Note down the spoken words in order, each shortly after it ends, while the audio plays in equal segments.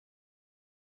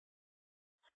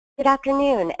Good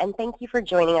afternoon, and thank you for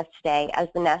joining us today as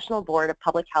the National Board of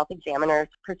Public Health Examiners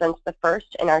presents the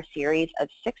first in our series of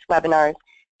 6 webinars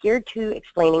geared to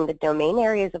explaining the domain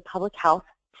areas of public health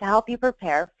to help you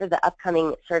prepare for the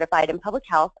upcoming Certified in Public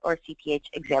Health, or CPH,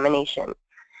 examination.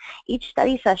 Each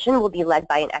study session will be led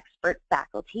by an expert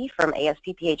faculty from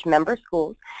ASPPH member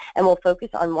schools and will focus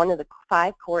on one of the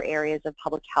 5 core areas of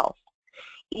public health.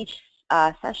 Each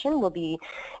session will be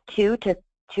 2 to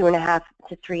 2.5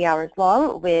 to 3 hours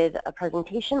long with a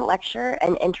presentation, lecture,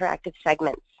 and interactive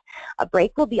segments. A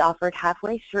break will be offered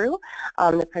halfway through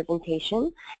the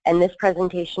presentation, and this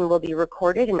presentation will be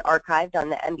recorded and archived on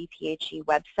the MBPHE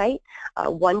website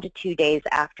 1 to 2 days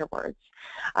afterwards.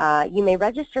 You may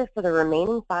register for the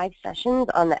remaining 5 sessions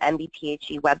on the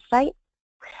MBPHE website,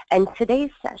 and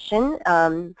today's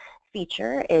session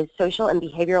feature is Social and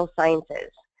Behavioral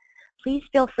Sciences. Please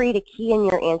feel free to key in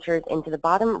your answers into the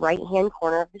bottom right-hand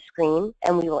corner of the screen,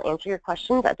 and we will answer your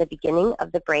questions at the beginning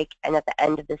of the break and at the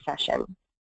end of the session.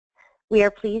 We are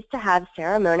pleased to have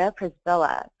Sarah Mona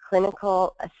Prisbilla,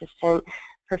 Clinical Assistant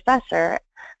Professor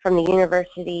from the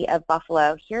University of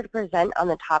Buffalo, here to present on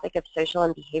the topic of social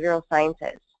and behavioral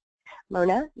sciences.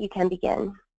 Mona, you can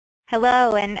begin.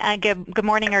 Hello, and good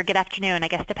morning or good afternoon, I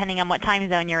guess, depending on what time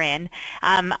zone you're in.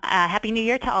 Happy New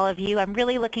Year to all of you. I'm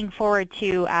really looking forward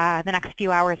to the next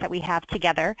few hours that we have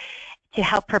together to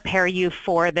help prepare you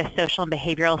for the social and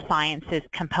behavioral sciences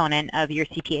component of your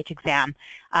CPH exam.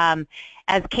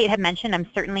 As Kate had mentioned, I'm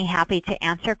certainly happy to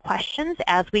answer questions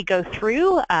as we go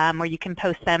through, or you can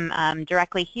post them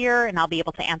directly here, and I'll be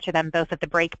able to answer them both at the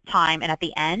break time and at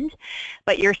the end.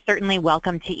 But you're certainly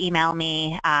welcome to email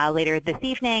me later this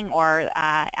evening or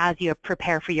as you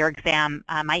prepare for your exam.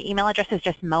 My email address is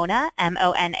just Mona,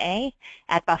 M-O-N-A,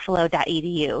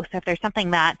 @buffalo.edu. So if there's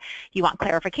something that you want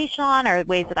clarification on or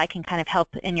ways that I can kind of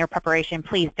help in your preparation,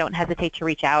 please don't hesitate to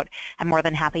reach out. I'm more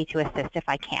than happy to assist if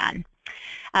I can.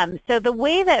 So the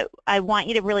way that I want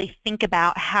you to really think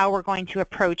about how we're going to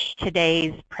approach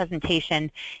today's presentation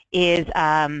is,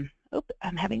 I'm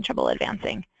having trouble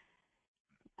advancing,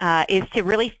 is to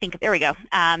really think, there we go,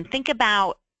 think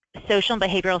about social and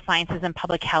behavioral sciences and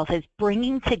public health as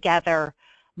bringing together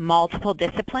multiple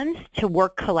disciplines to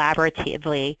work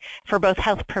collaboratively for both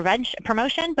health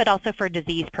promotion, but also for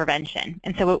disease prevention.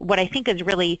 And so what I think is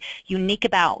really unique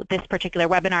about this particular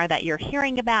webinar that you're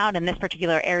hearing about in this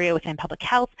particular area within public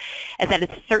health is that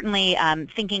it's certainly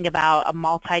thinking about a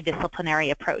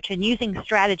multidisciplinary approach and using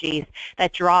strategies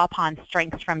that draw upon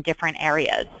strengths from different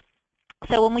areas.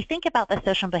 So when we think about the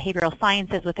social and behavioral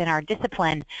sciences within our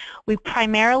discipline, we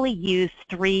primarily use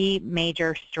 3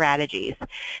 major strategies.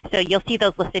 So you'll see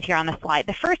those listed here on the slide.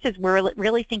 The first is we're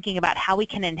really thinking about how we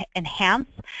can enhance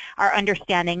our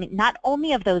understanding not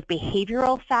only of those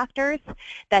behavioral factors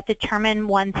that determine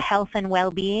one's health and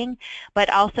well-being, but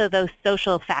also those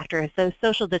social factors, those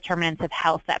social determinants of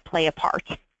health that play a part.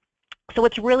 So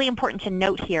what's really important to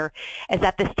note here is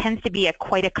that this tends to be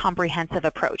quite a comprehensive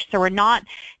approach. So we're not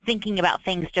thinking about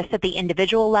things just at the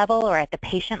individual level or at the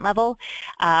patient level.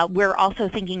 We're also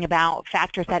thinking about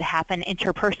factors that happen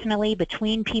interpersonally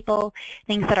between people,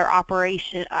 things that are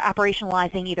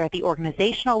operationalizing either at the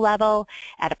organizational level,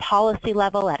 at a policy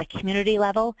level, at a community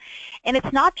level. And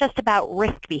it's not just about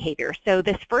risk behavior. So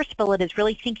this first bullet is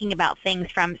really thinking about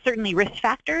things from certainly risk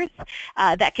factors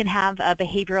that can have a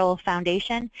behavioral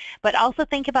foundation, but also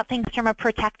think about things from a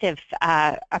protective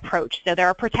approach. So there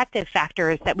are protective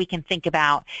factors that we can think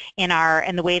about in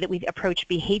the way that we approach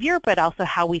behavior, but also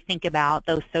how we think about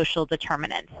those social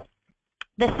determinants.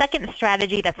 The second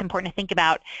strategy that's important to think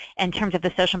about in terms of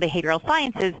the social and behavioral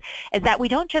sciences is that we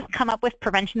don't just come up with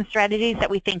prevention strategies that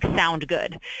we think sound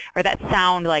good or that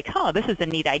sound like, oh, this is a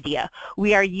neat idea.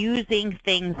 We are using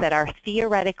things that are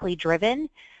theoretically driven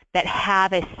that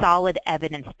have a solid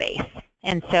evidence base.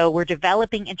 And so we're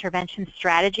developing intervention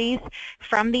strategies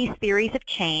from these theories of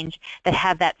change that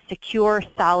have that secure,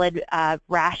 solid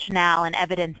rationale and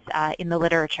evidence in the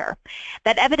literature.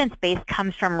 That evidence base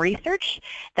comes from research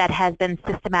that has been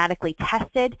systematically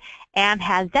tested and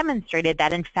has demonstrated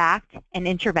that, in fact, an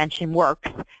intervention works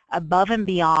above and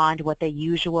beyond what the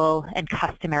usual and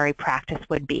customary practice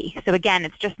would be. So again,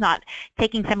 it's just not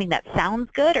taking something that sounds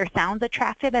good or sounds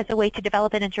attractive as a way to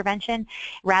develop an intervention.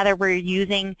 Rather, we're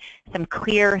using some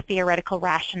clear theoretical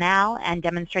rationale and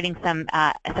demonstrating some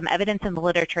evidence in the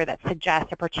literature that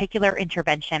suggests a particular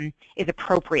intervention is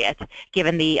appropriate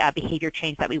given the behavior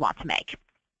change that we want to make.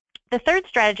 The third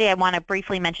strategy I want to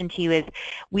briefly mention to you is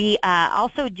we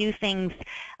also do things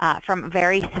from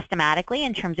very systematically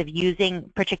in terms of using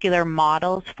particular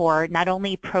models for not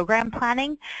only program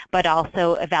planning, but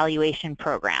also evaluation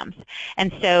programs.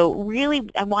 And so really,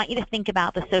 I want you to think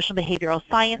about the social behavioral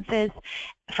sciences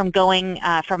from going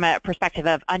from a perspective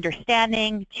of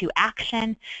understanding to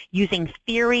action, using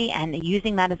theory and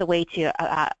using that as a way to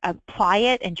apply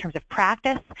it in terms of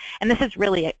practice. And this is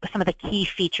really some of the key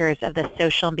features of the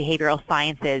social and behavioral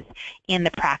sciences in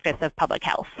the practice of public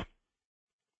health.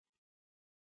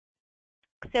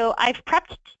 So I've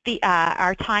prepped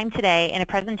our time today in a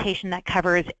presentation that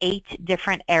covers 8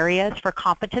 different areas for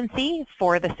competency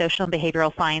for the social and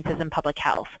behavioral sciences and public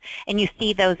health. And you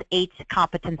see those 8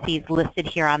 competencies listed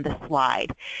here on the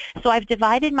slide. So I've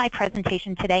divided my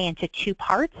presentation today into 2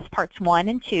 parts, parts 1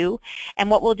 and 2.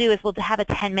 And what we'll do is we'll have a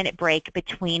 10-minute break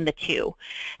between the 2.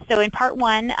 So in part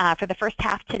 1, for the first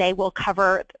half today, we'll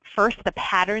cover first the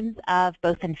patterns of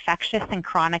both infectious and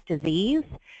chronic disease.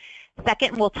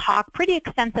 Second, we'll talk pretty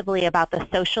extensively about the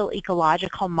social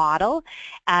ecological model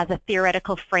as a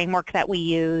theoretical framework that we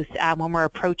use when we're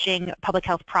approaching public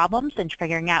health problems and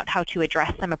figuring out how to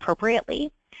address them appropriately.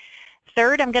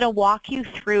 Third, I'm going to walk you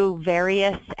through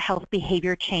various health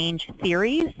behavior change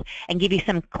theories and give you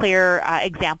some clear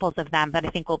examples of them that I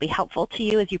think will be helpful to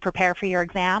you as you prepare for your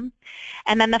exam.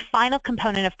 And then the final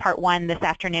component of part 1 this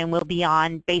afternoon will be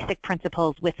on basic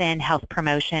principles within health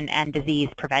promotion and disease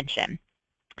prevention.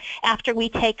 After we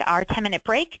take our 10-minute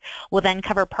break, we'll then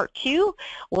cover part 2.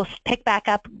 We'll pick back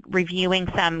up reviewing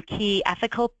some key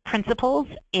ethical principles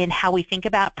in how we think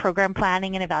about program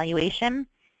planning and evaluation.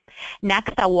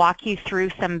 Next, I'll walk you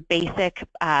through some basic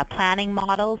planning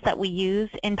models that we use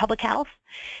in public health.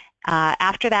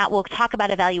 After that, we'll talk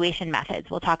about evaluation methods.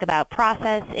 We'll talk about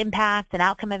process, impact, and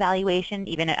outcome evaluation,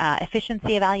 even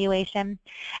efficiency evaluation.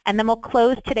 And then we'll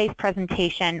close today's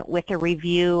presentation with a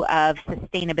review of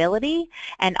sustainability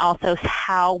and also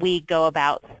how we go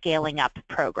about scaling up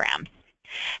programs.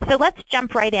 So let's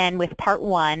jump right in with part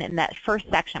 1 in that first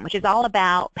section, which is all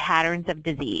about patterns of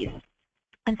disease.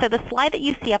 And so the slide that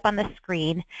you see up on the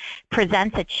screen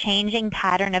presents a changing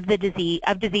pattern of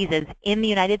diseases in the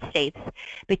United States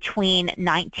between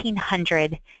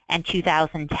 1900 and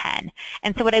 2010.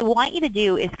 And so what I want you to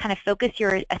do is kind of focus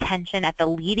your attention at the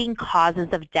leading causes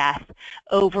of death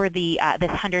over this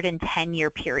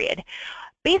 110-year period.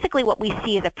 Basically, what we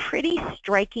see is a pretty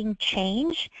striking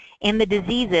change in the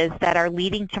diseases that are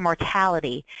leading to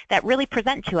mortality that really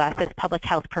present to us as public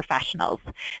health professionals.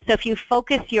 So if you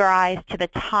focus your eyes to the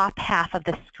top half of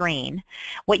the screen,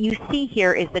 what you see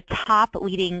here is the top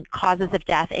leading causes of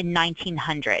death in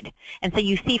 1900. And so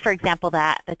you see, for example,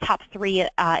 that the top 3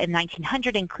 in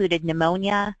 1900 included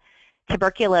pneumonia,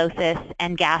 tuberculosis,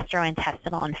 and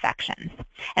gastrointestinal infections.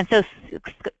 And so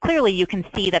clearly you can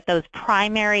see that those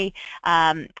primary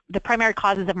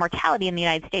causes of mortality in the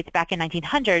United States back in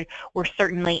 1900 were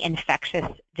certainly infectious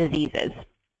diseases.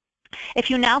 If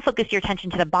you now focus your attention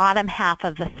to the bottom half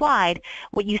of the slide,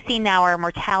 what you see now are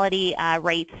mortality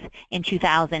rates in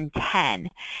 2010.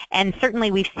 And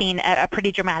certainly we've seen a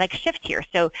pretty dramatic shift here.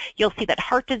 So you'll see that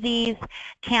heart disease,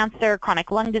 cancer,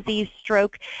 chronic lung disease,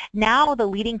 stroke, now the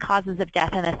leading causes of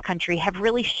death in this country have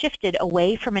really shifted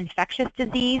away from infectious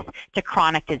disease to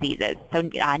chronic diseases, so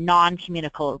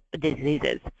non-communicable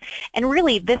diseases. And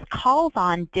really this calls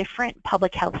on different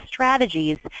public health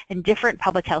strategies and different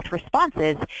public health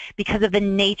responses because of the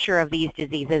nature of these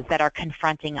diseases that are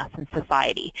confronting us in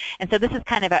society. And so this is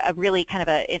kind of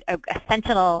a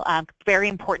sentinel, very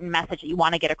important message that you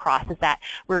want to get across, is that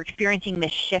we're experiencing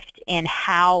this shift in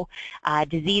how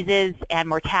diseases and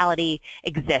mortality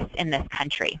exist in this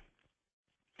country.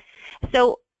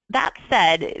 So that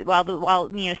said, while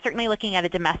certainly looking at a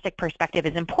domestic perspective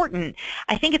is important,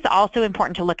 I think it's also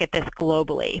important to look at this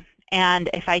globally. And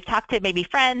if I talk to maybe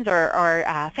friends or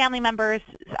family members,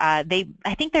 I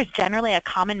think there's generally a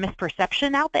common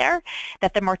misperception out there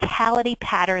that the mortality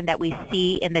pattern that we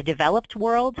see in the developed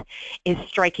world is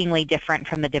strikingly different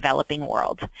from the developing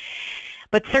world.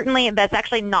 But certainly that's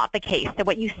actually not the case. So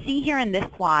what you see here in this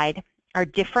slide are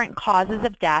different causes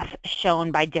of death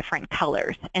shown by different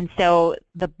colors. And so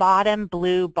the bottom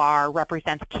blue bar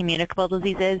represents communicable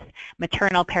diseases,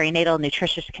 maternal, perinatal,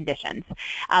 nutritious conditions.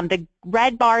 The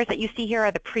red bars that you see here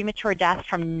are the premature deaths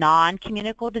from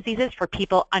non-communicable diseases for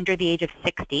people under the age of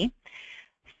 60.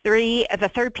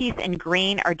 The third piece in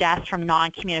green are deaths from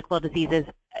non-communicable diseases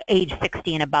age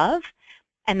 60 and above.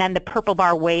 And then the purple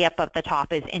bar way up at the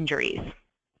top is injuries.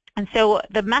 And so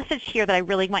the message here that I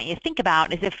really want you to think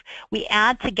about is if we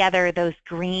add together those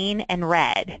green and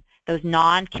red, those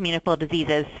non-communicable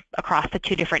diseases across the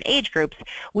two different age groups,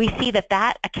 we see that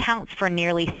that accounts for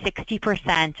nearly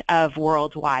 60% of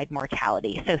worldwide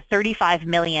mortality. So 35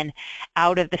 million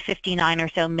out of the 59 or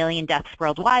so million deaths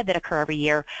worldwide that occur every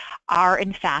year are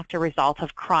in fact a result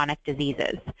of chronic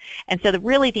diseases. And so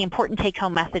really the important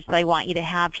take-home message that I want you to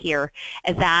have here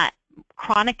is that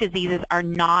chronic diseases are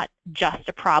not just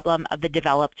a problem of the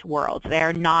developed world. They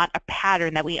are not a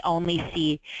pattern that we only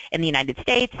see in the United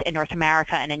States, in North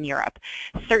America, and in Europe.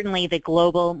 Certainly the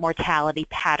global mortality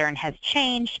pattern has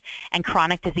changed, and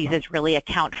chronic diseases really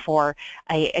account for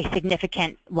a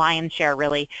significant lion's share,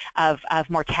 really, of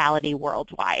mortality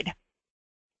worldwide.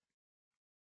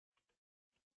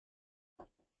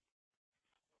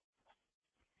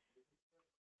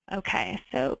 Okay,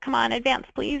 so come on, advance,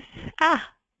 please.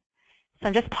 So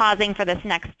I'm just pausing for this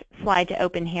next slide to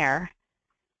open here.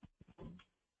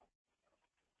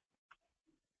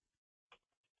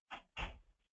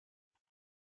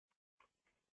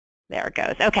 There it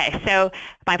goes. Okay, so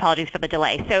my apologies for the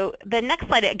delay. So the next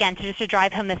slide, again, just to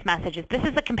drive home this message, is this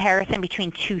is a comparison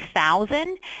between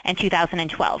 2000 and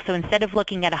 2012. So instead of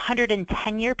looking at a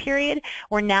 110-year period,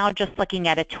 we're now just looking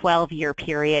at a 12-year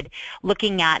period,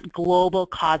 looking at global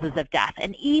causes of death.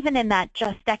 And even in that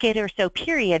just decade or so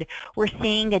period, we're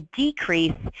seeing a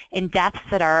decrease in deaths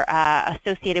that are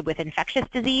associated with infectious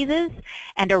diseases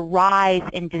and a rise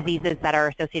in diseases that are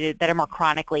associated, that are more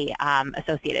chronically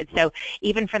associated. So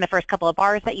even from the first couple of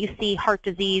bars that you see, heart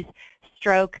disease,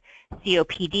 stroke,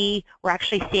 COPD, we're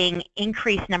actually seeing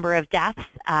increased number of deaths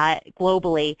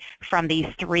globally from these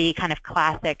three kind of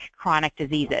classic chronic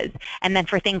diseases. And then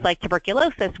for things like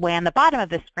tuberculosis, way on the bottom of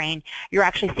the screen, you're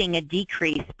actually seeing a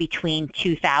decrease between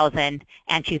 2000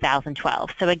 and 2012.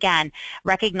 So again,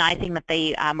 recognizing that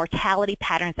the mortality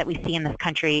patterns that we see in this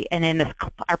country and in this,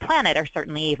 our planet are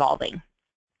certainly evolving.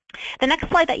 The next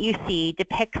slide that you see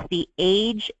depicts the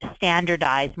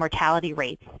age-standardized mortality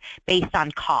rates based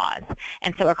on cause.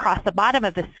 And so across the bottom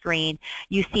of the screen,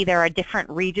 you see there are different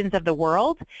regions of the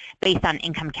world based on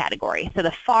income category. So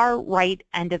the far right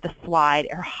end of the slide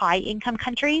are high-income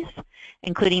countries,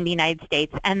 including the United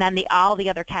States, and then all the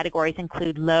other categories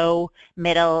include low,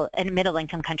 middle, and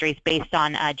middle-income countries based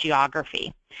on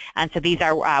geography. And so these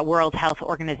are World Health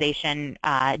Organization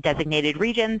designated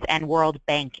regions and World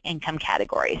Bank income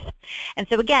categories. And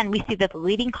so again, we see that the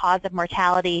leading cause of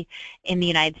mortality in the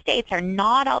United States are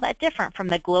not all that different from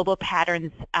the global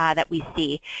patterns that we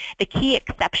see. The key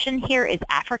exception here is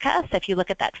Africa. So if you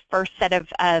look at that first set of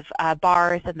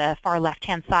bars on the far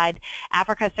left-hand side,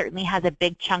 Africa certainly has a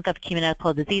big chunk of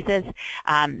communicable diseases.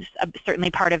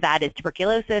 Certainly part of that is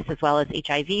tuberculosis as well as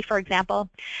HIV, for example.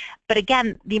 But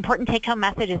again, the important take-home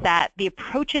message is that the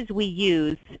approaches we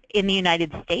use in the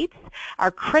United States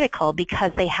are critical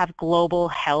because they have global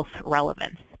health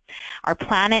relevance. Our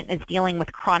planet is dealing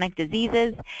with chronic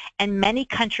diseases, and many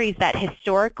countries that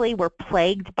historically were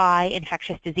plagued by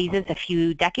infectious diseases a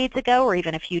few decades ago or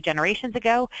even a few generations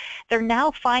ago, they're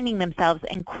now finding themselves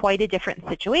in quite a different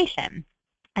situation.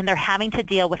 And they're having to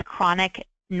deal with chronic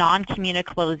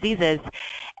non-communicable diseases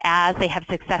as they have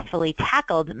successfully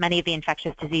tackled many of the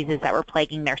infectious diseases that were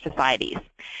plaguing their societies.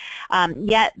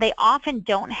 Yet they often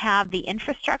don't have the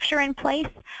infrastructure in place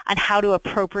on how to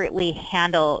appropriately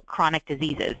handle chronic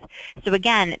diseases. So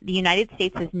again, the United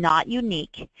States is not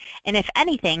unique, and if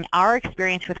anything, our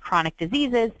experience with chronic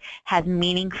diseases has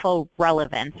meaningful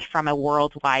relevance from a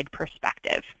worldwide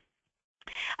perspective.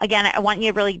 Again, I want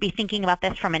you to really be thinking about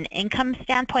this from an income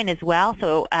standpoint as well.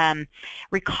 So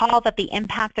recall that the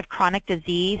impact of chronic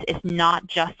disease is not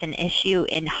just an issue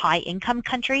in high-income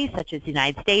countries such as the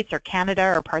United States or Canada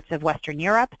or parts of Western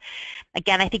Europe.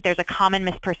 Again, I think there's a common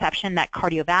misperception that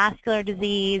cardiovascular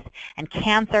disease and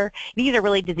cancer, these are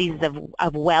really diseases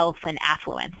of wealth and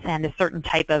affluence and a certain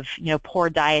type of poor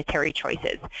dietary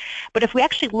choices. But if we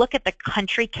actually look at the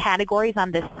country categories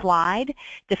on this slide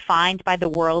defined by the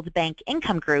World Bank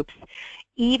income groups,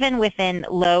 even within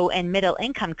low and middle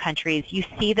income countries, you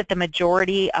see that the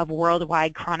majority of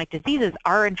worldwide chronic diseases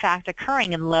are in fact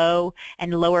occurring in low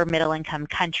and lower middle income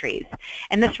countries.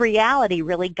 And this reality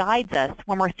really guides us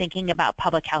when we're thinking about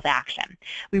public health action.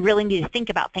 We really need to think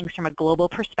about things from a global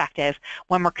perspective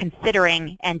when we're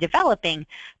considering and developing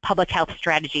public health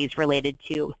strategies related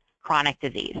to chronic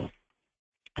disease.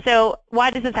 So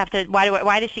why does this have to,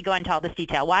 why does she go into all this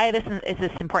detail? Why is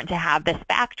this important to have this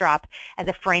backdrop as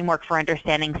a framework for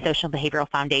understanding social and behavioral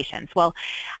foundations? Well,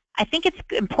 I think it's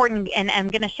important, and I'm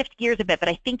going to shift gears a bit, but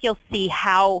I think you'll see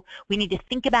how we need to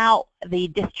think about the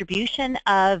distribution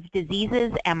of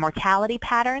diseases and mortality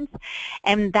patterns,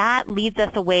 and that leads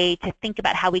us a way to think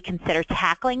about how we consider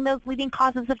tackling those leading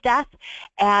causes of death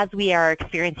as we are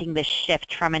experiencing this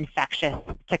shift from infectious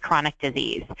to chronic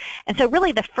disease. And so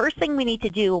really the first thing we need to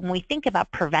do when we think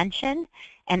about prevention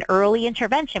and early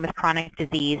intervention with chronic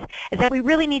disease is that we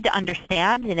really need to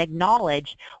understand and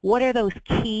acknowledge what are those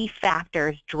key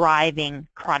factors driving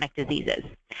chronic diseases.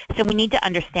 So we need to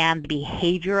understand the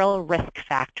behavioral risk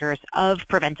factors of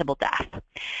preventable death.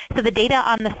 So the data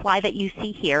on the slide that you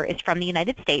see here is from the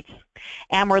United States,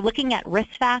 and we're looking at risk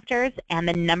factors and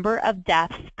the number of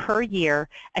deaths per year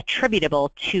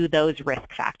attributable to those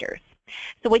risk factors.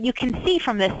 So what you can see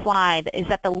from this slide is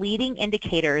that the leading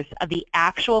indicators of the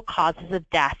actual causes of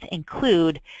death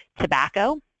include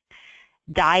tobacco,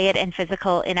 diet and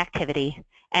physical inactivity,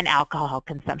 and alcohol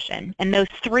consumption. And those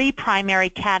three primary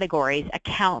categories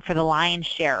account for the lion's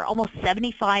share, almost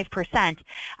 75%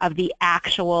 of the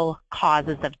actual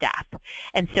causes of death.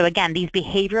 And so again, these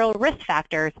behavioral risk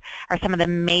factors are some of the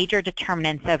major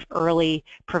determinants of early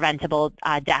preventable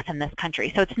death in this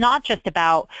country. So it's not just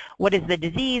about what is the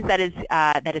disease that is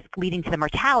leading to the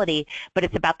mortality, but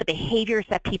it's about the behaviors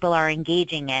that people are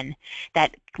engaging in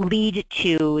that lead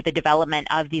to the development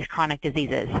of these chronic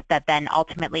diseases that then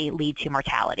ultimately lead to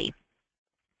mortality.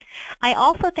 I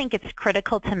also think it's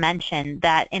critical to mention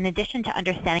that in addition to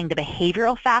understanding the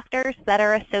behavioral factors that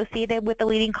are associated with the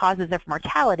leading causes of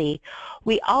mortality,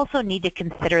 we also need to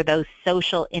consider those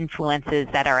social influences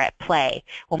that are at play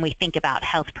when we think about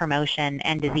health promotion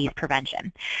and disease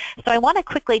prevention. So I want to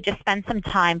quickly just spend some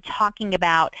time talking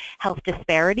about health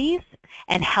disparities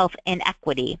and health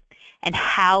inequity and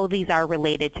how these are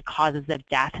related to causes of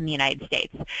death in the United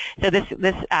States. So this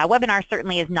webinar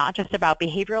certainly is not just about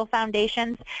behavioral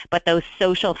foundations, but those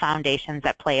social foundations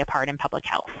that play a part in public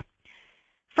health.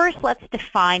 First, let's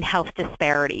define health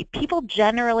disparity. People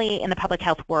generally in the public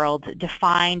health world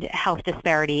define health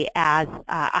disparity as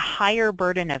a higher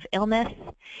burden of illness,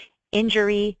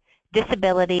 injury,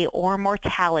 disability, or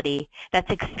mortality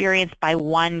that's experienced by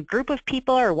one group of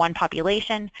people or one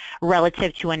population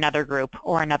relative to another group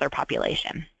or another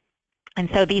population. And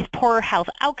so these poor health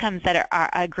outcomes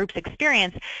that groups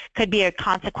experience could be a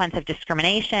consequence of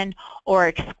discrimination or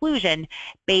exclusion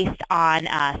based on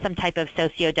some type of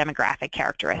socio-demographic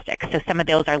characteristics. So some of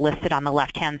those are listed on the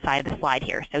left-hand side of the slide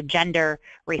here. So gender,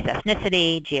 race,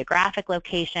 ethnicity, geographic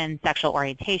location, sexual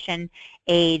orientation,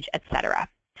 age, etc.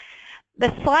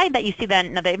 The slide that you see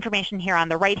then, the information here on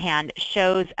the right hand,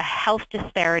 shows health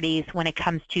disparities when it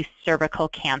comes to cervical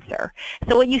cancer.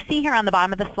 So what you see here on the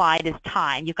bottom of the slide is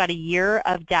time. You've got a year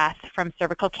of death from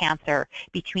cervical cancer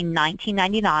between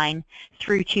 1999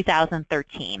 through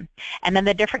 2013. And then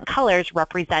the different colors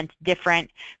represent different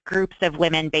groups of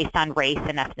women based on race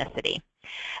and ethnicity.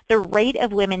 The rate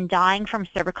of women dying from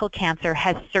cervical cancer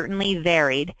has certainly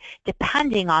varied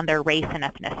depending on their race and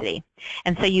ethnicity.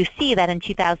 And so you see that in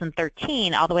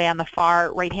 2013, all the way on the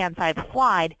far right-hand side of the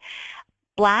slide,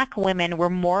 Black women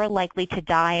were more likely to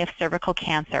die of cervical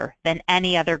cancer than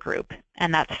any other group.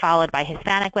 And that's followed by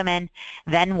Hispanic women,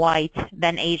 then white,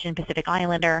 then Asian Pacific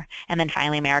Islander, and then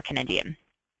finally American Indian.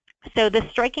 So the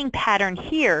striking pattern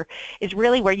here is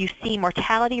really where you see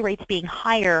mortality rates being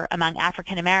higher among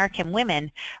African American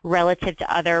women relative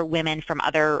to other women from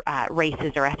other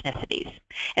races or ethnicities.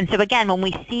 And so again, when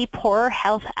we see poorer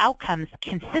health outcomes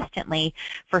consistently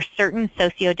for certain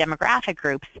socio-demographic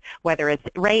groups, whether it's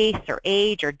race or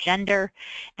age or gender,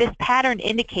 this pattern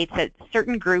indicates that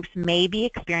certain groups may be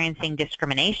experiencing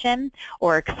discrimination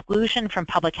or exclusion from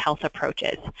public health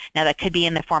approaches. Now that could be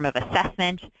in the form of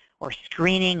assessment, or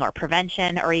screening, or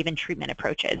prevention, or even treatment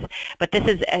approaches. But this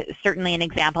is certainly an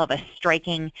example of a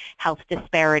striking health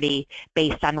disparity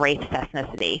based on race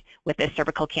ethnicity with this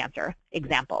cervical cancer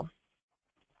example.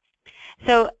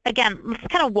 So again, let's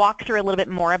kind of walk through a little bit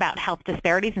more about health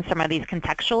disparities and some of these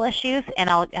contextual issues, and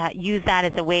I'll use that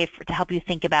as a way to help you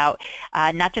think about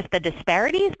not just the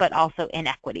disparities, but also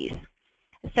inequities.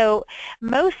 So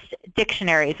most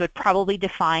dictionaries would probably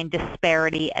define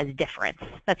disparity as difference.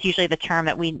 That's usually the term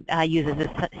that we use as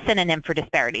a synonym for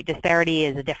disparity. Disparity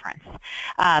is a difference.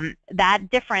 That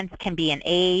difference can be in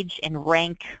age, in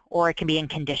rank, or it can be in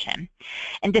condition.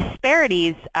 And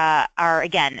disparities are,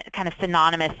 again, kind of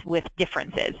synonymous with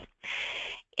differences.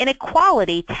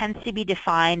 Inequality tends to be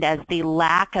defined as the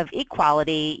lack of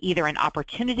equality either in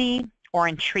opportunity, or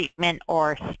in treatment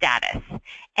or status.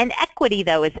 And equity,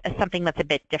 though, is something that's a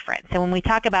bit different. So when we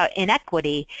talk about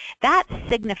inequity, that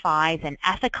signifies an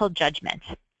ethical judgment,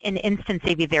 an instance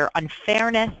of either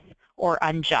unfairness or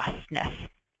unjustness.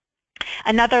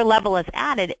 Another level is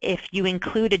added if you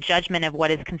include a judgment of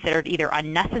what is considered either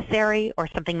unnecessary or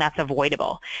something that's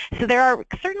avoidable. So there are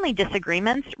certainly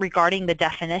disagreements regarding the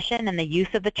definition and the use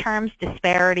of the terms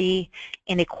disparity,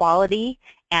 inequality,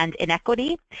 and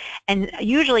inequity. And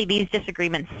usually these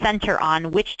disagreements center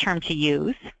on which term to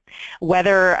use,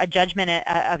 whether a judgment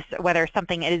of whether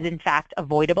something is in fact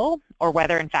avoidable or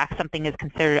whether in fact something is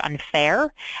considered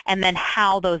unfair, and then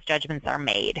how those judgments are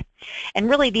made. And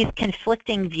really these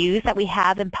conflicting views that we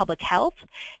have in public health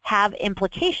have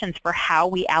implications for how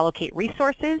we allocate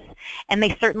resources, and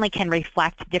they certainly can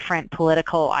reflect different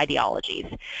political ideologies.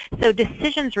 So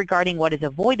decisions regarding what is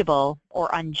avoidable or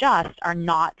unjust are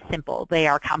not simple, they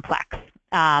are complex.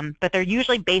 But they're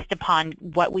usually based upon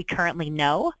what we currently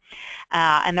know,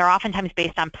 and they're oftentimes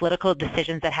based on political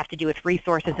decisions that have to do with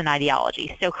resources and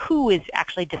ideology. So who is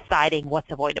actually deciding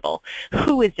what's avoidable?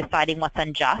 Who is deciding what's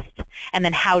unjust? And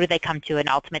then how do they come to an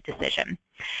ultimate decision?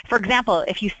 For example,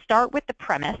 if you start with the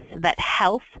premise that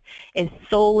health is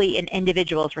solely an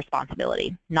individual's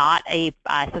responsibility, not a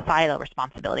societal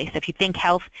responsibility, so if you think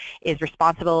health is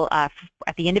responsible at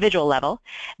the individual level,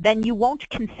 then you won't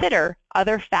consider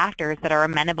other factors that are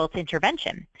amenable to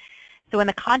intervention. So in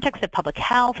the context of public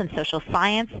health and social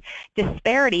science,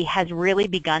 disparity has really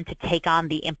begun to take on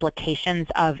the implications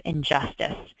of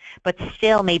injustice, but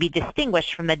still may be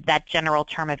distinguished from that general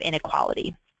term of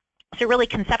inequality. So really,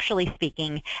 conceptually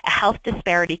speaking, a health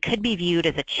disparity could be viewed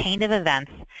as a chain of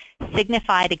events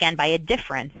signified, again, by a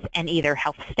difference in either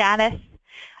health status,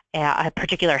 a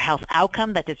particular health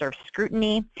outcome that deserves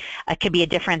scrutiny. It could be a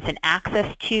difference in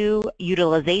access to,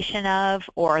 utilization of,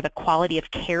 or the quality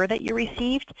of care that you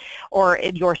received, or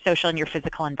in your social and your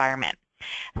physical environment.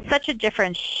 Such a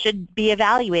difference should be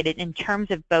evaluated in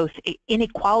terms of both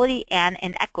inequality and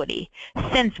inequity,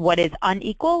 since what is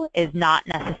unequal is not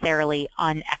necessarily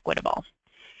unequitable.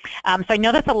 So I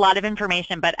know that's a lot of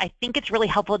information, but I think it's really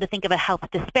helpful to think of a health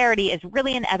disparity as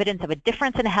really an evidence of a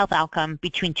difference in a health outcome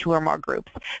between two or more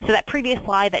groups. So that previous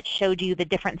slide that showed you the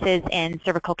differences in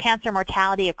cervical cancer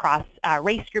mortality across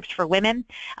race groups for women,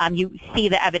 you see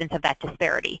the evidence of that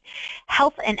disparity.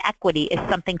 Health inequity is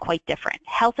something quite different.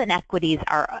 Health inequities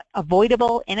are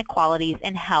avoidable inequalities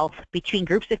in health between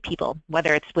groups of people,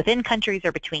 whether it's within countries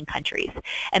or between countries.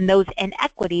 And those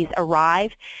inequities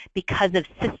arrive because of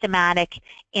systematic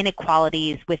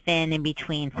inequalities within and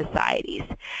between societies.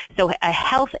 So a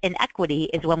health inequity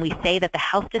is when we say that the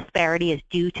health disparity is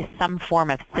due to some form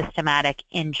of systematic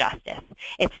injustice.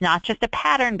 It's not just a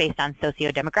pattern based on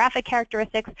socio-demographic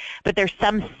characteristics, but there's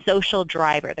some social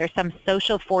driver, there's some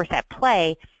social force at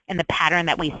play in the pattern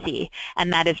that we see,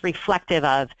 and that is reflective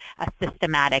of a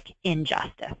systematic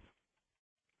injustice.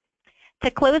 To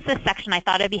close this section, I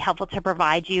thought it'd be helpful to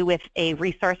provide you with a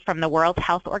resource from the World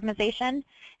Health Organization.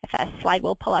 If that slide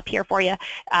will pull up here for you.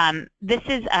 This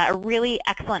is a really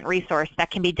excellent resource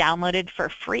that can be downloaded for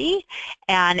free,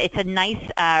 and it's a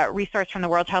nice resource from the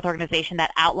World Health Organization that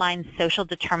outlines social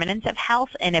determinants of health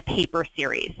in a paper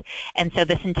series. And so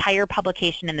this entire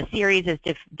publication in the series is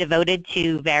devoted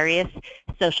to various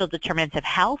social determinants of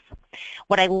health.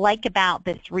 What I like about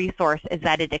this resource is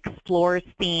that it explores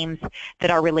themes that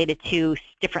are related to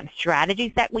different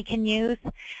strategies that we can use,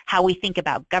 how we think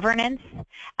about governance,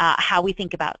 how we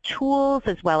think about tools,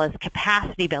 as well as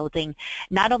capacity building,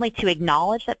 not only to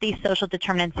acknowledge that these social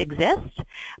determinants exist,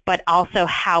 but also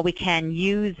how we can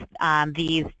use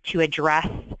these to address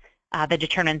the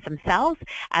determinants themselves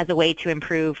as a way to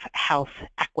improve health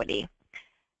equity.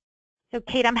 So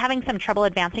Kate, I'm having some trouble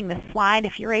advancing this slide.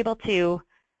 If you're able to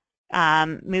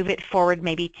move it forward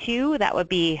maybe 2, that would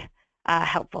be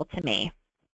helpful to me.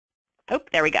 Oh,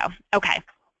 there we go. Okay.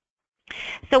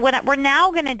 So what we're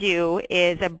now going to do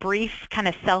is a brief kind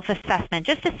of self-assessment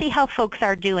just to see how folks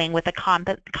are doing with the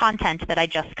content that I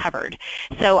just covered.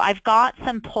 So I've got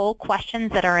some poll questions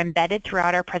that are embedded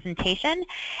throughout our presentation,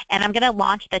 and I'm going to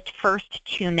launch the first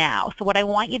 2 now. So what I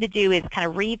want you to do is kind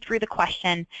of read through the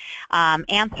question,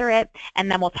 answer it,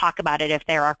 and then we'll talk about it if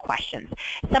there are questions.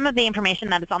 Some of the information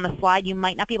that is on the slide you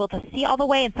might not be able to see all the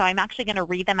way, and so I'm actually going to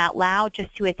read them out loud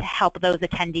just to help those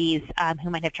attendees who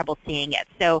might have trouble seeing it.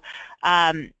 So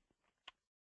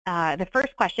the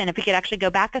first question, if we could actually go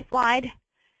back a slide,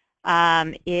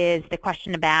 is the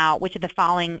question about which of the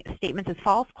following statements is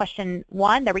false. Question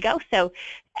 1, there we go. So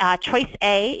choice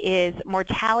A is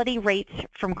mortality rates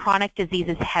from chronic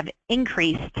diseases have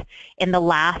increased in the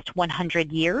last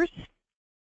 100 years.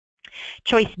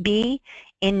 Choice B,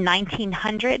 in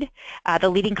 1900, the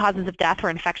leading causes of death were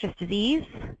infectious disease.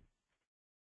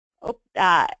 Oh,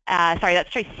 sorry,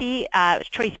 that's choice C.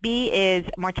 Choice B is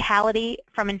mortality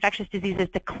from infectious diseases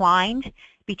declined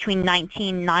between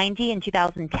 1990 and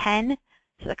 2010.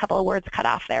 a couple of words cut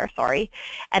off there, sorry.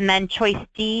 And then choice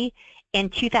D, in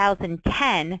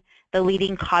 2010, the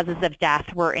leading causes of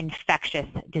death were infectious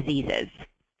diseases.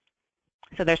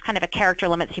 So there's kind of a character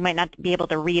limit, so you might not be able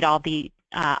to read all the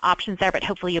options there, but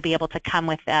hopefully you'll be able to come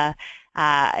with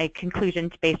a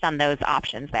conclusion based on those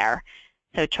options there.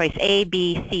 So choice A,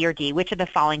 B, C, or D, which of the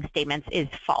following statements is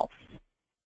false?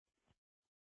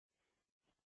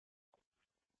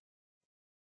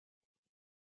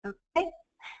 Okay.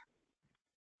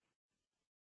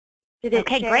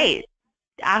 Okay, great.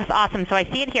 That's awesome. So I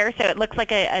see it here. So it looks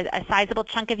like a sizable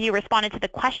chunk of you responded to the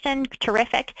question.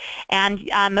 Terrific. And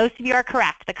most of you are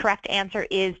correct. The correct answer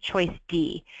is choice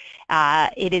D.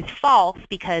 It is false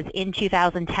because in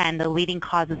 2010, the leading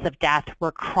causes of death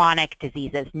were chronic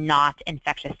diseases, not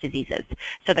infectious diseases.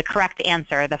 So the correct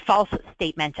answer, the false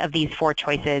statement of these four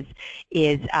choices,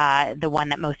 is the one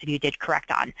that most of you did correct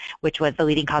on, which was the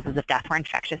leading causes of death were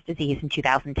infectious disease in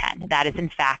 2010. That is, in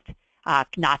fact,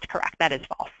 not correct. That is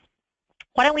false.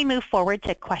 Why don't we move forward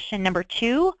to question number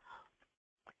 2?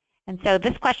 And so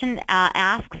this question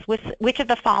asks, which of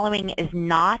the following is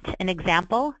not an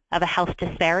example of a health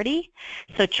disparity?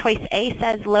 So choice A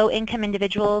says low-income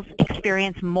individuals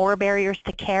experience more barriers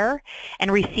to care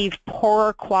and receive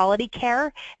poorer quality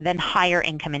care than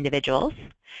higher-income individuals.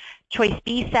 Choice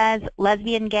B says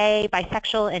lesbian, gay,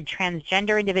 bisexual, and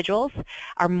transgender individuals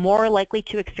are more likely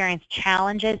to experience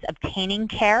challenges obtaining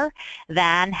care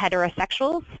than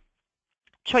heterosexuals.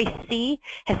 Choice C,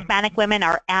 Hispanic women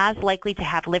are as likely to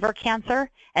have liver cancer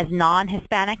as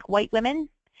non-Hispanic white women.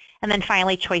 And then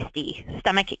finally, choice D,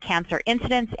 stomach cancer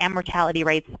incidence and mortality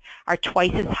rates are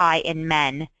twice as high in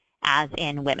men as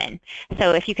in women.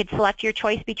 So if you could select your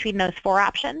choice between those four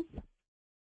options.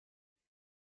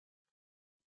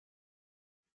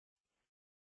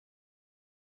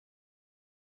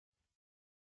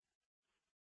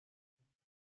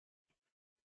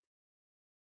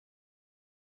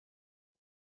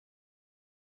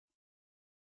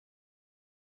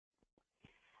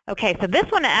 Okay, so this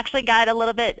one actually got a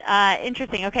little bit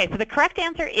interesting. Okay, so the correct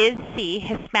answer is C.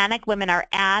 Hispanic women are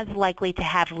as likely to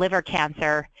have liver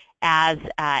cancer as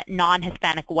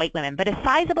non-Hispanic white women, but a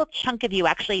sizable chunk of you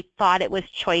actually thought it was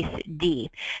choice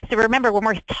D. So remember, when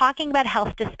we're talking about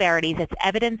health disparities, it's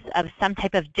evidence of some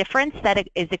type of difference that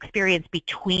is experienced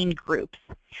between groups.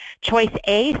 Choice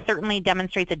A certainly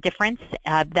demonstrates a difference,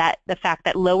 that the fact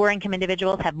that lower income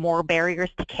individuals have more barriers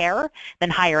to care than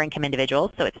higher income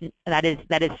individuals, so that is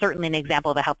certainly an example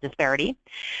of a health disparity.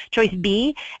 Choice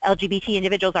B, LGBT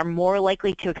individuals are more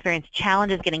likely to experience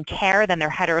challenges getting care than their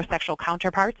heterosexual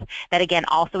counterparts. That again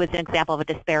also is an example of a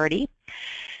disparity.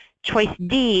 Choice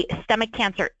D, stomach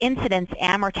cancer incidence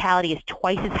and mortality is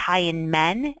twice as high in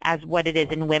men as what it is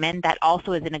in women. That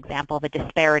also is an example of a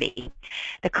disparity.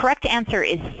 The correct answer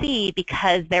is C,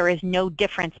 because there is no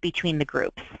difference between the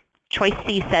groups. Choice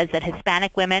C says that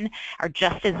Hispanic women are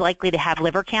just as likely to have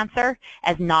liver cancer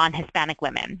as non-Hispanic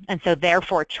women. And so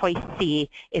therefore, choice C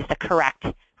is the correct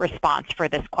response for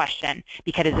this question,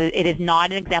 because it is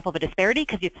not an example of a disparity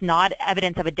because it's not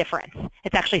evidence of a difference.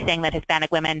 It's actually saying that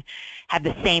Hispanic women have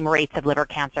the same rates of liver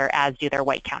cancer as do their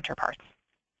white counterparts.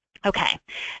 Okay,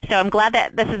 so I'm glad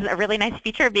that this is a really nice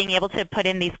feature of being able to put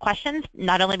in these questions,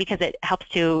 not only because it helps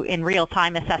to, in real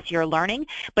time, assess your learning,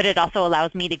 but it also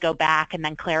allows me to go back and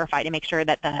then clarify to make sure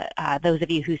that those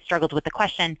of you who struggled with the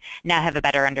question now have a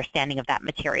better understanding of that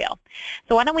material.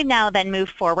 So why don't we now then move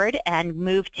forward and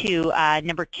move to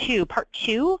number 2, part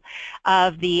 2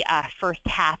 of the first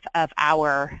half of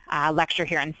our lecture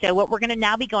here. And so what we're going to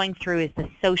now be going through is the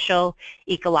social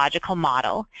ecological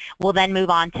model. We'll then move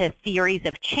on to theories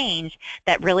of change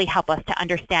that really help us to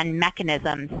understand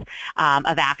mechanisms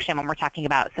of action when we're talking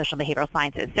about social behavioral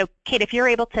sciences. So Kate, if you're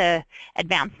able to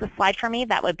advance the slide for me,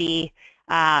 that would be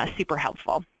super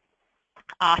helpful.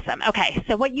 Awesome. Okay,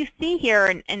 so what you see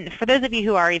here, and for those of you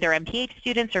who are either MPH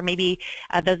students or maybe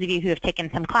those of you who have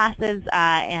taken some classes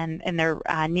in their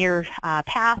near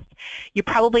past, you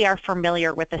probably are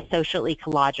familiar with the social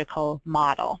ecological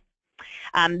model.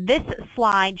 This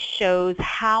slide shows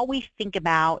how we think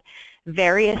about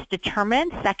various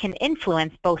determinants that can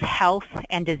influence both health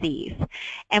and disease.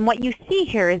 And what you see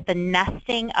here is the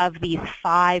nesting of these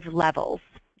 5 levels.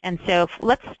 And so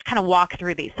let's kind of walk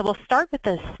through these. So we'll start with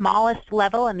the smallest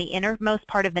level and the innermost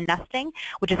part of the nesting,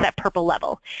 which is that purple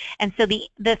level. And so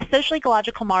the social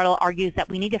ecological model argues that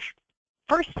we need to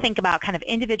first think about kind of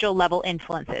individual level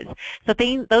influences. So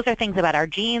those are things about our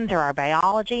genes or our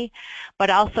biology, but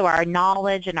also our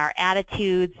knowledge and our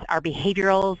attitudes, our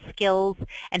behavioral skills,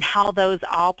 and how those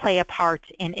all play a part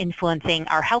in influencing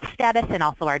our health status and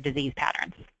also our disease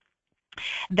patterns.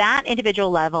 That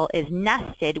individual level is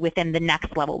nested within the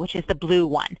next level, which is the blue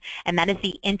one, and that is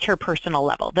the interpersonal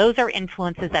level. Those are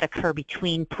influences that occur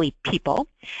between people,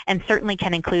 and certainly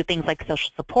can include things like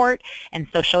social support and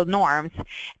social norms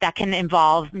that can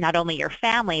involve not only your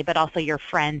family, but also your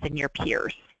friends and your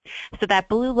peers. So that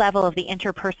blue level of the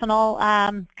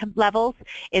interpersonal levels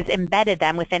is embedded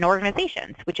then within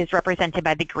organizations, which is represented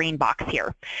by the green box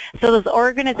here. So those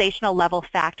organizational level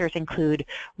factors include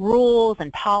rules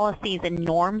and policies and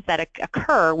norms that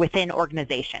occur within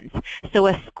organizations. So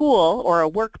a school or a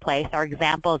workplace are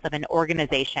examples of an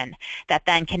organization that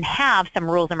then can have some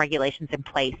rules and regulations in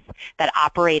place that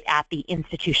operate at the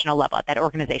institutional level, at that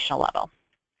organizational level.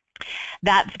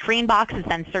 That green box is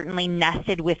then certainly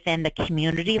nested within the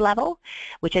community level,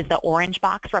 which is the orange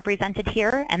box represented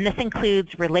here. And this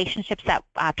includes relationships that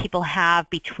people have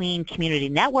between community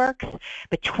networks,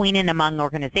 between and among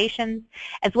organizations,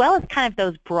 as well as kind of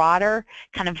those broader,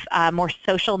 kind of more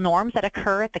social norms that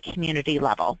occur at the community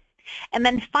level. And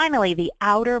then finally, the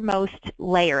outermost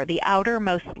layer, the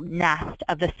outermost nest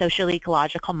of the social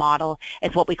ecological model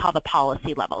is what we call the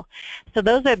policy level. So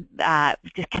those are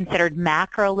considered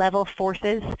macro level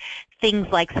forces, things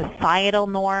like societal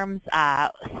norms,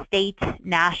 state,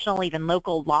 national, even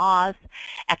local laws,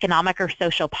 economic or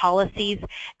social policies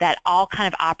that all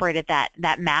kind of operate at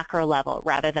that macro level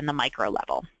rather than the micro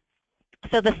level.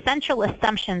 So the central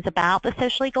assumptions about the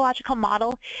social ecological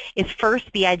model is first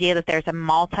the idea that there's a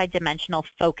multidimensional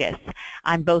focus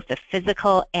on both the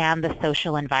physical and the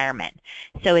social environment.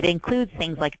 So it includes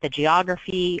things like the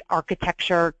geography,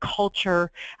 architecture, culture,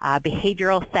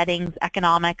 behavioral settings,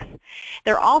 economics.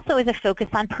 There also is a focus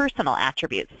on personal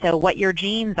attributes, so what your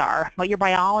genes are, what your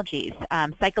biology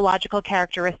is, psychological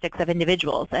characteristics of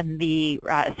individuals, and the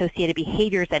associated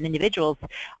behaviors that individuals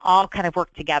all kind of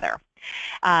work together.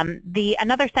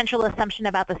 Another central assumption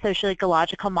about the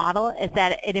socio-ecological model is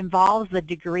that it involves the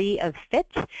degree of fit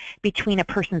between a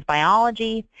person's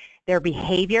biology, their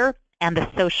behavior, and the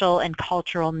social and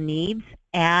cultural needs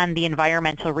and the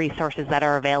environmental resources that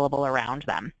are available around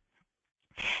them.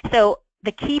 So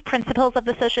the key principles of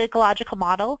the socio-ecological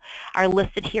model are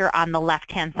listed here on the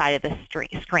left-hand side of the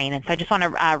screen, and so I just want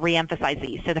to re-emphasize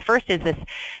these. So the first is this: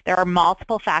 there are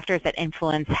multiple factors that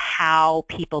influence how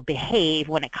people behave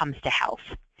when it comes to health,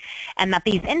 and that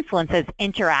these influences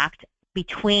interact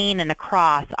between and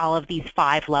across all of these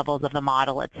 5 levels of the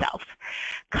model itself.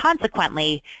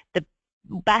 Consequently, the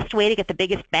best way to get the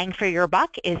biggest bang for your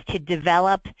buck is to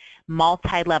develop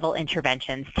multi-level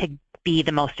interventions to be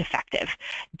the most effective.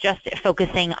 Just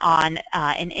focusing on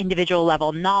an individual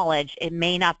level knowledge, it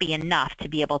may not be enough to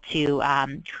be able to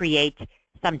create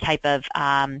some type of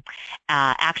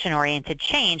action-oriented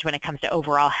change when it comes to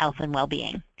overall health and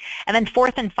well-being. And then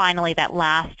fourth and finally, that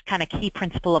last kind of key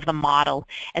principle of the model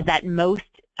is that most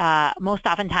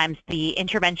oftentimes the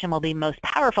intervention will be most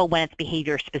powerful when it's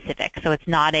behavior specific. So it's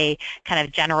not a kind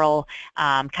of general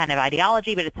kind of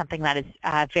ideology, but it's something that is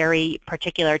very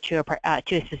particular to a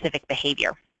specific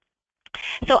behavior.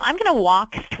 So I'm going to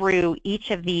walk through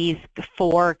each of these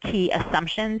 4 key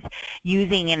assumptions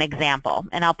using an example,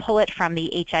 and I'll pull it from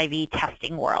the HIV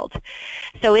testing world.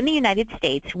 So in the United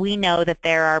States, we know that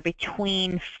there are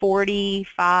between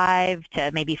 45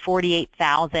 to maybe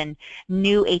 48,000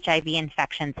 new HIV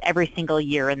infections every single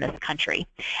year in this country,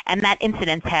 and that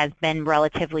incidence has been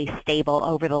relatively stable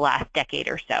over the last decade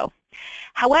or so.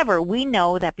 However, we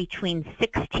know that between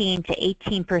 16 to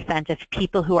 18% of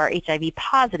people who are HIV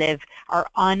positive are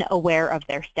unaware of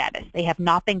their status. They have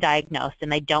not been diagnosed and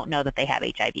they don't know that they have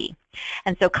HIV.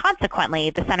 And so consequently,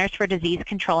 the Centers for Disease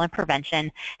Control and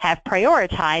Prevention have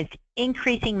prioritized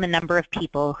increasing the number of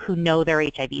people who know their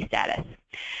HIV status.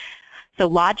 So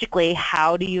logically,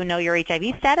 how do you know your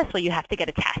HIV status? Well, you have to get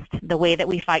a test. The way that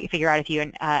we figure out if you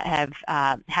have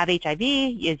HIV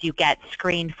is you get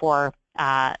screened for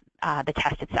the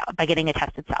test itself, by getting a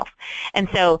test itself. And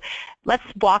so let's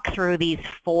walk through these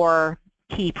 4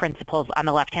 key principles on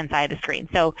the left-hand side of the screen.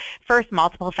 So first,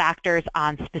 multiple factors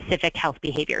on specific health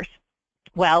behaviors.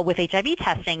 Well, with HIV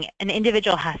testing, an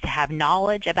individual has to have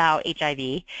knowledge about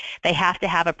HIV, they have to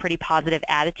have a pretty positive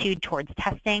attitude towards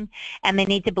testing, and they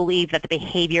need to believe that the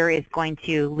behavior is going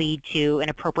to lead to an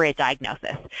appropriate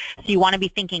diagnosis. So you want to be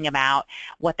thinking about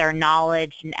what their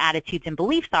knowledge and attitudes and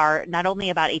beliefs are, not only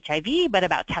about HIV, but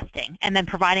about testing, and then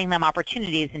providing them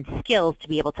opportunities and skills to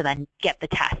be able to then get the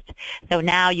test. So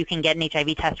now you can get an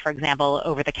HIV test, for example,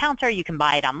 over the counter, you can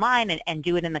buy it online and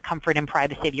do it in the comfort and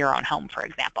privacy of your own home, for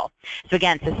example. So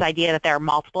again, it's this idea that there are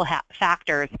multiple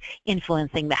factors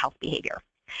influencing the health behavior.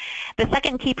 The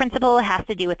second key principle has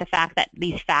to do with the fact that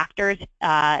these factors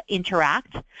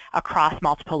interact across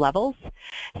multiple levels.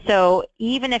 So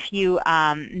even if you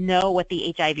know what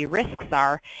the HIV risks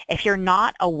are, if you're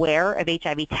not aware of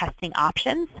HIV testing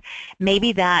options,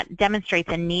 maybe that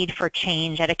demonstrates a need for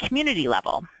change at a community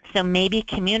level. So maybe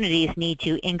communities need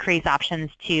to increase options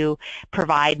to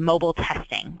provide mobile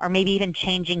testing, or maybe even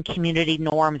changing community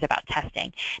norms about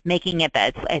testing, making it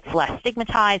that it's less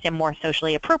stigmatized and more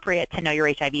socially appropriate to know your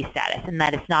HIV status, and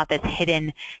that it's not this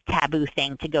hidden taboo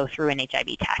thing to go through an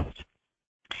HIV test.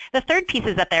 The third piece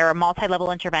is that there are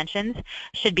multi-level interventions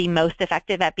should be most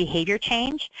effective at behavior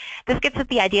change. This gets at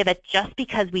the idea that just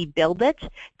because we build it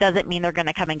doesn't mean they're going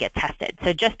to come and get tested.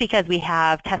 So just because we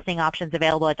have testing options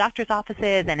available at doctor's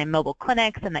offices and in mobile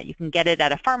clinics, and that you can get it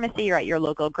at a pharmacy or at your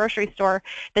local grocery store,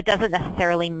 that doesn't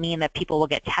necessarily mean that people will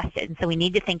get tested. And so we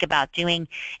need to think about doing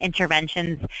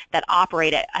interventions that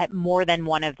operate at more than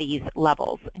one of these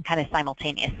levels and kind of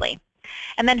simultaneously.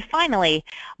 And then finally,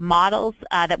 models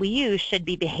that we use should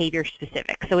be behavior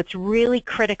specific. So it's really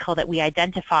critical that we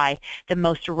identify the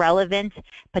most relevant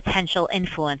potential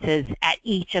influences at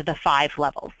each of the 5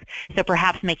 levels. So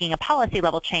perhaps making a policy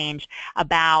level change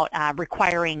about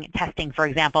requiring testing, for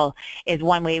example, is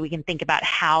one way we can think about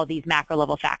how these macro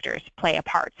level factors play a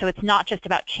part. So it's not just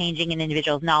about changing an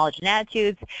individual's knowledge and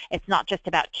attitudes. It's not just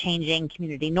about changing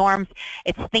community norms.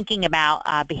 It's thinking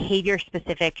about behavior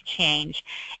specific change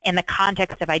in the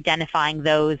context of identifying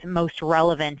those most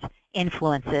relevant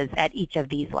influences at each of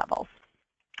these levels.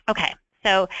 Okay,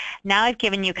 so now I've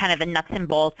given you kind of the nuts and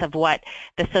bolts of what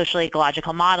the social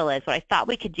ecological model is. What I thought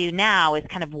we could do now is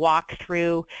kind of walk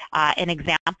through an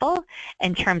example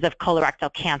in terms of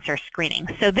colorectal cancer screening.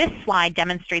 So this slide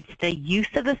demonstrates the use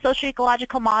of the social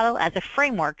ecological model as a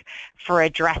framework for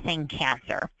addressing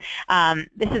cancer.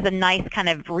 This is a nice kind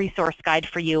of resource guide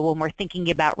for you when we're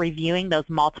thinking about reviewing those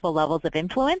multiple levels of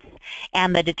influence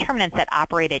and the determinants that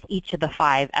operate at each of the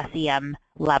 5 SEM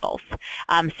levels.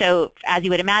 So as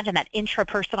you would imagine, that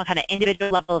intrapersonal kind of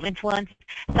individual level of influence,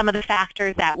 some of the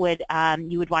factors that would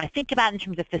you would want to think about in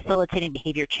terms of facilitating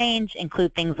behavior change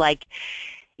include things like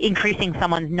increasing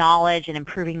someone's knowledge and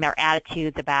improving their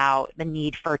attitudes about the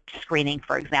need for screening,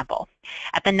 for example.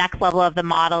 At the next level of the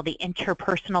model, the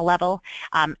interpersonal level,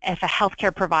 if a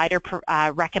healthcare provider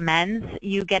recommends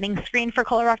you getting screened for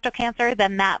colorectal cancer,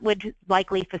 then that would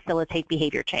likely facilitate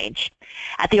behavior change.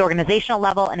 At the organizational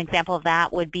level, an example of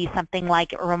that would be something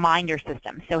like a reminder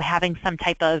system. So having some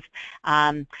type of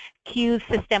queue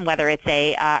system, whether it's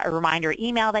a reminder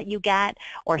email that you get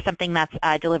or something that's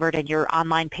delivered in your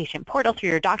online patient portal through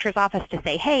your doctor's office to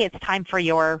say, hey, it's time for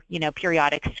your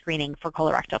periodic screening for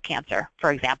colorectal cancer,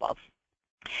 for example.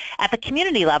 At the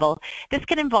community level, this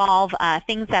can involve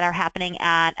things that are happening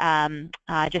at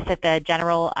just at the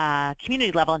general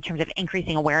community level in terms of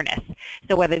increasing awareness.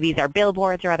 So whether these are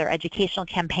billboards or other educational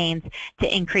campaigns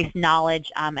to increase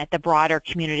knowledge at the broader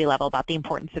community level about the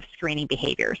importance of screening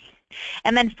behaviors.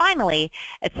 And then finally,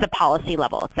 it's the policy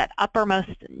level. It's that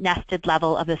uppermost nested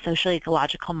level of the social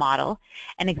ecological model.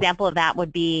 An example of that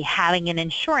would be having an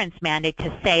insurance mandate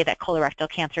to say that colorectal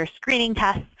cancer screening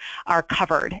tests are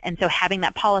covered. And so having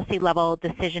that policy level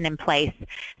decision in place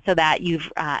so that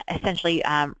you've essentially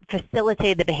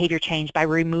facilitated the behavior change by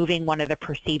removing one of the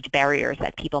perceived barriers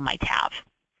that people might have.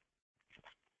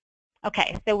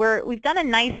 Okay, so we've done a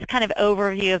nice kind of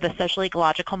overview of the social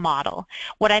ecological model.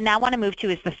 What I now want to move to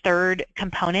is the third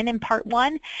component in part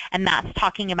 1, and that's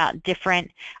talking about different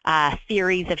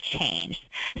theories of change.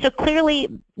 So clearly,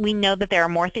 we know that there are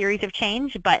more theories of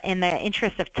change, but in the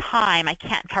interest of time, I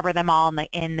can't cover them all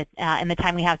in the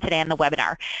time we have today in the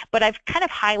webinar. But I've kind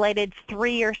of highlighted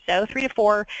 3 to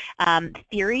 4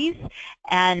 theories,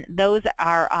 and those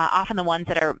are often the ones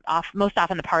that are most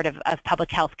often the part of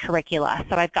public health curricula.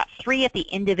 So I've got 3 at the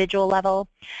individual level,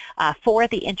 4 at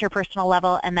the interpersonal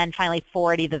level, and then finally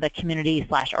 4 at either the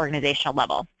community/organizational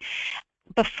level.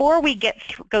 Before we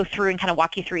go through and kind of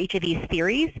walk you through each of these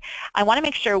theories, I want to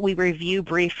make sure we review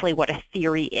briefly what a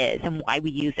theory is and why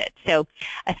we use it. So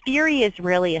a theory is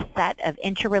really a set of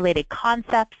interrelated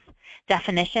concepts,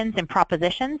 definitions, and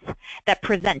propositions that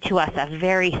present to us a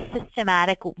very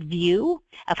systematic view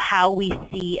of how we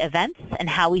see events and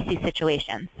how we see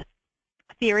situations.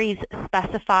 Theories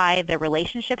specify the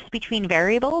relationships between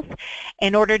variables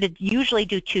in order to usually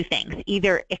do 2 things,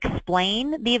 either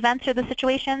explain the events or the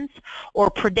situations or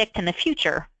predict in the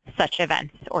future such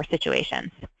events or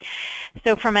situations.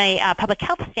 So from a public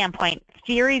health standpoint,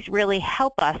 theories really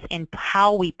help us in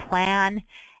how we plan,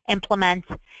 implement,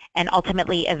 and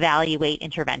ultimately evaluate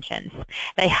interventions.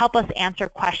 They help us answer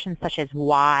questions such as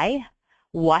why,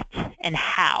 what, and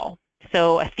how.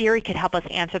 So a theory could help us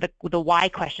answer the why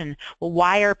question. Well,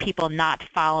 why are people not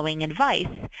following advice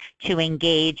to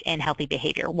engage in healthy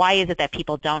behavior? Why is it that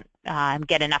people don't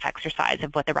get enough exercise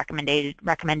of what the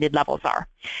recommended levels are?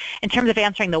 In terms of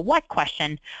answering the what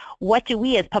question, what do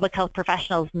we as public health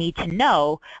professionals need to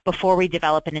know before we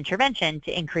develop an intervention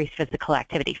to increase physical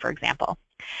activity, for example?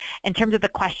 In terms of the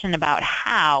question about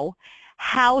how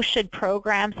should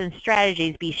programs and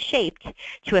strategies be shaped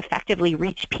to effectively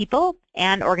reach people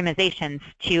and organizations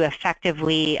to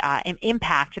effectively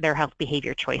impact their health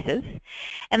behavior choices?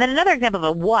 And then another example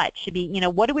of a what should be,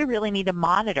 what do we really need to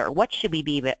monitor? What should we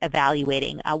be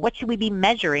evaluating? What should we be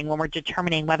measuring when we're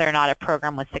determining whether or not a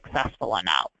program was successful or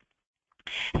not?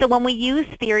 So when we use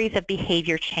theories of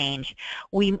behavior change,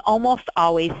 we almost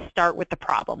always start with the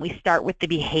problem. We start with the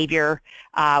behavior,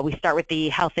 we start with the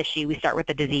health issue, we start with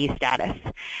the disease status.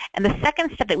 And the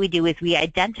second step that we do is we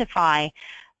identify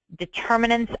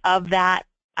determinants of that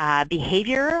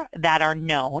behavior that are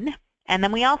known. And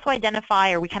then we also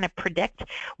identify, or we kind of predict,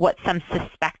 what some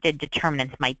suspected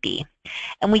determinants might be.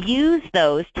 And we use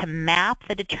those to map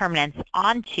the determinants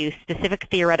onto specific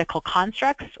theoretical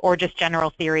constructs or just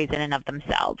general theories in and of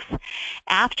themselves.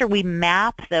 After we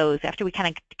map those, after we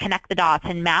kind of connect the dots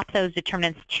and map those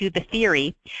determinants to the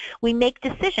theory, we make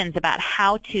decisions about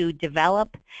how to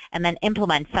develop and then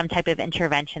implement some type of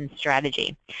intervention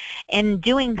strategy. In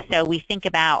doing so, we think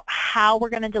about how we're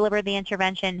going to deliver the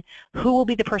intervention, who will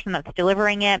be the person that's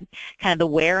delivering it, kind of the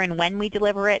where and when we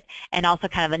deliver it, and also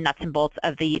kind of the nuts and bolts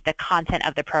of the content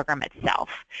of the program itself.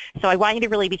 So I want you to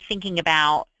really be thinking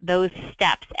about those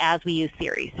steps as we use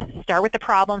theories. Start with the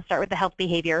problem, start with the health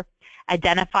behavior,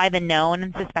 identify the known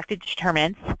and suspected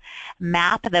determinants,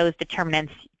 map those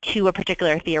determinants to a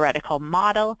particular theoretical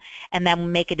model, and then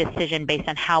make a decision based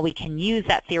on how we can use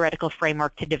that theoretical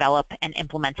framework to develop and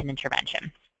implement an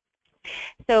intervention.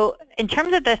 So in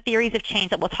terms of the theories of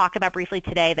change that we'll talk about briefly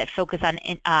today that focus on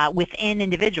within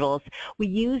individuals, we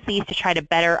use these to try to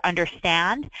better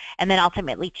understand and then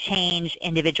ultimately change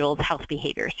individuals' health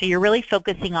behavior. So you're really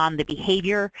focusing on the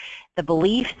behavior, the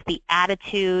beliefs, the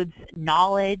attitudes,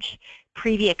 knowledge,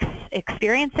 previous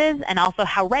experiences, and also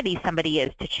how ready somebody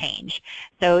is to change.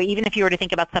 So even if you were to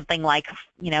think about something like,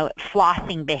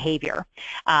 flossing behavior,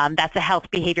 that's a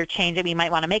health behavior change that we might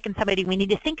want to make in somebody. We need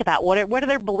to think about what are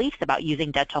their beliefs about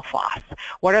using dental floss?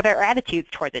 What are their attitudes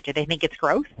towards it? Do they think it's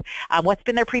gross? What's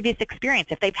been their previous experience?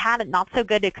 If they've had a not so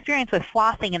good experience with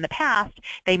flossing in the past,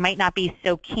 they might not be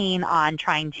so keen on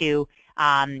trying to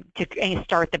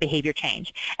start the behavior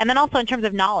change. And then also in terms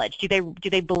of knowledge, do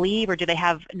they believe or do they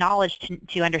have knowledge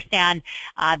to understand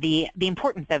the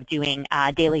importance of doing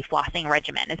daily flossing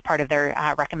regimen as part of their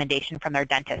recommendation from their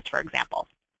dentist, for example?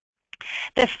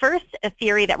 The first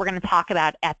theory that we're going to talk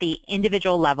about at the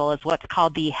individual level is what's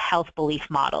called the health belief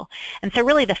model. And so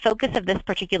really the focus of this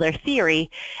particular theory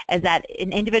is that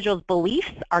an individual's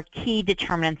beliefs are key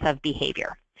determinants of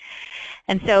behavior.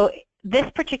 And so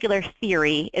this particular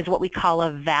theory is what we call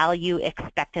a value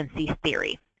expectancy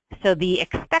theory. So the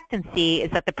expectancy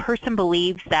is that the person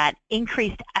believes that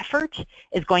increased effort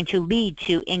is going to lead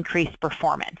to increased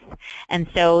performance. And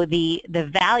so the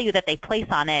value that they place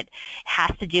on it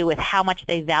has to do with how much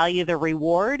they value the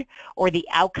reward or the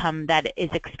outcome that is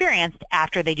experienced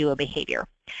after they do a behavior.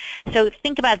 So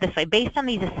think about it this way. Based on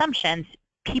these assumptions,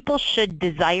 people should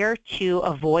desire to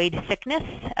avoid sickness,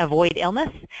 avoid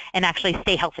illness, and actually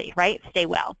stay healthy, right? Stay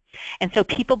well. And so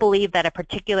people believe that a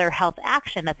particular health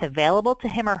action that's available to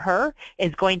him or her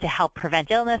is going to help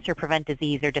prevent illness or prevent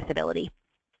disease or disability.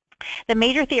 The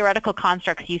major theoretical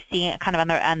constructs you see kind of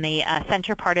on the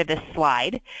center part of this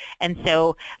slide, and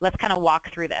so let's kind of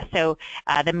walk through this. So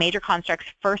the major constructs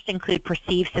first include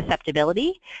perceived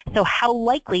susceptibility. So how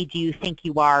likely do you think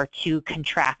you are to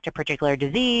contract a particular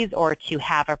disease or to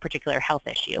have a particular health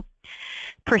issue?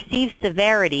 Perceived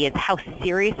severity is how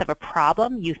serious of a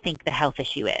problem you think the health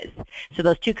issue is. So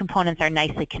those two components are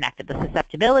nicely connected. The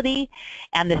susceptibility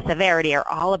and the severity are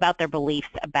all about their beliefs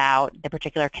about the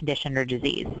particular condition or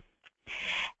disease.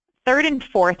 Third and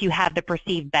fourth, you have the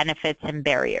perceived benefits and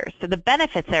barriers. So the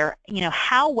benefits are,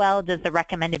 how well does the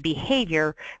recommended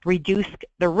behavior reduce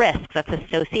the risk that's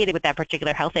associated with that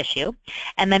particular health issue?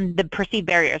 And then the perceived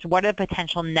barriers, what are the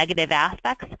potential negative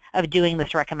aspects of doing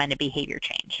this recommended behavior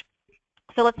change?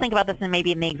 So let's think about this in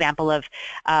maybe in the example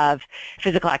of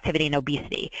physical activity and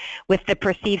obesity. With the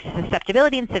perceived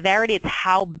susceptibility and severity, it's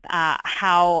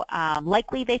how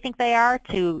likely they think they are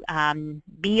to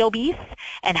be obese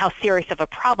and how serious of a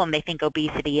problem they think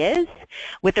obesity is.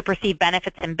 With the perceived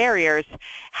benefits and barriers,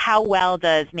 how well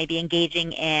does maybe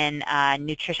engaging in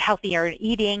healthier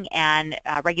eating and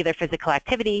regular physical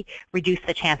activity reduce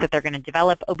the chance that they're going to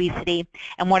develop obesity?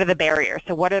 And what are the barriers?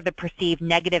 So what are the perceived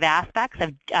negative aspects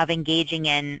of engaging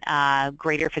in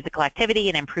greater physical activity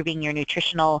and improving your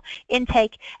nutritional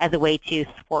intake as a way to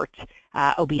support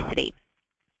obesity?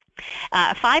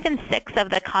 5 and 6 of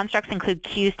the constructs include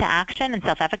cues to action and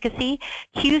self-efficacy.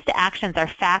 Cues to actions are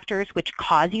factors which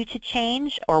cause you to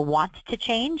change or want to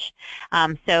change.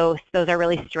 So those are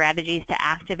really strategies to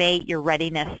activate your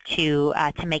readiness to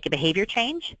make a behavior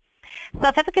change.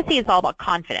 Self-efficacy is all about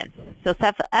confidence. So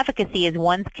self-efficacy is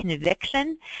one's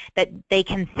conviction that they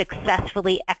can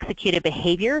successfully execute a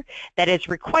behavior that is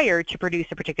required to produce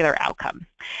a particular outcome.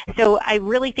 So I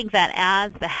really think that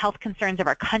as the health concerns of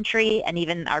our country and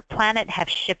even our planet have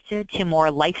shifted to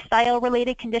more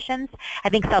lifestyle-related conditions, I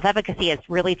think self-efficacy has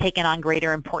really taken on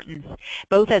greater importance,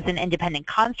 both as an independent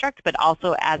construct, but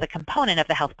also as a component of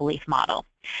the health belief model.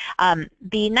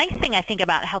 The nice thing I think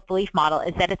about health belief model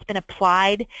is that it's been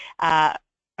applied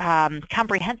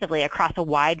comprehensively across a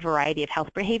wide variety of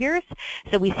health behaviors.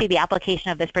 So we see the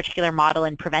application of this particular model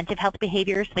in preventive health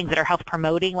behaviors, things that are health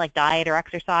promoting like diet or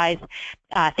exercise,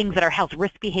 things that are health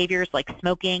risk behaviors like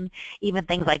smoking, even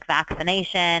things like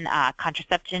vaccination,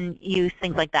 contraception use,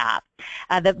 things like that.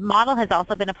 The model has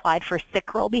also been applied for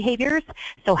sick role behaviors,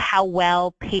 so how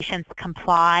well patients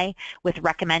comply with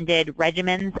recommended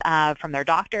regimens from their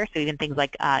doctor, so even things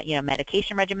like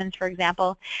medication regimens, for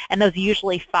example, and those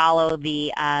usually follow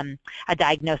a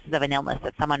diagnosis of an illness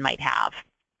that someone might have.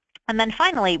 And then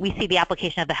finally, we see the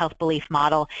application of the health belief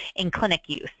model in clinic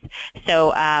use.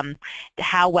 So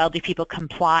how well do people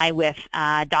comply with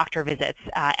doctor visits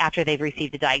after they've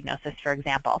received a diagnosis, for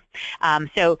example.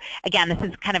 So again, this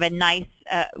is kind of a nice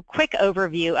quick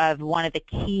overview of one of the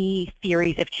key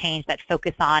theories of change that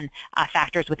focus on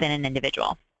factors within an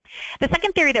individual. The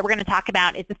second theory that we're going to talk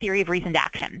about is the theory of reasoned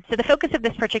action. So the focus of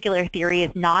this particular theory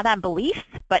is not on beliefs,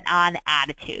 but on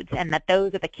attitudes, and that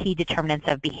those are the key determinants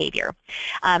of behavior.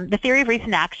 The theory of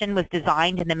reasoned action was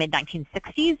designed in the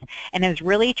mid-1960s and is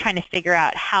really trying to figure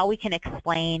out how we can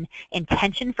explain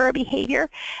intention for a behavior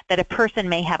that a person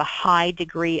may have a high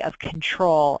degree of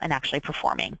control in actually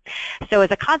performing. So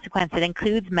as a consequence, it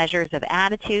includes measures of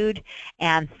attitude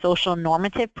and social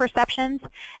normative perceptions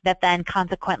that then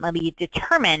consequently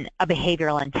determine a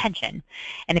behavioral intention.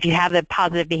 And if you have the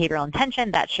positive behavioral intention,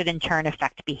 that should in turn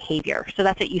affect behavior. So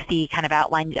that's what you see kind of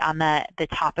outlined on the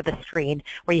top of the screen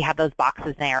where you have those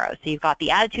boxes and arrows. So you've got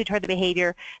the attitude toward the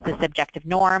behavior, the subjective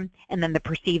norm, and then the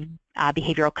perceived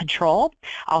behavioral control.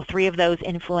 All three of those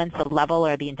influence the level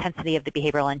or the intensity of the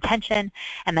behavioral intention,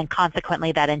 and then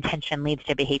consequently that intention leads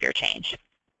to behavior change.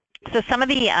 So some of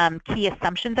the key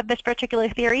assumptions of this particular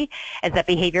theory is that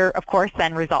behavior, of course,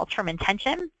 then results from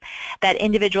intention, that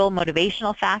individual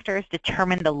motivational factors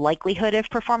determine the likelihood of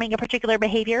performing a particular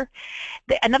behavior.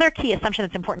 Another key assumption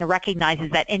that's important to recognize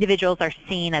is that individuals are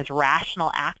seen as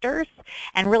rational actors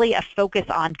and really a focus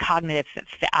on cognitive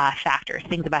factors,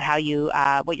 things about how you,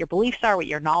 what your beliefs are, what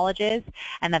your knowledge is,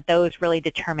 and that those really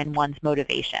determine one's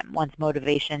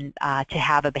motivation to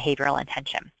have a behavioral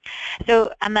intention.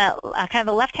 So on the kind of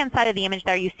the left-hand side of the image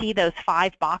there, you see those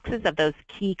 5 boxes of those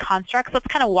key constructs. Let's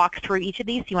kind of walk through each of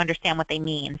these so you understand what they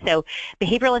mean. So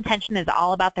behavioral intention is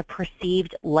all about the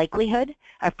perceived likelihood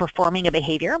of performing a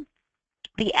behavior.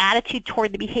 The attitude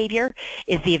toward the behavior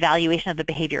is the evaluation of the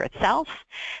behavior itself.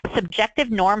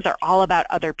 Subjective norms are all about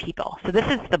other people. So this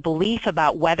is the belief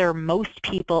about whether most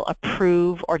people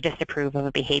approve or disapprove of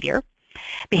a behavior.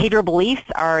 Behavioral beliefs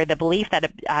are the belief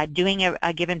that doing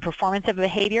a given performance of a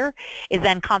behavior is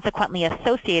then consequently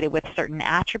associated with certain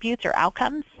attributes or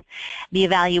outcomes. The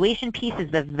evaluation piece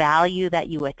is the value that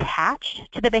you attach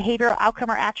to the behavioral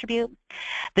outcome or attribute.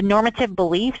 The normative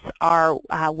beliefs are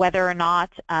whether or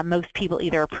not most people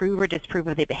either approve or disapprove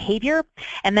of the behavior.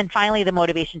 And then finally, the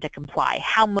motivation to comply.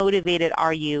 How motivated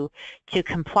are you to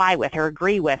comply with or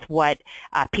agree with what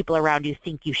people around you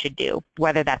think you should do,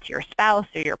 whether that's your spouse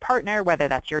or your partner, whether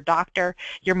that's your doctor.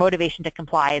 Your motivation to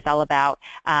comply is all about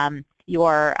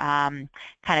your kind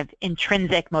of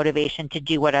intrinsic motivation to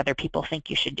do what other people think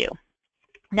you should do.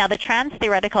 Now, the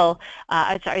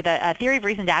theory of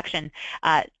reasoned action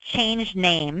changed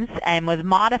names and was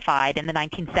modified in the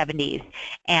 1970s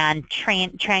and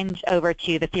changed over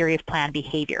to the theory of planned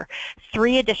behavior.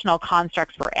 3 additional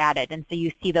constructs were added, and so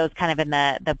you see those kind of in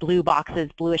the blue boxes,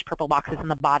 bluish-purple boxes on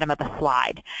the bottom of the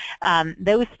slide.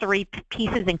 Those 3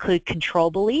 pieces include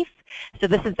control belief. So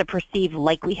this is the perceived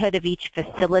likelihood of each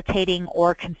facilitating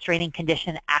or constraining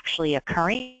condition actually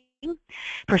occurring.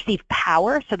 Perceived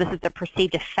power, so this is the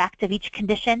perceived effect of each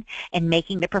condition in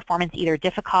making the performance either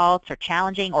difficult or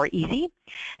challenging or easy.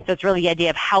 So it's really the idea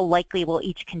of how likely will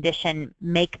each condition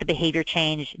make the behavior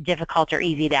change difficult or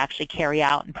easy to actually carry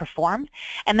out and perform.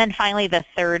 And then finally, the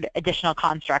 3rd additional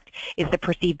construct is the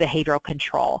perceived behavioral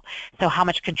control. So how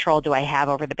much control do I have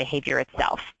over the behavior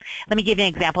itself? Let me give you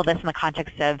an example of this in the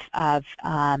context of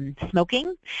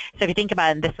smoking. So if you think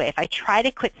about it this way, if I try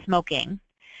to quit smoking,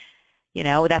 you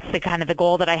know, that's the kind of the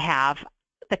goal that I have.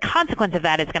 The consequence of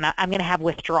that is I'm going to have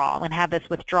withdrawal. I'm going to have this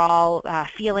withdrawal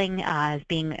feeling as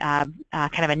being kind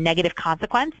of a negative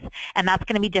consequence, and that's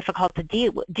going to be difficult to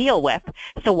deal with.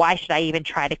 So why should I even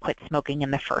try to quit smoking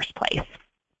in the first place?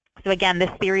 So again,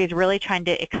 this theory is really trying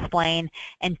to explain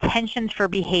intentions for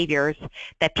behaviors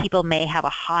that people may have a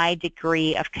high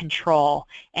degree of control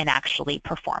in actually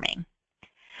performing.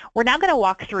 We're now going to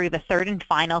walk through the 3rd and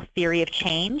final theory of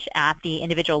change at the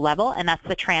individual level, and that's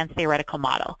the trans-theoretical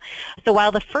model. So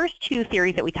while the first 2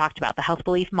 theories that we talked about, the health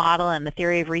belief model and the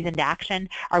theory of reasoned action,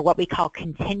 are what we call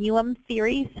continuum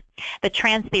theories, the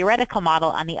trans-theoretical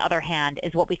model, on the other hand,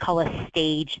 is what we call a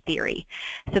stage theory.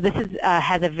 So this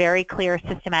has a very clear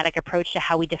systematic approach to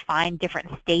how we define different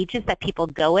stages that people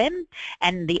go in,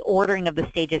 and the ordering of the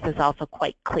stages is also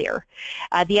quite clear.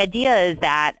 The idea is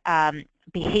that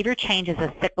behavior change is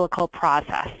a cyclical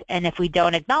process, and if we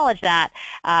don't acknowledge that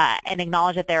and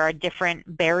acknowledge that there are different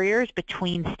barriers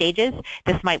between stages,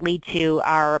 this might lead to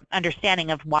our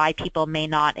understanding of why people may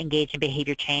not engage in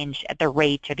behavior change at the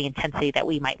rate or the intensity that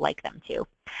we might like them to.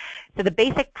 So the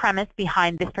basic premise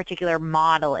behind this particular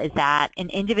model is that an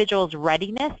individual's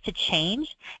readiness to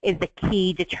change is the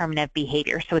key determinant of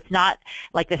behavior. So it's not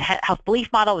like the health belief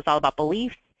model was all about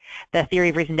beliefs. The theory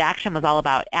of reasoned action was all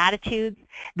about attitudes.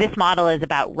 This model is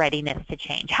about readiness to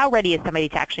change. How ready is somebody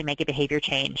to actually make a behavior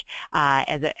change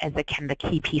as a kind of the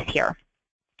key piece here?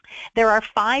 There are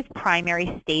 5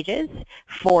 primary stages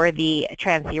for the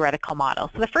trans-theoretical model.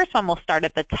 So the first one will start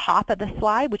at the top of the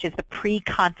slide, which is the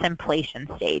pre-contemplation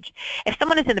stage. If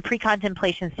someone is in the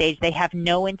pre-contemplation stage, they have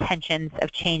no intentions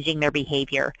of changing their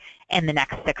behavior in the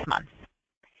next 6 months.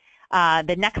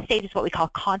 The next stage is what we call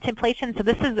contemplation. So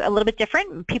this is a little bit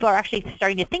different. People are actually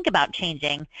starting to think about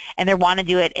changing, and they want to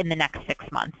do it in the next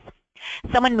 6 months.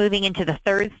 Someone moving into the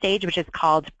 3rd stage, which is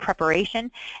called preparation,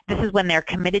 this is when they're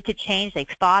committed to change. They've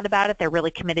thought about it. They're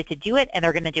really committed to do it, and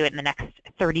they're going to do it in the next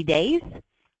 30 days.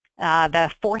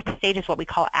 The 4th stage is what we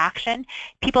call action.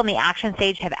 People in the action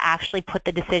stage have actually put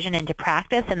the decision into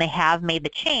practice, and they have made the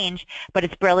change, but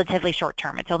it's relatively short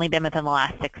term. It's only been within the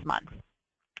last 6 months.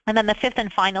 And then the 5th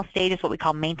and final stage is what we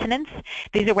call maintenance.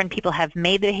 These are when people have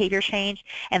made the behavior change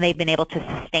and they've been able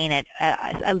to sustain it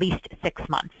at least 6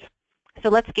 months. So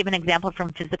let's give an example from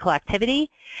physical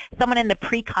activity. Someone in the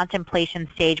pre-contemplation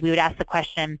stage, we would ask the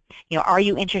question, you know, are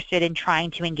you interested in trying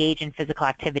to engage in physical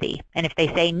activity? And if they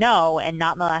say no and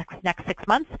not in the next 6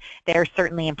 months, they're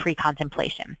certainly in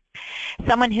pre-contemplation.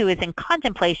 Someone who is in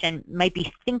contemplation might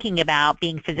be thinking about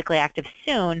being physically active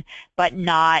soon, but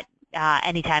not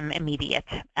anytime immediate,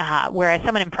 whereas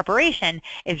someone in preparation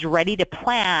is ready to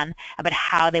plan about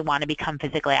how they want to become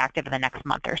physically active in the next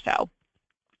month or so.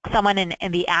 Someone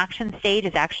in the action stage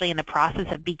is actually in the process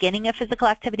of beginning a physical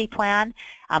activity plan,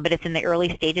 but it's in the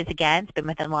early stages again. It's been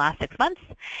within the last 6 months.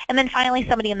 And then finally,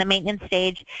 somebody in the maintenance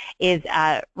stage is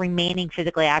remaining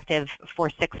physically active for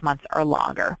 6 months or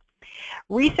longer.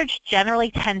 Research generally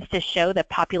tends to show that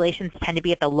populations tend to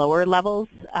be at the lower levels,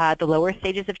 the lower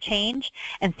stages of change.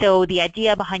 And so the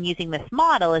idea behind using this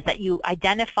model is that you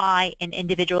identify an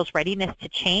individual's readiness to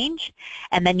change,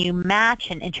 and then you match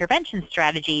an intervention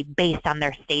strategy based on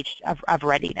their stage of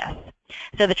readiness.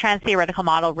 So the trans-theoretical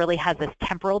model really has this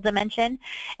temporal dimension,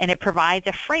 and it provides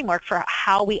a framework for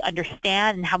how we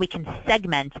understand and how we can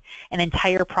segment an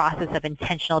entire process of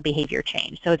intentional behavior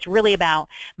change. So it's really about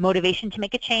motivation to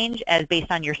make a change as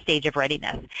based on your stage of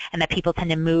readiness, and that people tend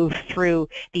to move through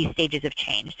these stages of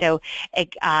change. So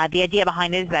the idea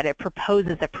behind it is that it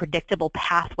proposes a predictable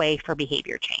pathway for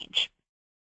behavior change.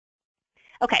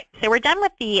 Okay, so we're done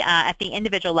with the at the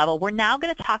individual level. We're now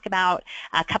going to talk about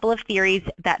a couple of theories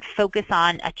that focus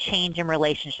on a change in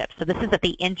relationships. So this is at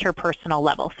the interpersonal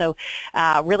level. So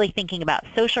really thinking about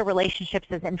social relationships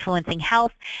as influencing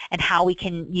health and how we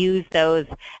can use those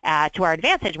to our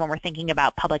advantage when we're thinking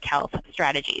about public health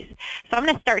strategies. So I'm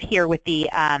going to start here with the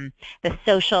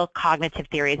social cognitive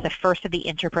theories, the first of the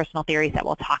interpersonal theories that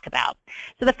we'll talk about.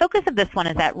 So the focus of this one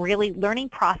is that really learning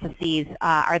processes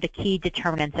are the key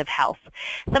determinants of health.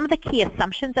 Some of the key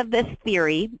assumptions of this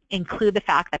theory include the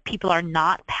fact that people are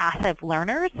not passive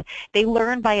learners. They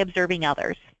learn by observing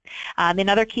others.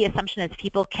 Another key assumption is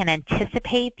people can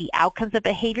anticipate the outcomes of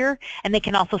behavior, and they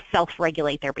can also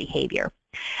self-regulate their behavior.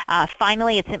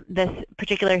 Finally, this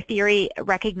particular theory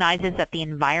recognizes that the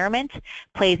environment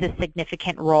plays a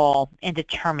significant role in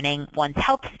determining one's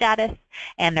health status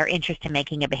and their interest in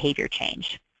making a behavior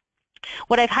change.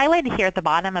 What I've highlighted here at the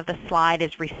bottom of the slide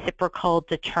is reciprocal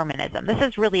determinism. This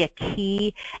is really a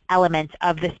key element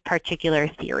of this particular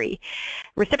theory.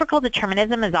 Reciprocal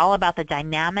determinism is all about the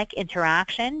dynamic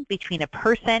interaction between a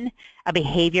person, a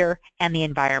behavior, and the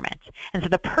environment. And so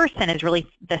the person is really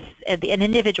an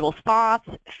individual's thoughts,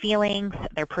 feelings,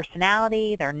 their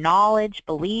personality, their knowledge,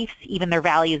 beliefs, even their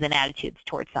values and attitudes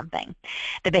towards something.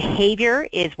 The behavior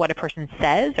is what a person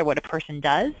says or what a person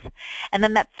does. And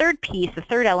then that third piece, the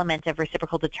third element of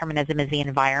reciprocal determinism is the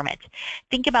environment.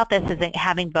 Think about this as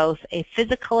having both a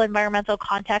physical environmental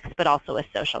context but also a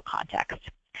social context.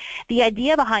 The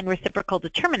idea behind reciprocal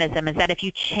determinism is that if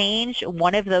you change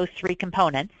one of those three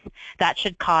components, that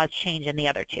should cause change in the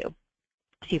other two.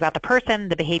 So you've got the person,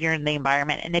 the behavior, and the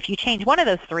environment. And if you change one of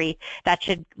those three, that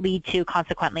should lead to,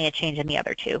 consequently, a change in the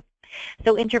other two.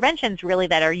 So interventions really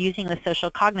that are using the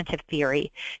social cognitive theory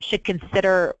should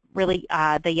consider really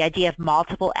the idea of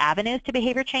multiple avenues to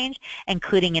behavior change,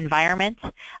 including environment,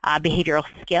 behavioral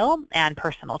skill, and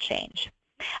personal change.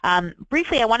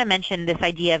 Briefly, I want to mention this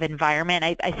idea of environment.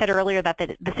 I said earlier that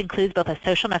this includes both a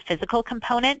social and a physical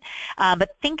component,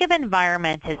 but think of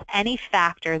environment as any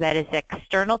factor that is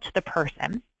external to the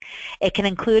person. It can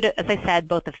include, as I said,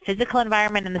 both the physical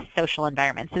environment and the social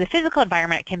environment. So the physical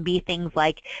environment can be things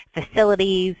like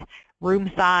facilities,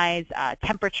 room size,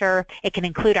 temperature. It can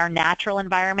include our natural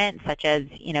environment, such as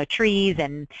trees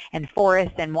and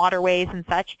forests and waterways and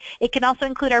such. It can also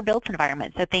include our built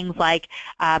environment, so things like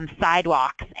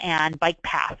sidewalks and bike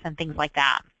paths and things like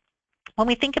that. When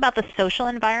we think about the social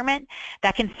environment,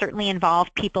 that can certainly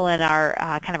involve people in our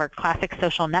kind of our classic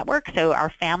social network, so our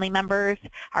family members,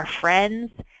 our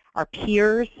friends, our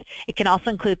peers. It can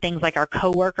also include things like our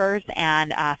coworkers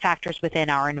and factors within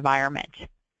our environment.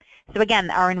 So again,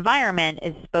 our environment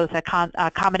is both a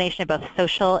combination of both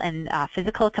social and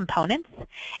physical components.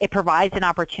 It provides an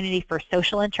opportunity for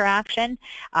social interaction.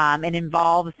 It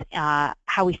involves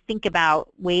how we think about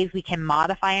ways we can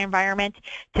modify our environment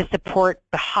to support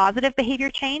positive behavior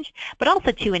change, but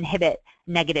also to inhibit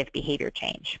negative behavior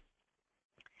change.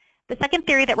 The second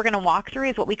theory that we're going to walk through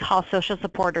is what we call social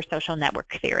support or social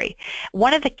network theory.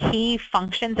 One of the key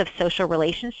functions of social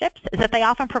relationships is that they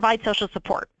often provide social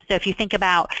support. So if you think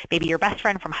about maybe your best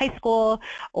friend from high school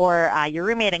or your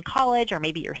roommate in college or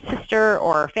maybe your sister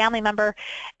or family member,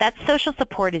 that social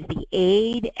support is the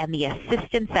aid and the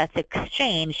assistance that's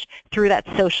exchanged through that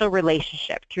social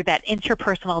relationship, through that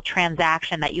interpersonal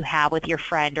transaction that you have with your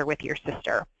friend or with your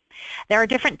sister. There are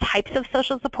different types of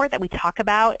social support that we talk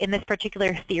about in this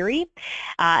particular theory,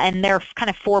 and there are kind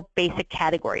of four basic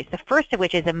categories. The first of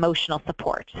which is emotional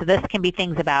support. So this can be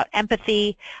things about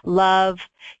empathy, love,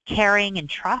 caring, and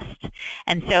trust.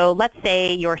 And so let's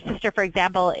say your sister, for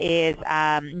example,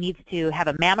 needs to have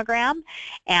a mammogram,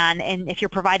 and if you're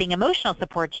providing emotional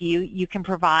support to you, you can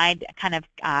provide kind of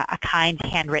a kind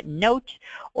handwritten note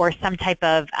or some type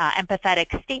of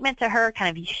empathetic statement to her,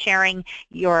 kind of sharing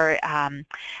your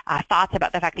thoughts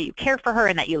about the fact that you care for her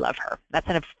and that you love her. That's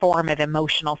a form of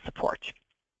emotional support.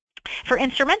 For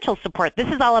instrumental support, this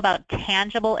is all about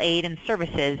tangible aid and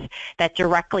services that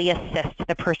directly assist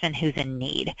the person who's in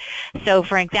need. So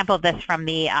for example, this from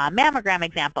the mammogram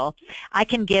example, I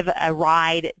can give a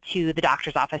ride to the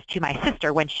doctor's office to my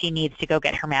sister when she needs to go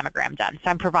get her mammogram done.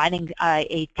 So I'm providing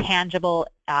a tangible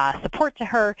support to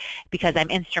her because I'm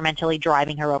instrumentally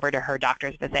driving her over to her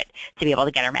doctor's visit to be able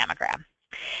to get her mammogram.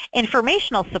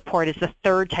 Informational support is the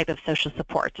third type of social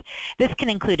support. This can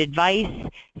include advice,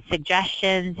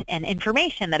 suggestions, and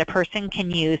information that a person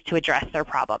can use to address their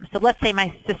problem. So let's say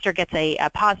my sister gets a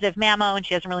positive mammo and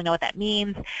she doesn't really know what that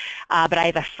means, but I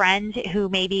have a friend who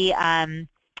maybe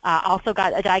also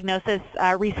got a diagnosis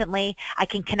recently, I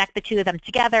can connect the two of them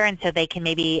together, and so they can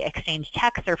maybe exchange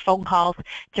texts or phone calls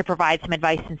to provide some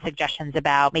advice and suggestions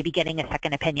about maybe getting a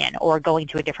second opinion or going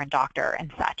to a different doctor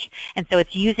and such. And so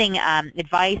it's using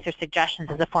advice or suggestions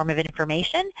as a form of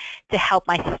information to help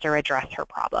my sister address her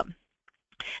problem.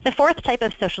 The fourth type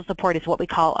of social support is what we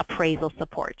call appraisal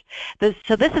support.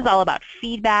 So this is all about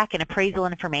feedback and appraisal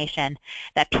information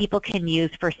that people can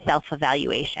use for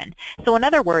self-evaluation. So in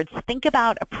other words, think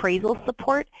about appraisal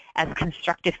support as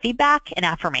constructive feedback and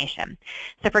affirmation.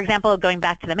 So for example, going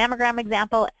back to the mammogram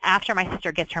example, after my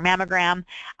sister gets her mammogram,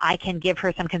 I can give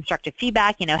her some constructive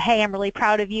feedback, you know, hey, I'm really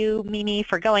proud of you, Mimi,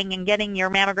 for going and getting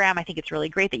your mammogram. I think it's really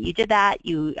great that you did that.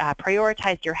 You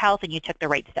prioritized your health and you took the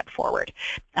right step forward.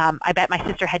 I bet my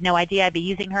sister had no idea I'd be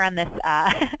using her on this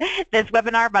this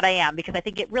webinar, but I am, because I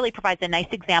think it really provides a nice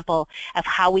example of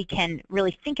how we can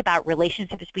really think about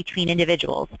relationships between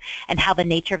individuals and how the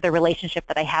nature of the relationship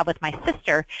that I have with my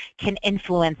sister can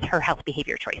influence her health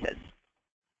behavior choices.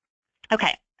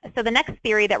 Okay, so the next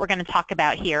theory that we're going to talk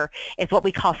about here is what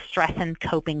we call stress and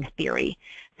coping theory.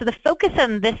 So the focus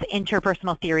on this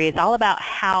interpersonal theory is all about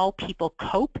how people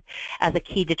cope as a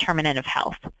key determinant of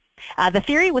health. The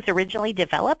theory was originally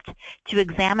developed to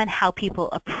examine how people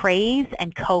appraise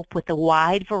and cope with a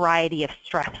wide variety of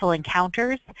stressful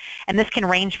encounters, and this can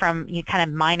range from kind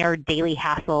of minor daily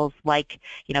hassles like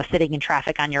sitting in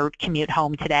traffic on your commute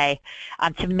home today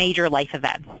to major life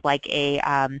events like a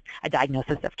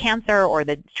diagnosis of cancer or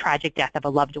the tragic death of a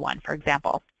loved one, for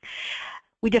example.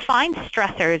 We define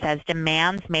stressors as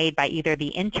demands made by either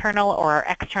the internal or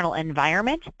external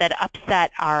environment that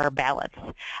upset our balance,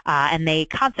 and they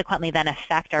consequently then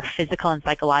affect our physical and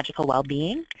psychological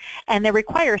well-being, and they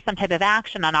require some type of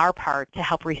action on our part to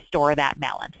help restore that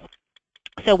balance.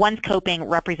 So one's coping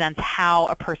represents how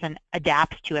a person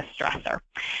adapts to a stressor.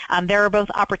 There are both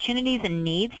opportunities and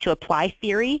needs to apply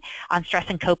theory on stress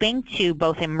and coping to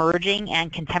both emerging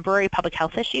and contemporary public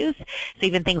health issues. So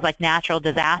even things like natural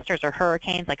disasters or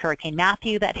hurricanes like Hurricane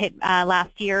Matthew that hit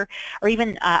last year, or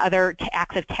even other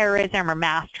acts of terrorism or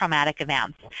mass traumatic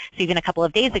events. So even a couple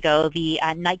of days ago, the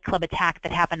nightclub attack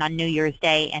that happened on New Year's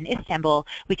Day in Istanbul,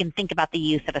 we can think about the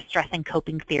use of a stress and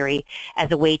coping theory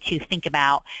as a way to think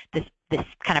about this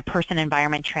kind of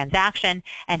person-environment transaction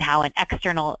and how an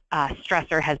external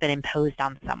stressor has been imposed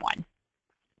on someone.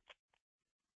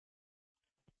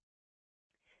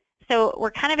 So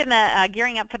we're kind of in the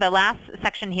gearing up for the last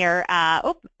section here,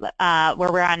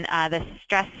 where we're on the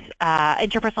stress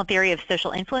interpersonal theory of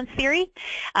social influence theory.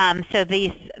 So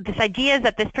this idea is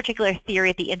that this particular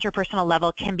theory at the interpersonal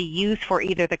level can be used for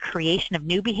either the creation of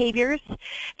new behaviors,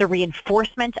 the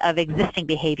reinforcement of existing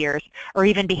behaviors, or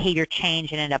even behavior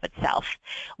change in and of itself.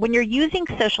 When you're using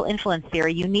social influence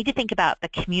theory, you need to think about the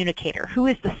communicator. Who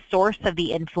is the source of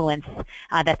the influence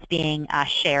that's being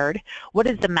shared? What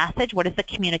is the message? What is the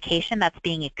communication that's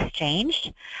being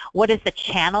exchanged? What is the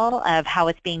channel of how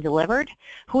it's being delivered?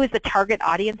 Who is the target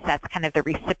audience that's kind of the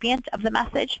recipient of the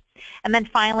message? And then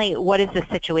finally, what is the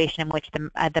situation in which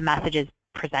the message is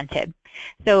presented?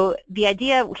 So the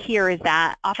idea here is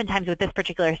that oftentimes with this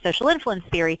particular social influence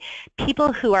theory,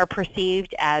 people who are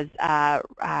perceived as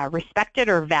respected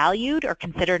or valued or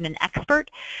considered an expert,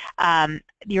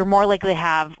 you're more likely to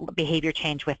have behavior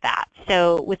change with that.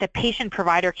 So with a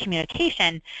patient-provider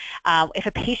communication, if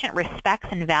a patient respects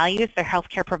and values their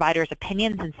healthcare provider's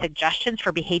opinions and suggestions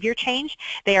for behavior change,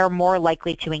 they are more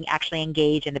likely to actually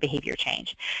engage in the behavior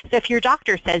change. So if your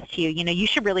doctor says to you, you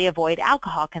should really avoid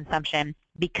alcohol consumption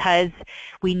because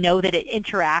we know that it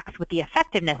interacts with the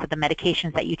effectiveness of the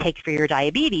medications that you take for your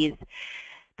diabetes,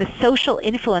 the social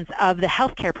influence of the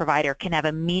healthcare provider can have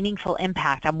a meaningful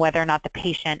impact on whether or not the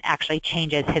patient actually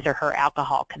changes his or her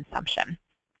alcohol consumption.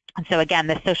 And so again,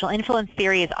 the social influence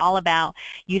theory is all about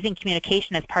using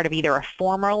communication as part of either a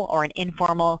formal or an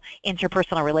informal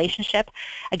interpersonal relationship.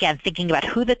 Again, thinking about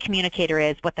who the communicator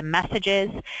is, what the message is,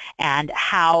 and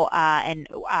how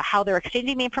they're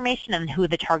exchanging the information, and who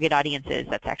the target audience is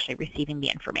that's actually receiving the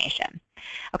information.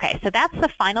 Okay, so that's the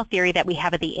final theory that we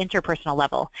have at the interpersonal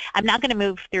level. I'm now going to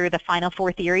move through the final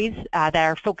four theories that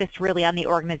are focused really on the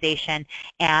organization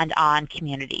and on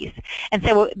communities. And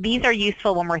so these are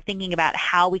useful when we're thinking about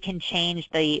how we can change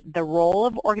the role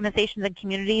of organizations and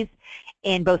communities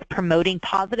in both promoting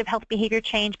positive health behavior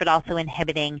change, but also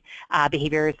inhibiting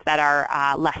behaviors that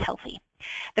are less healthy.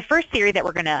 The first theory that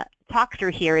we're going to talk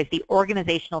through here is the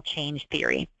organizational change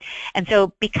theory. And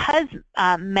so because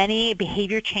many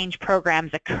behavior change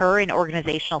programs occur in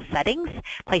organizational settings,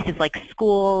 places like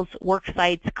schools, work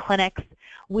sites, clinics,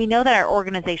 we know that our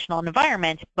organizational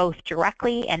environment, both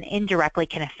directly and indirectly,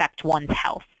 can affect one's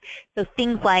health. So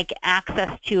things like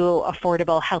access to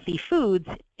affordable, healthy foods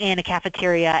in a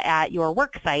cafeteria at your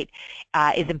work site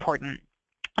is important.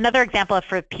 Another example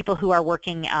for people who are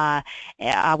working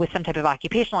with some type of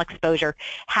occupational exposure,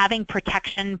 having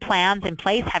protection plans in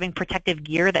place, having protective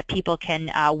gear that people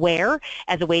can wear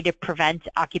as a way to prevent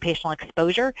occupational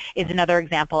exposure is another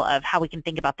example of how we can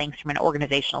think about things from an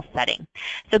organizational setting.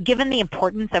 So given the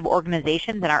importance of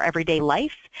organizations in our everyday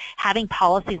life, having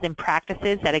policies and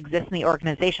practices that exist in the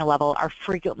organizational level are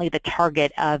frequently the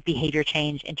target of behavior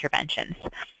change interventions.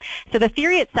 So the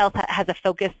theory itself has a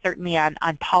focus certainly on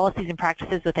policies and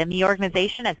practices within the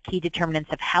organization as key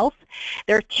determinants of health.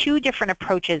 There are two different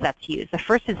approaches that's used. The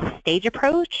first is the stage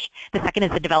approach. The second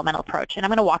is the developmental approach. And I'm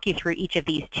going to walk you through each of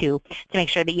these two to make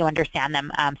sure that you understand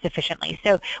them sufficiently.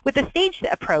 So with the stage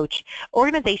approach,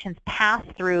 organizations pass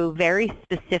through very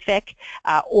specific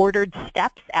ordered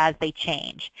steps as they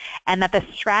change, and that the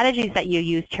strategies that you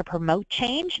use to promote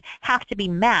change have to be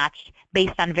matched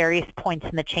based on various points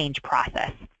in the change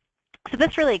process. So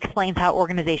this really explains how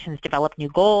organizations develop new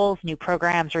goals, new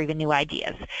programs, or even new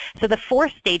ideas. So the 4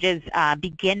 stages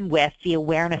begin with the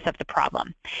awareness of the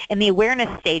problem. In the awareness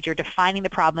stage, you're defining the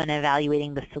problem and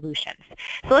evaluating the solutions.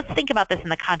 So let's think about this in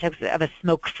the context of a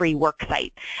smoke-free work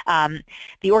site.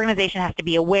 The organization has to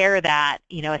be aware that,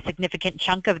 you know, a significant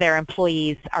chunk of their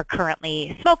employees are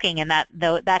currently smoking, and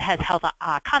that has health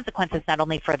consequences not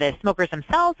only for the smokers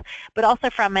themselves, but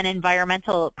also from an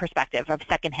environmental perspective of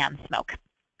secondhand smoke.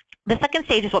 The second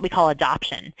stage is what we call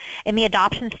adoption. In the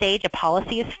adoption stage, a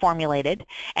policy is formulated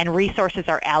and resources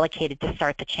are allocated to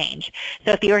start the change.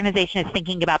 So if the organization is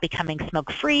thinking about becoming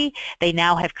smoke-free, they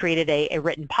now have created a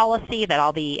written policy that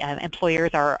all the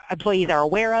employees are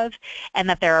aware of, and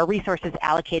that there are resources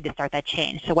allocated to start that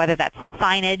change. So whether that's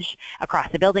signage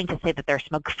across the building to say that they're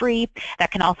smoke-free,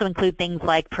 that can also include things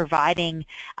like providing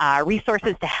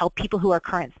resources to help people who are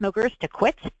current smokers to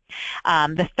quit.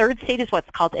 The third stage is what's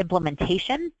called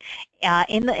implementation.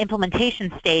 In the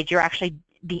implementation stage,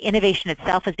 the innovation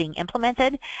itself is being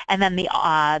implemented, and then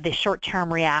the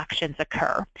short-term reactions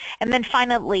occur. And then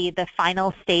finally, the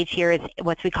final stage here is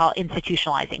what we call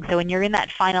institutionalizing. So when you're in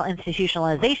that final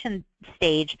institutionalization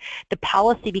stage, the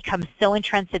policy becomes so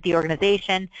entrenched at the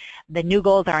organization, the new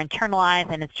goals are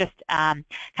internalized, and it's just kind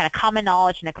of common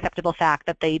knowledge and acceptable fact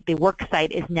that the work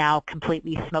site is now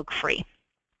completely smoke-free.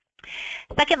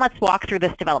 Second, let's walk through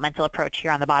this developmental approach here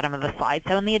on the bottom of the slide.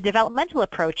 So in the developmental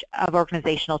approach of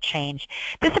organizational change,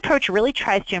 this approach really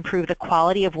tries to improve the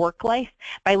quality of work life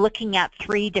by looking at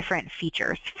 3 different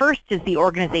features. First is the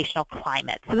organizational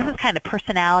climate. So this is kind of the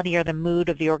personality or the mood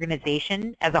of the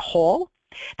organization as a whole.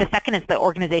 The second is the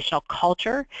organizational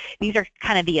culture. These are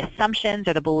kind of the assumptions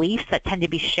or the beliefs that tend to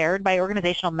be shared by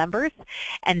organizational members,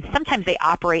 and sometimes they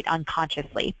operate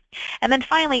unconsciously. And then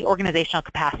finally, organizational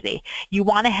capacity. You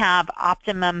want to have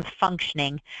optimum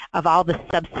functioning of all the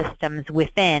subsystems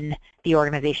within the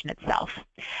organization itself.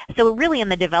 So really in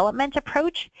the development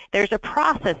approach, there's a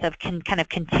process of kind of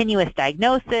continuous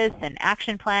diagnosis and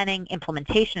action planning,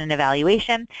 implementation and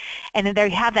evaluation, and then there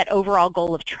you have that overall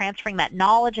goal of transferring that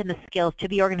knowledge and the skills to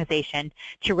the organization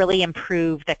to really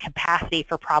improve the capacity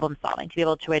for problem solving, to be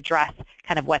able to address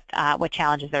kind of what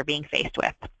challenges they're being faced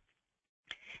with.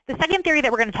 The second theory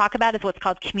that we're going to talk about is what's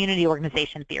called community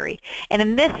organization theory. And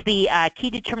in this, the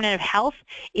key determinant of health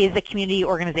is the community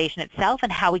organization itself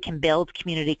and how we can build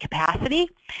community capacity.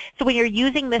 So when you're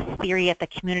using this theory at the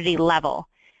community level,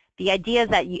 the idea is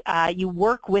that you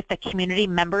work with the community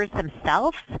members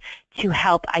themselves to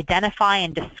help identify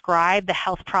and describe the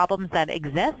health problems that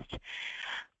exist,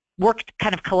 work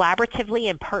kind of collaboratively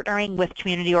and partnering with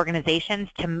community organizations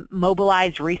to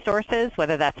mobilize resources,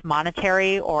 whether that's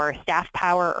monetary or staff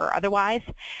power or otherwise,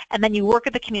 and then you work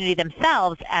with the community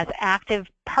themselves as active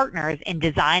partners in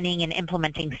designing and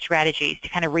implementing strategies to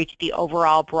kind of reach the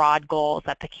overall broad goals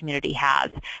that the community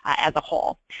has as a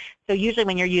whole. So usually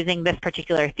when you're using this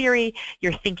particular theory,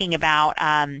 you're thinking about,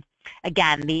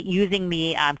 again, using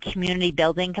the community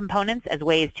building components as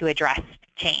ways to address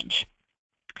change.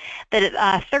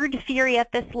 The third theory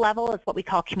at this level is what we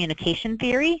call communication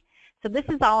theory. So this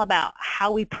is all about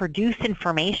how we produce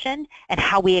information and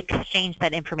how we exchange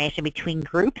that information between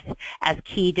groups as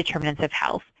key determinants of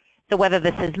health. So whether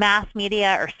this is mass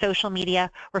media or social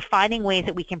media, we're finding ways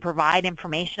that we can provide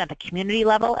information at the community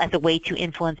level as a way to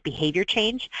influence behavior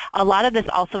change. A lot of this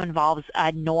also involves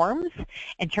norms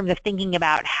in terms of thinking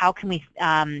about how can we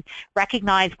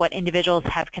recognize what individuals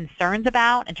have concerns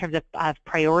about in terms of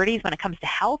priorities when it comes to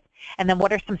health, and then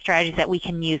what are some strategies that we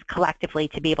can use collectively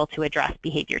to be able to address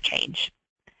behavior change.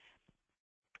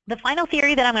 The final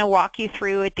theory that I'm going to walk you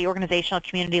through at the organizational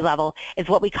community level is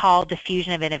what we call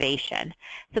diffusion of innovation.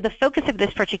 So the focus of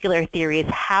this particular theory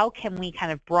is how can we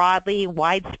kind of broadly,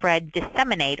 widespread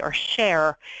disseminate or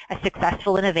share a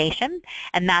successful innovation,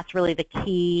 and that's really the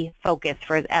key focus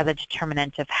as a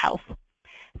determinant of health.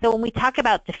 So when we talk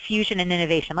about diffusion and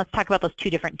innovation, let's talk about those two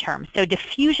different terms. So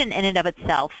diffusion in and of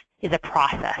itself is a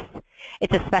process.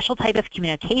 It's a special type of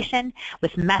communication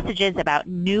with messages about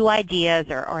new ideas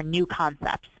or new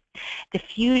concepts.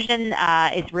 Diffusion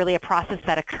is really a process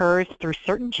that occurs through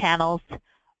certain channels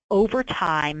over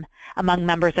time among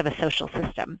members of a social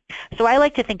system. So I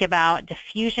like to think about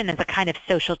diffusion as a kind of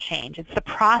social change. It's the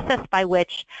process by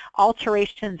which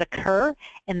alterations occur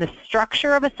in the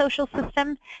structure of a social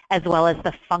system as well as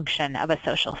the function of a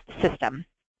social system.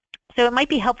 So it might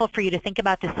be helpful for you to think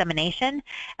about dissemination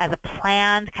as a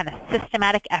planned, kind of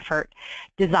systematic effort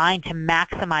designed to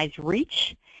maximize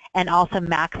reach and also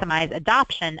maximize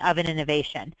adoption of an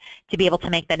innovation to be able to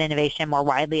make that innovation more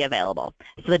widely available.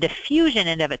 So the diffusion in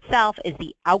and of itself is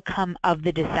the outcome of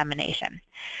the dissemination.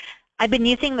 I've been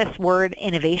using this word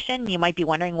innovation. You might be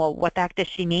wondering, well, what the heck does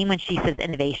she mean when she says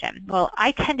innovation? Well,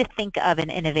 I tend to think of an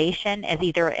innovation as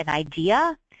either an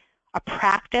idea, a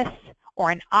practice,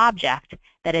 or an object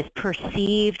that is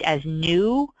perceived as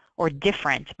new or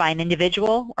different by an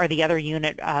individual or the other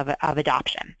unit of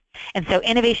adoption. And so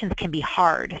innovations can be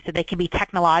hard. So they can be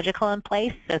technological in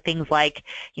place. So things like,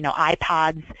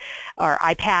 iPods or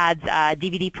iPads,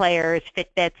 DVD players,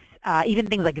 Fitbits, even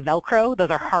things like Velcro. Those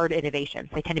are hard innovations.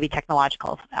 They tend to be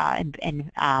technological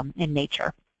in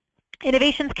nature.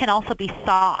 Innovations can also be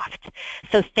soft,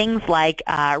 so things like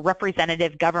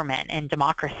representative government and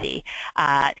democracy,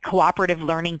 cooperative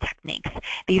learning techniques.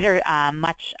 These are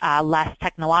much less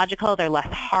technological, they're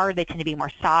less hard, they tend to be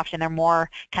more soft, and they're more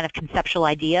kind of conceptual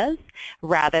ideas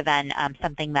rather than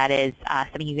something that is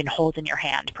something you can hold in your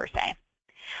hand per se.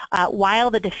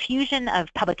 While the diffusion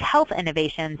of public health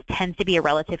innovations tends to be a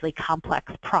relatively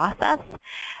complex process,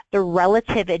 the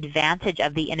relative advantage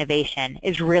of the innovation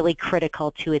is really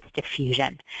critical to its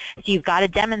diffusion. So you've got to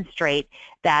demonstrate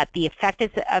that the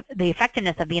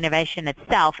effectiveness of the innovation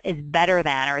itself is better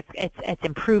than, or it's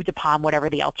improved upon whatever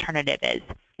the alternative is.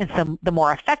 And so the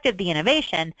more effective the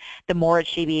innovation, the more it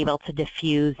should be able to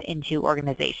diffuse into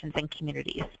organizations and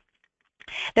communities.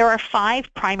 There are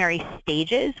 5 primary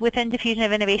stages within diffusion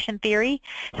of innovation theory.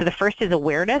 So the first is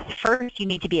awareness. First, you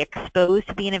need to be exposed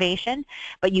to the innovation,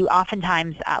 but you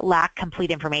oftentimes lack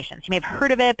complete information. So you may have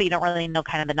heard of it, but you don't really know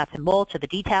kind of the nuts and bolts or the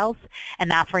details,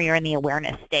 and that's where you're in the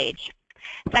awareness stage.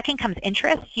 Second comes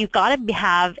interest. You've got to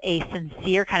have a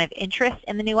sincere kind of interest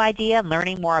in the new idea and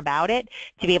learning more about it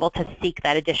to be able to seek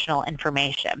that additional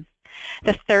information.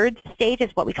 The third stage is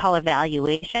what we call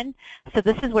evaluation. So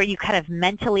this is where you kind of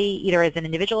mentally, either as an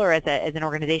individual or as an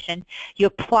organization, you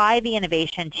apply the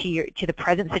innovation to the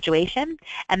present situation,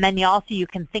 and then you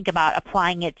can think about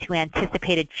applying it to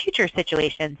anticipated future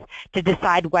situations to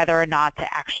decide whether or not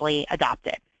to actually adopt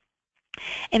it.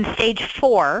 In stage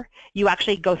 4, you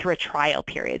actually go through a trial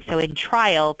period. So in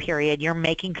trial period, you're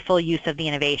making full use of the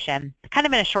innovation, kind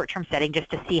of in a short-term setting just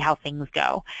to see how things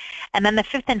go. And then the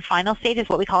 5th and final stage is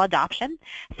what we call adoption.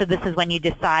 So this is when you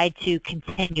decide to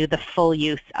continue the full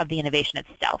use of the innovation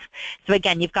itself. So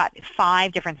again, you've got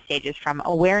 5 different stages from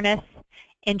awareness,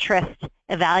 interest,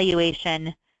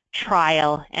 evaluation,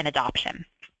 trial, and adoption.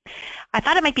 I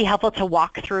thought it might be helpful to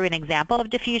walk through an example of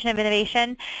diffusion of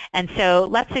innovation. And so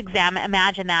let's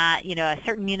imagine that a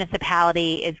certain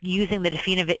municipality is using the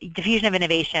diffusion of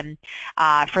innovation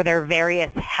for their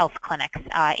various health clinics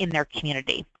in their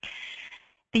community.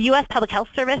 The U.S. Public Health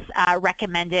Service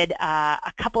recommended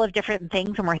a couple of different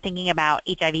things when we're thinking about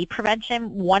HIV prevention,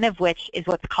 one of which is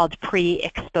what's called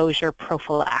pre-exposure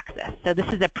prophylaxis. So this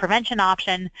is a prevention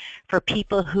option for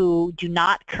people who do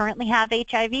not currently have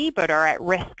HIV but are at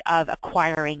risk of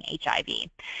acquiring HIV.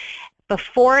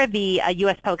 Before the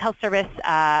U.S. Public Health Service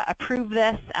approved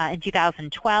this in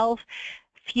 2012,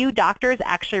 few doctors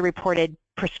actually reported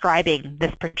prescribing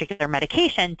this particular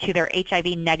medication to their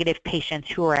HIV-negative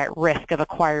patients who are at risk of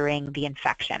acquiring the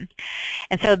infection.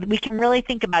 And so we can really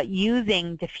think about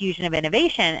using diffusion of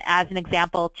innovation as an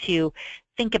example to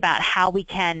think about how we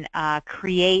can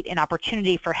create an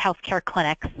opportunity for healthcare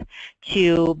clinics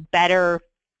to better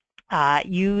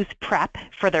use PrEP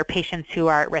for their patients who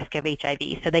are at risk of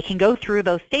HIV. So they can go through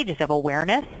those stages of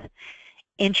awareness,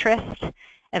 interest,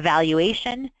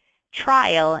 evaluation,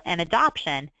 trial, and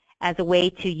adoption as a way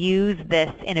to use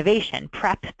this innovation,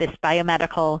 PrEP, this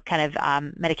biomedical kind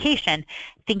of medication,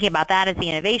 thinking about that as the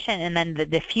innovation, and then the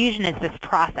diffusion is this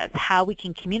process, how we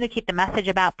can communicate the message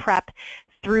about PrEP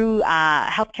through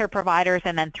healthcare providers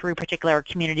and then through particular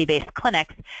community-based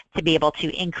clinics to be able to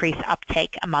increase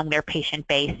uptake among their patient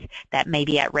base that may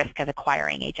be at risk of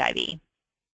acquiring HIV.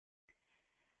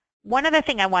 One other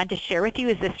thing I wanted to share with you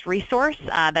is this resource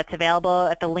that's available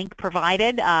at the link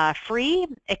provided, free.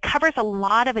 It covers a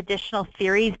lot of additional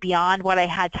theories beyond what I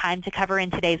had time to cover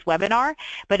in today's webinar,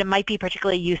 but it might be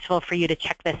particularly useful for you to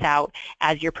check this out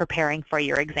as you're preparing for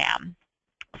your exam.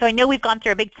 So I know we've gone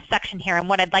through a big section here, and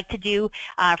what I'd like to do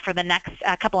for the next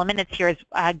couple of minutes here is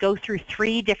go through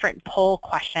 3 different poll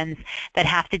questions that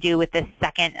have to do with this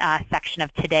second section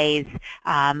of today's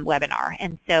webinar.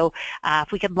 And so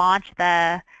if we could launch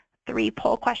the 3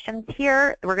 poll questions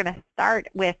here. We're going to start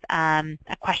with a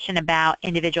question about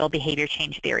individual behavior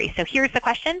change theory. So here's the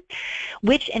question.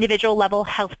 Which individual level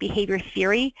health behavior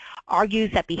theory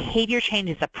argues that behavior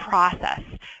change is a process,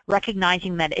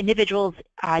 recognizing that individuals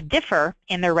differ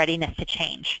in their readiness to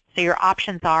change? So your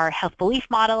options are health belief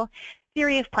model,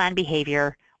 theory of planned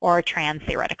behavior, or trans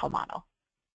theoretical model.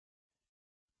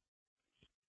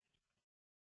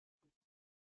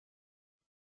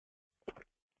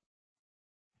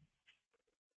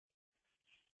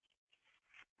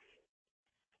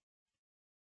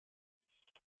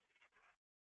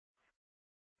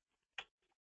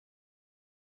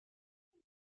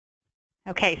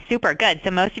 Okay, super good.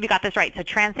 So most of you got this right. So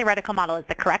trans-theoretical model is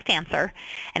the correct answer.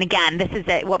 And again, this is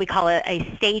what we call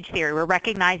a stage theory. We're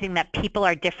recognizing that people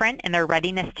are different in their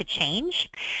readiness to change,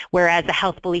 whereas the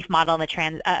health belief model and the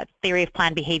trans theory of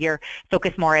planned behavior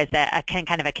focus more as a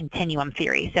kind of a continuum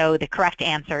theory. So the correct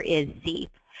answer is C.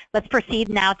 Let's proceed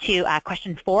now to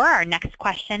question 4, our next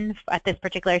question at this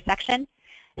particular section.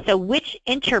 So which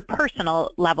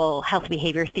interpersonal level health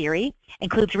behavior theory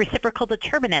includes reciprocal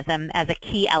determinism as a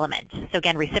key element? So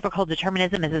again, reciprocal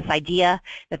determinism is this idea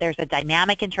that there's a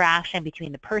dynamic interaction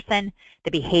between the person,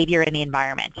 the behavior, and the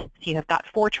environment. So you have got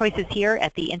 4 choices here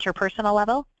at the interpersonal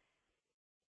level.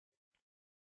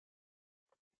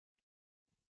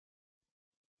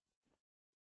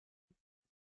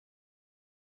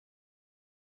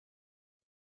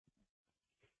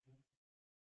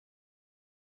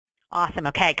 Awesome.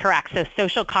 Okay, correct. So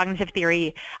social cognitive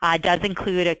theory does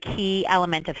include a key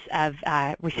element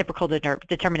of reciprocal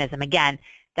determinism. Again,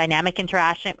 dynamic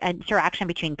interaction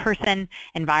between person,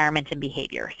 environment, and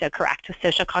behavior. So correct. So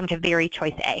social cognitive theory,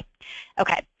 choice A.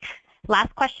 Okay.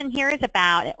 Last question here is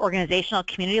about organizational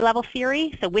community level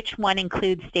theory. So which one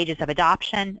includes stages of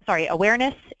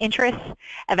awareness, interest,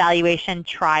 evaluation,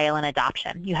 trial, and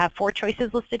adoption? You have 4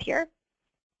 choices listed here.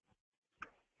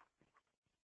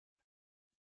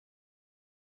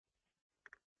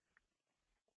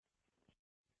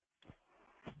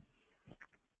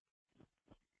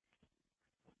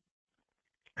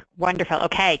 Wonderful.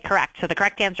 Okay, correct. So the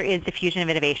correct answer is diffusion of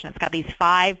innovation. It's got these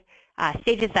 5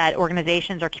 stages that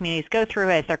organizations or communities go through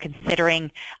as they're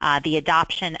considering the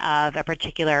adoption of a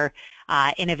particular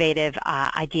innovative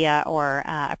idea or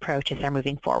approach as they're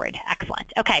moving forward.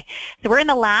 Excellent. Okay, so we're in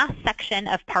the last section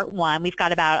of part 1. We've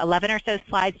got about 11 or so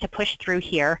slides to push through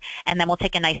here, and then we'll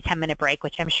take a nice 10-minute break,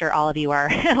 which I'm sure all of you are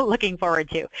looking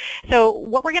forward to. So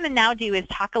what we're going to now do is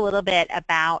talk a little bit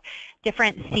about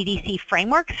different CDC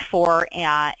frameworks for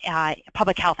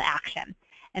public health action.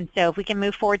 And so if we can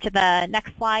move forward to the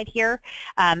next slide here,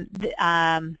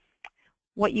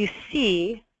 what you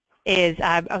see is,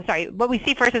 what we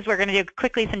see first is we're going to do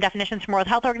quickly some definitions from World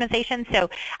Health Organization. So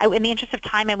in the interest of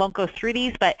time, I won't go through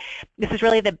these, but this is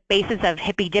really the basis of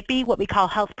hippy-dippy, what we call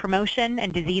health promotion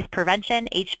and disease prevention,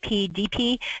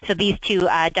 HPDP. So these 2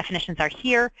 definitions are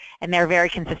here, and they're very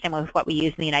consistent with what we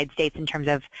use in the United States in terms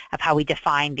of how we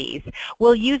define these.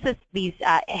 We'll use these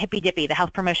hippy-dippy, the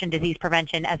health promotion, disease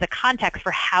prevention, as a context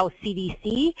for how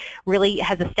CDC really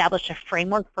has established a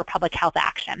framework for public health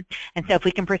action. And so if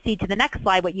we can proceed to the next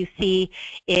slide, what you see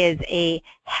is a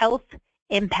health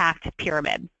impact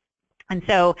pyramid. And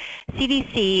so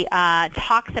CDC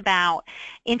talks about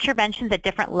interventions at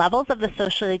different levels of the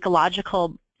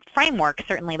social-ecological framework,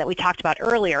 certainly, that we talked about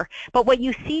earlier. But what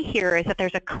you see here is that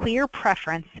there's a clear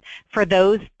preference for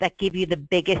those that give you the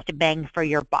biggest bang for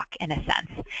your buck, in a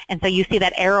sense. And so you see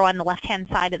that arrow on the left-hand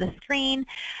side of the screen.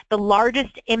 The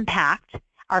largest impact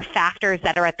are factors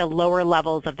that are at the lower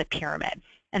levels of the pyramid.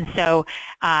 And so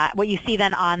what you see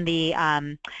then on the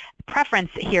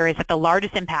preference here is that the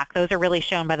largest impact, those are really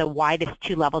shown by the widest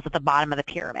 2 levels at the bottom of the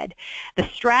pyramid. The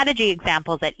strategy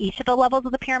examples at each of the levels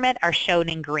of the pyramid are shown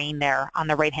in green there on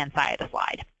the right-hand side of the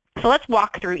slide. So let's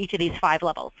walk through each of these 5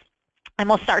 levels. And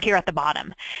we'll start here at the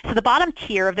bottom. So the bottom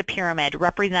tier of the pyramid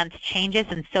represents changes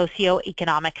in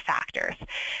socioeconomic factors.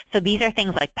 So these are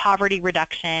things like poverty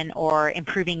reduction or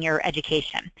improving your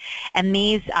education. And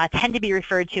these tend to be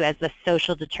referred to as the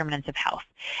social determinants of health.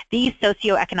 These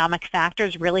socioeconomic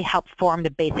factors really help form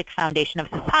the basic foundation of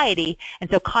society, and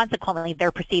so consequently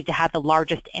they're perceived to have the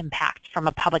largest impact from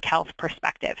a public health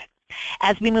perspective.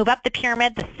 As we move up the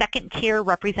pyramid, the second tier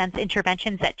represents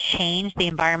interventions that change the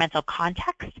environmental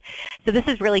context. So this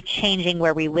is really changing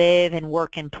where we live and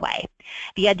work and play.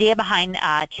 The idea behind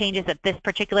changes at this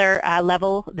particular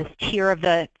level, this tier of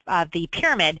the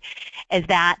pyramid, is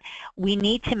that we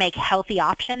need to make healthy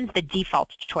options the default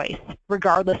choice,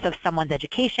 regardless of someone's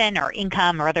education or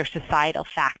income or other societal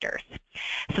factors.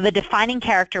 So the defining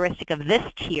characteristic of this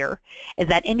tier is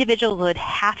that individuals would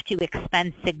have to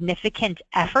expend significant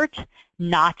effort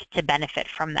not to benefit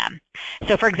from them.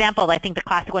 So for example, I think the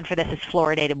classic one for this is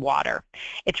fluoridated water.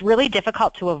 It's really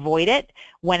difficult to avoid it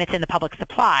when it's in the public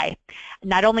supply.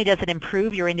 Not only does it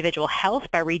improve your individual health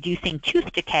by reducing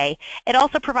tooth decay, it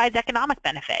also provides economic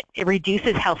benefit. It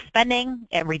reduces health spending,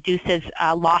 it reduces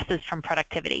losses from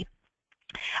productivity.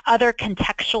 Other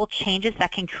contextual changes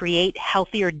that can create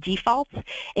healthier defaults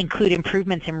include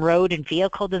improvements in road and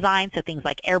vehicle design, so things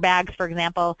like airbags, for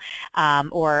example,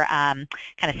 or kind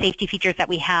of safety features that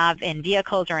we have in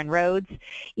vehicles or in roads.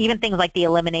 Even things like the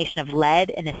elimination of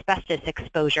lead and asbestos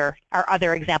exposure are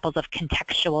other examples of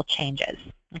contextual changes.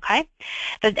 Okay,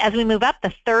 but as we move up,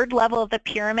 the third level of the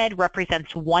pyramid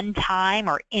represents one-time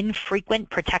or infrequent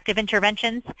protective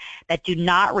interventions that do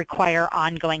not require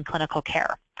ongoing clinical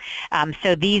care.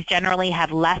 So these generally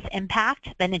have less impact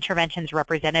than interventions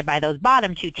represented by those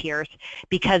bottom two tiers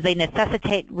because they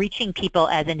necessitate reaching people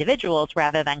as individuals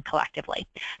rather than collectively.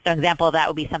 So an example of that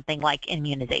would be something like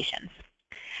immunizations.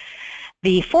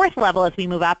 The fourth level as we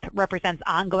move up represents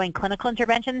ongoing clinical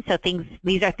interventions. So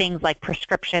these are things like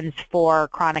prescriptions for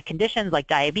chronic conditions like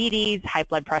diabetes, high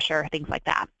blood pressure, things like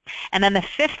that. And then the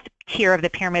fifth tier of the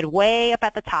pyramid way up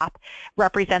at the top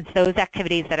represents those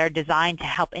activities that are designed to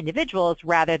help individuals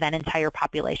rather than entire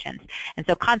populations. And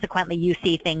so consequently you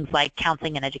see things like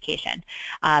counseling and education,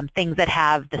 things that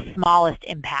have the smallest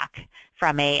impact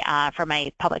from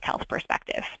a public health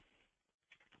perspective.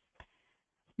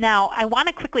 Now, I want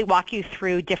to quickly walk you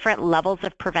through different levels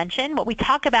of prevention. What we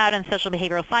talk about in social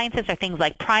behavioral sciences are things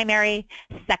like primary,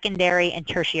 secondary, and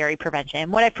tertiary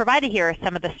prevention. What I've provided here are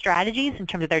some of the strategies in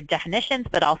terms of their definitions,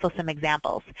 but also some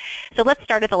examples. So let's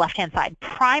start at the left-hand side.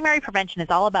 Primary prevention is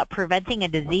all about preventing a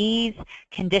disease,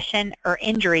 condition, or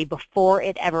injury before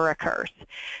it ever occurs.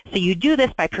 So you do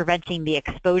this by preventing the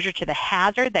exposure to the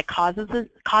hazard that causes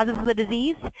the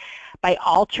disease, by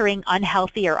altering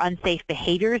unhealthy or unsafe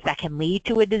behaviors that can lead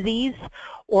to a disease,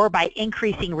 or by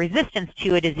increasing resistance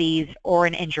to a disease or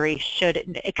an injury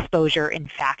should exposure in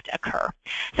fact occur.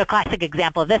 So a classic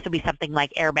example of this would be something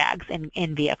like airbags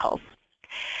in vehicles.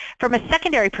 From a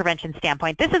secondary prevention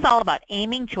standpoint, this is all about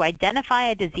aiming to identify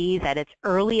a disease at its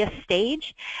earliest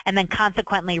stage and then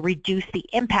consequently reduce the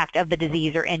impact of the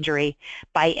disease or injury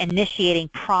by initiating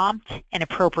prompt and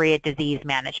appropriate disease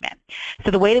management.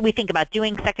 So the way that we think about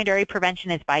doing secondary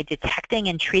prevention is by detecting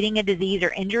and treating a disease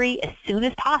or injury as soon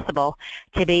as possible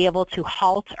to be able to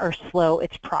halt or slow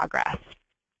its progress.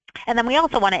 And then we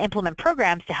also want to implement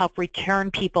programs to help return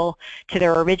people to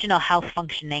their original health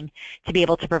functioning to be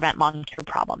able to prevent long-term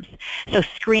problems. So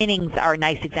screenings are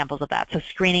nice examples of that. So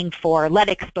screening for lead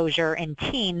exposure in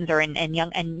teens or in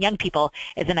young people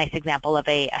is a nice example of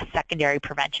a secondary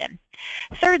prevention.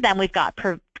 Third, then, we've got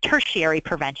tertiary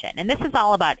prevention, and this is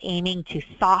all about aiming to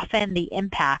soften the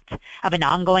impact of an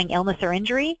ongoing illness or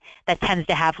injury that tends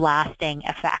to have lasting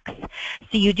effects.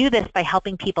 So you do this by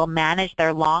helping people manage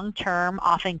their long-term,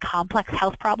 often complex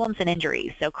health problems and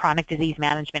injuries. So chronic disease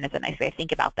management is a nice way to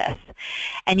think about this.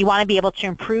 And you want to be able to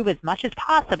improve as much as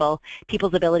possible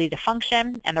people's ability to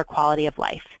function and their quality of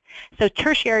life. So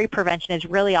tertiary prevention is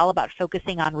really all about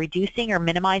focusing on reducing or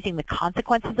minimizing the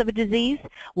consequences of a disease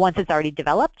once it's already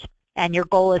developed, and your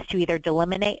goal is to either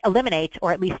eliminate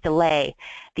or at least delay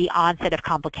the onset of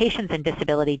complications and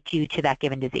disability due to that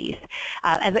given disease.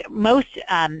 Most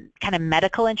kind of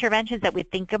medical interventions that we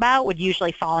think about would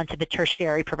usually fall into the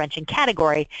tertiary prevention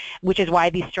category, which is why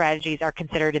these strategies are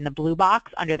considered in the blue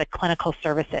box under the clinical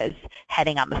services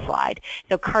heading on the slide.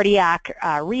 So cardiac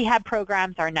rehab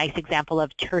programs are a nice example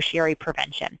of tertiary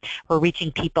prevention. We're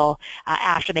reaching people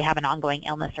after they have an ongoing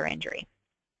illness or injury.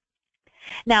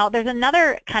 Now, there's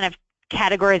another kind of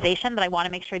categorization that I want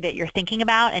to make sure that you're thinking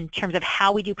about in terms of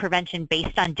how we do prevention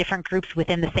based on different groups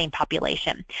within the same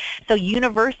population. So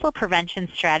universal prevention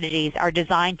strategies are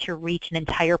designed to reach an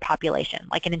entire population,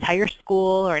 like an entire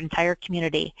school or an entire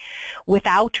community,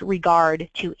 without regard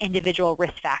to individual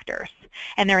risk factors.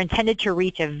 And they're intended to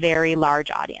reach a very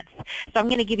large audience. So I'm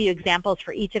going to give you examples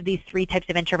for each of these three types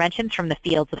of interventions from the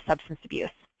fields of substance abuse.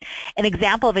 An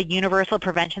example of a universal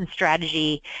prevention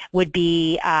strategy would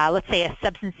be, let's say, a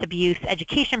substance abuse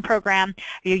education program.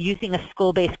 You're using a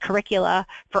school-based curricula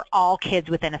for all kids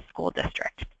within a school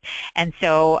district. And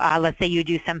so let's say you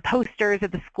do some posters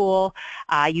at the school,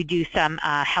 you do some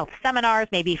health seminars,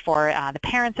 maybe for the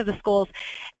parents of the schools.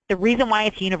 The reason why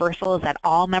it's universal is that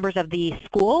all members of the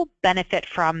school benefit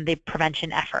from the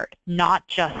prevention effort, not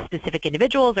just specific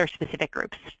individuals or specific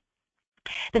groups.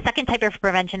 The second type of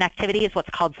prevention activity is what's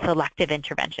called selective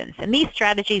interventions, and these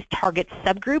strategies target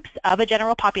subgroups of a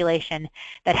general population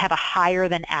that have a higher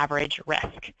than average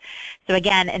risk. So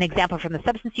again, an example from the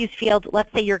substance use field,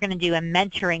 let's say you're going to do a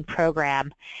mentoring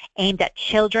program aimed at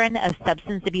children of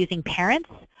substance abusing parents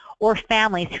or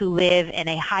families who live in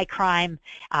a high crime,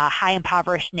 high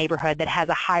impoverished neighborhood that has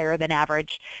a higher than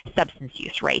average substance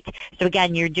use rate. So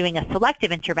again, you're doing a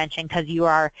selective intervention because you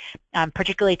are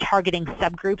particularly targeting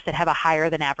subgroups that have a higher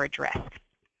than average risk.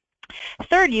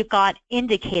 Third, you've got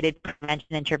indicated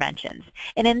prevention interventions.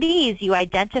 And in these, you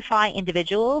identify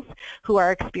individuals who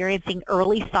are experiencing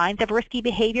early signs of risky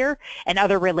behavior and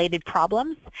other related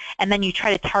problems, and then you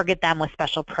try to target them with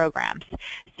special programs.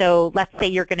 So let's say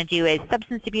you're going to do a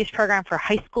substance abuse program for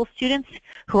high school students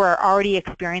who are already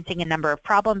experiencing a number of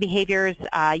problem behaviors.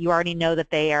 You already know that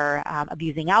they are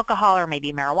abusing alcohol or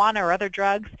maybe marijuana or other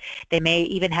drugs. They may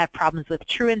even have problems with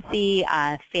truancy,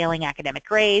 failing academic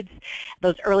grades,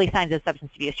 those early signs of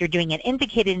substance abuse. You're doing an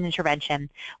indicated intervention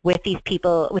with these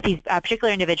people, with these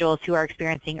particular individuals who are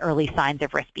experiencing early signs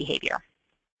of risk behavior.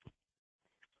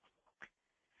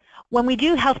 When we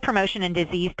do health promotion and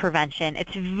disease prevention,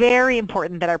 it's very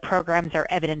important that our programs are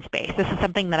evidence-based. This is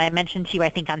something that I mentioned to you, I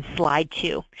think, on slide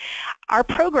 2. Our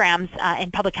programs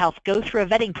in public health go through a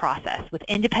vetting process with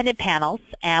independent panels,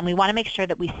 and we want to make sure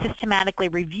that we systematically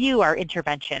review our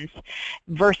interventions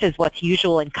versus what's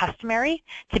usual and customary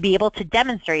to be able to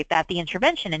demonstrate that the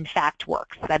intervention, in fact,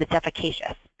 works, that it's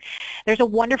efficacious. There's a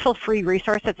wonderful free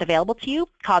resource that's available to you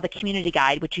called the Community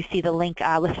Guide, which you see the link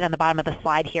listed on the bottom of the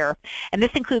slide here. And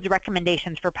this includes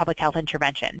recommendations for public health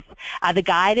interventions. The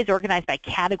guide is organized by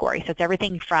category, so it's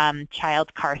everything from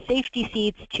child car safety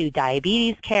seats to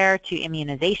diabetes care to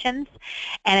immunizations.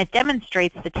 And it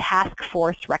demonstrates the task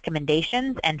force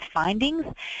recommendations and findings.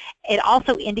 It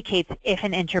also indicates if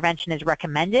an intervention is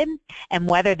recommended and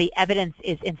whether the evidence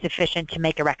is insufficient to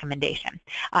make a recommendation.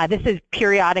 This is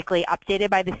periodically updated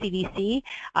by the CDC.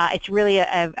 It's really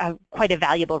quite a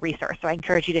valuable resource, so I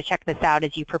encourage you to check this out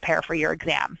as you prepare for your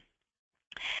exam.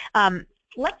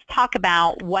 Let's talk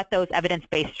about what those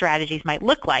evidence-based strategies might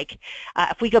look like.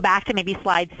 If we go back to maybe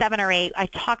slide 7 or 8, I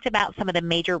talked about some of the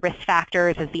major risk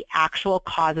factors as the actual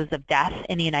causes of death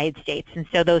in the United States. And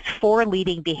so those 4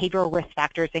 leading behavioral risk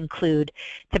factors include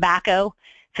tobacco,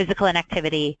 physical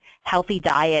inactivity, healthy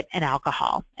diet, and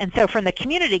alcohol. And so from the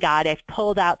Community Guide, I've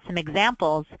pulled out some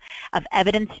examples of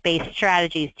evidence-based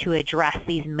strategies to address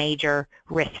these major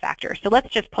risk factors. So let's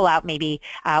just pull out maybe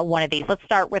one of these. Let's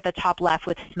start with the top left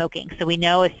with smoking. So we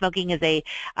know smoking is a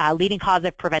leading cause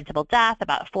of preventable death.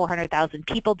 About 400,000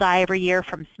 people die every year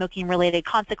from smoking-related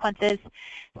consequences.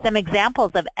 Some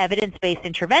examples of evidence-based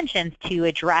interventions to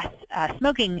address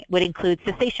smoking would include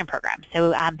cessation programs,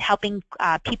 so helping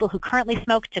people who currently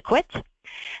smoke to quit.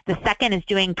 The second is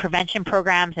doing prevention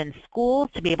programs in schools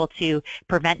to be able to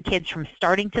prevent kids from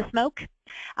starting to smoke.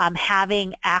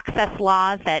 Having access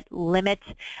laws that limit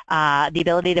the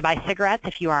ability to buy cigarettes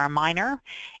if you are a minor.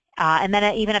 And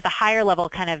then even at the higher level,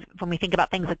 kind of when we think about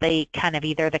things at the kind of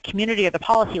either the community or the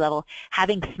policy level,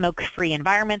 having smoke-free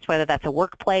environments, whether that's a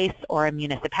workplace or a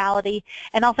municipality,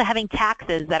 and also having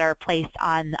taxes that are placed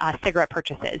on cigarette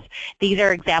purchases. These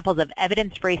are examples of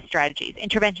evidence-based strategies,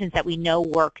 interventions that we know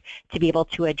work to be able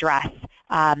to address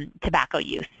tobacco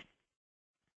use.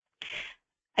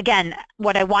 Again,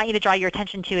 what I want you to draw your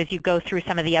attention to as you go through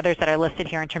some of the others that are listed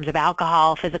here in terms of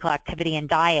alcohol, physical activity, and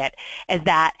diet is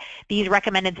that these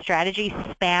recommended strategies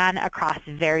span across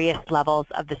various levels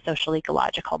of the social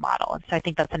ecological model. And so I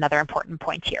think that's another important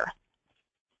point here.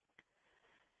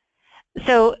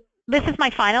 So This is my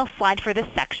final slide for this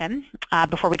section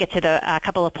before we get to the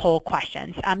couple of poll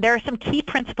questions. There are some key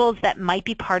principles that might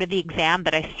be part of the exam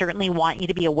that I certainly want you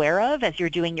to be aware of as you're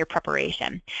doing your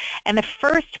preparation. And the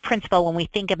first principle when we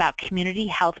think about community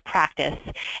health practice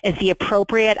is the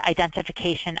appropriate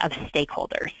identification of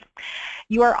stakeholders.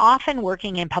 You are often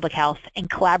working in public health in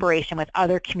collaboration with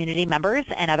other community members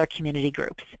and other community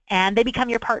groups, and they become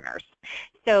your partners.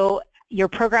 So your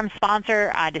program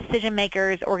sponsor, decision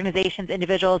makers, organizations,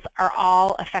 individuals are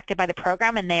all affected by the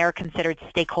program, and they are considered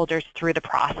stakeholders through the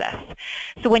process.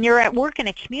 So when you're at work in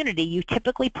a community, you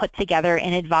typically put together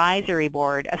an advisory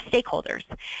board of stakeholders,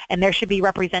 and there should be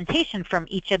representation from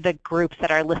each of the groups that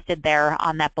are listed there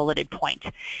on that bulleted point.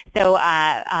 So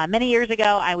many years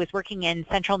ago, I was working in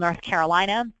Central North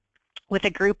Carolina with a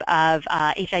group of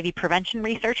HIV prevention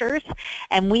researchers,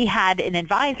 and we had an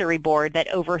advisory board that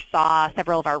oversaw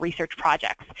several of our research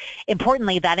projects.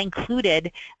 Importantly, that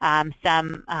included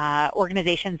some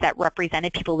organizations that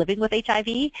represented people living with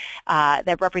HIV,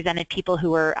 that represented people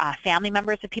who were family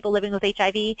members of people living with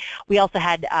HIV. We also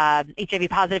had HIV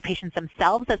positive patients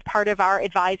themselves as part of our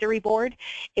advisory board.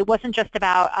 It wasn't just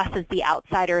about us as the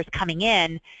outsiders coming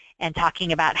in and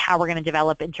talking about how we're going to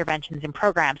develop interventions and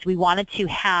programs. We wanted to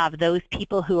have those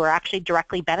people who are actually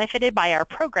directly benefited by our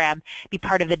program be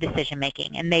part of the decision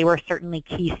making, and they were certainly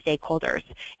key stakeholders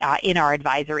in our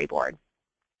advisory board.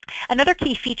 Another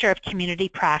key feature of community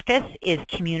practice is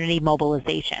community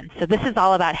mobilization. So this is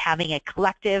all about having a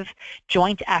collective,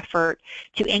 joint effort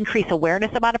to increase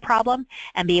awareness about a problem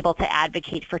and be able to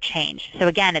advocate for change. So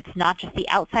again, it's not just the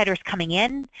outsiders coming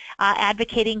in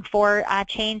advocating for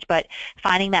change, but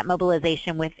finding that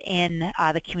mobilization within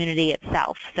the community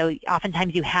itself. So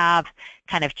oftentimes you have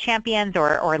kind of champions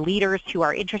or leaders who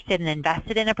are interested and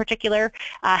invested in a particular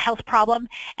health problem,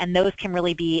 and those can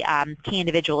really be key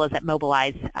individuals that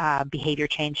mobilize behavior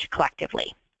change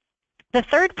collectively. The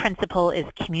third principle is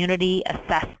community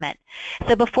assessment.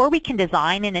 So before we can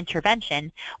design an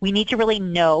intervention, we need to really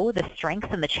know the strengths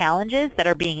and the challenges that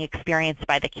are being experienced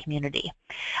by the community.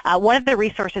 One of the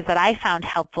resources that I found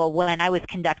helpful when I was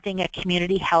conducting a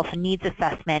community health needs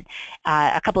assessment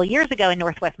a couple of years ago in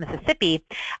Northwest Mississippi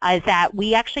is that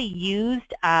we actually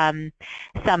used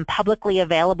some publicly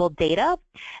available data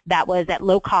that was at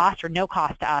low cost or no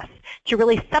cost to us to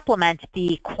really supplement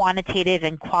the quantitative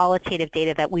and qualitative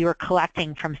data that we were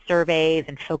collecting from surveys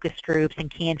and focus groups and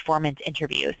key informant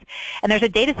interviews. And there's a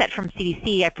data set from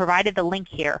CDC. I provided the link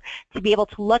here to be able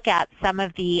to look at some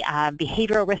of the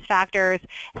behavioral risk factors,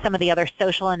 some of the other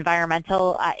social and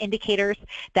environmental indicators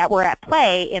that were at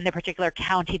play in the particular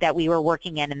county that we were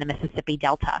working in the Mississippi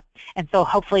Delta. And so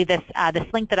hopefully this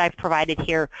link that I've provided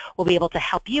here will be able to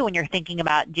help you when you're thinking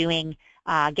about doing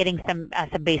getting some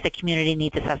basic community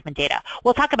needs assessment data.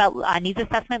 We'll talk about needs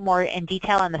assessment more in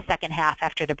detail in the second half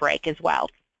after the break as well.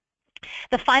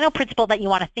 The final principle that you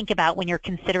want to think about when you're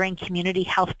considering community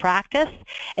health practice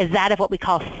is that of what we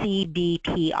call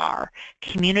CBPR,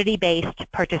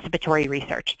 community-based participatory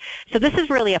research. So this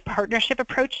is really a partnership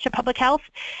approach to public health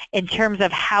in terms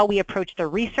of how we approach the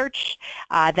research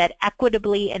that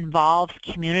equitably involves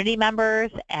community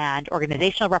members and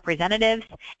organizational representatives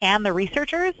and the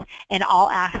researchers in all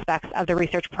aspects of the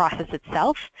research process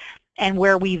itself, and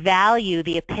where we value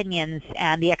the opinions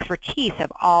and the expertise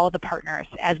of all the partners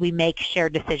as we make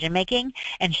shared decision-making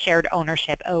and shared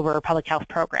ownership over public health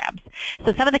programs.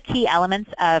 So some of the key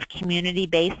elements of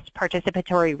community-based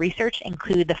participatory research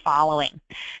include the following.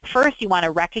 First, you want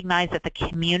to recognize that the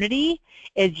community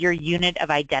is your unit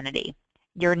of identity.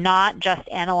 You're not just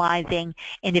analyzing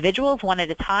individuals one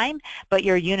at a time, but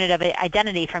your unit of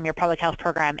identity from your public health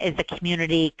program is the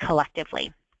community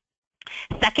collectively.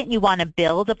 Second, you want to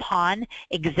build upon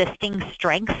existing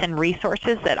strengths and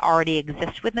resources that already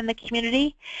exist within the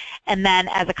community. And then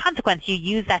as a consequence, you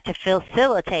use that to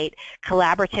facilitate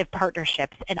collaborative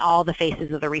partnerships in all the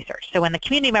phases of the research. So when the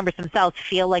community members themselves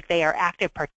feel like they are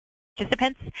active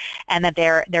participants and that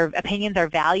their opinions are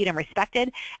valued and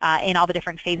respected in all the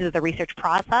different phases of the research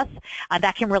process,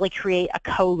 that can really create a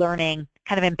co-learning,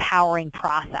 kind of empowering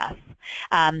process.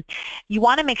 You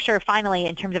want to make sure, finally,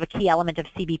 in terms of a key element of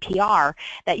CBPR,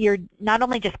 that you're not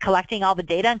only just collecting all the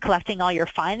data and collecting all your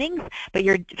findings, but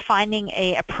you're finding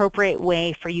an appropriate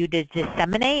way for you to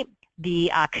disseminate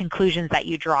the conclusions that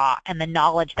you draw and the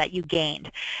knowledge that you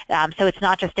gained. So it's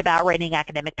not just about writing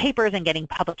academic papers and getting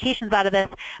publications out of this,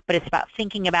 but it's about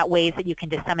thinking about ways that you can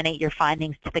disseminate your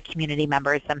findings to the community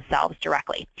members themselves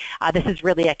directly. This is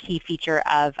really a key feature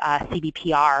of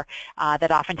CBPR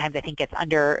that oftentimes I think gets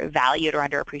undervalued or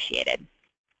underappreciated.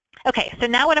 Okay, so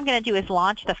now what I'm going to do is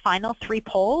launch the final 3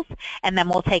 polls, and then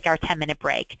we'll take our 10-minute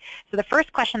break. So the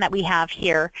first question that we have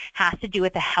here has to do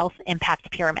with the health impact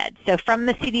pyramid. So from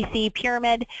the CDC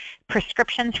pyramid,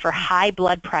 prescriptions for high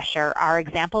blood pressure are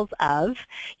examples of,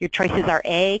 your choices are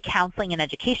A, counseling and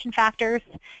education factors,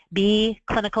 B,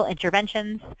 clinical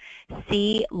interventions,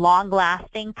 C,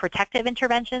 long-lasting protective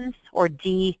interventions, or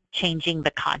D, changing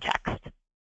the context.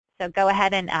 So go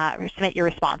ahead and submit your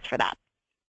response for that.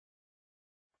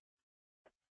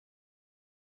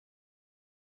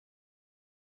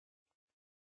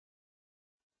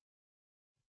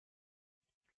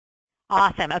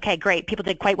 Awesome. Okay, great. People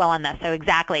did quite well on this. So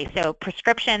exactly. So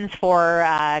prescriptions for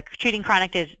treating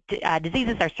chronic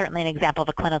diseases are certainly an example of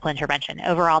a clinical intervention.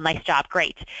 Overall, nice job.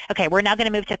 Great. Okay, we're now going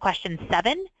to move to question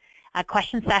 7.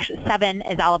 Question 7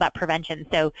 is all about prevention.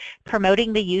 So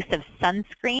promoting the use of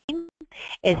sunscreen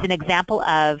is an example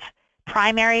of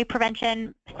primary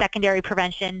prevention, secondary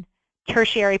prevention,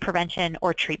 tertiary prevention,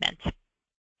 or treatment.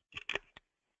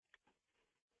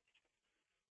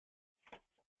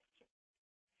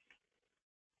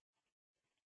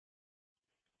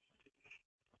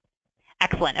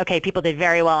 Excellent. Okay, people did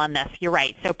very well on this. You're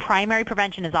right. So primary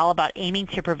prevention is all about aiming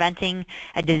to preventing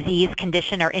a disease,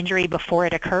 condition, or injury before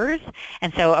it occurs.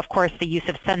 And so, of course, the use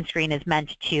of sunscreen is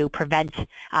meant to prevent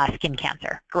skin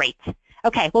cancer. Great.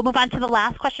 Okay, we'll move on to the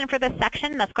last question for this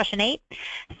section. That's question 8.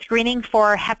 Screening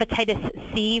for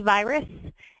hepatitis C virus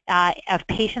of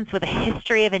patients with a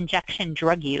history of injection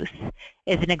drug use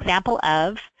is an example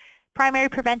of primary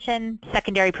prevention,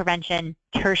 secondary prevention,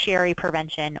 tertiary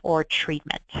prevention, or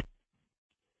treatment.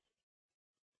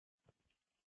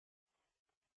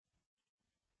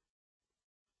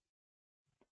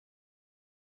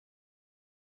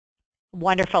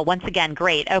 Wonderful. Once again,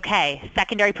 great. Okay,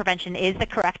 secondary prevention is the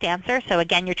correct answer. So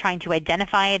again, you're trying to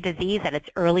identify a disease at its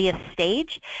earliest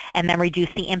stage and then reduce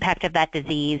the impact of that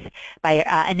disease by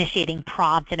initiating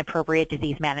prompt and appropriate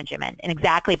disease management. And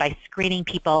exactly by screening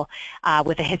people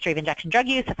with a history of injection drug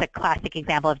use, that's a classic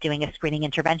example of doing a screening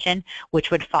intervention,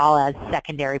 which would fall as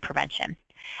secondary prevention.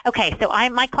 Okay, so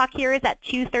my clock here is at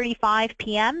 2:35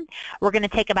 p.m. We're going to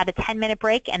take about a 10-minute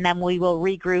break, and then we will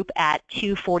regroup at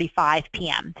 2:45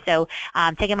 p.m. So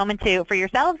take a moment for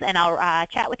yourselves, and I'll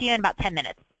chat with you in about 10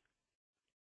 minutes.